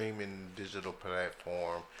Yeah. streaming digital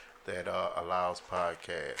platform that allows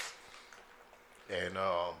podcasts. And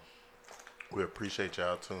we appreciate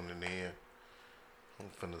y'all tuning in. I'm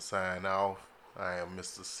finna sign off. I am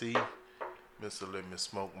Mr. C. Mr. Let Me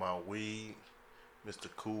Smoke My Weed. Mr.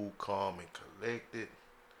 Cool, Calm, and Collected.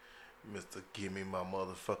 Mr. Give Me My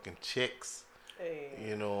Motherfucking Checks. Hey.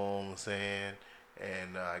 You know what I'm saying?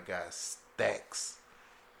 And I got stacks.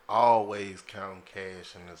 Always counting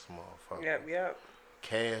cash in this motherfucker. Yep.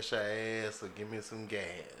 Cash our ass or give me some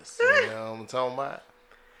gas. You know what I'm talking about?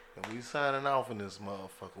 And we signing off in this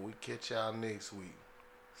motherfucker. We catch y'all next week.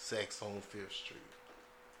 Sex on 5th Street.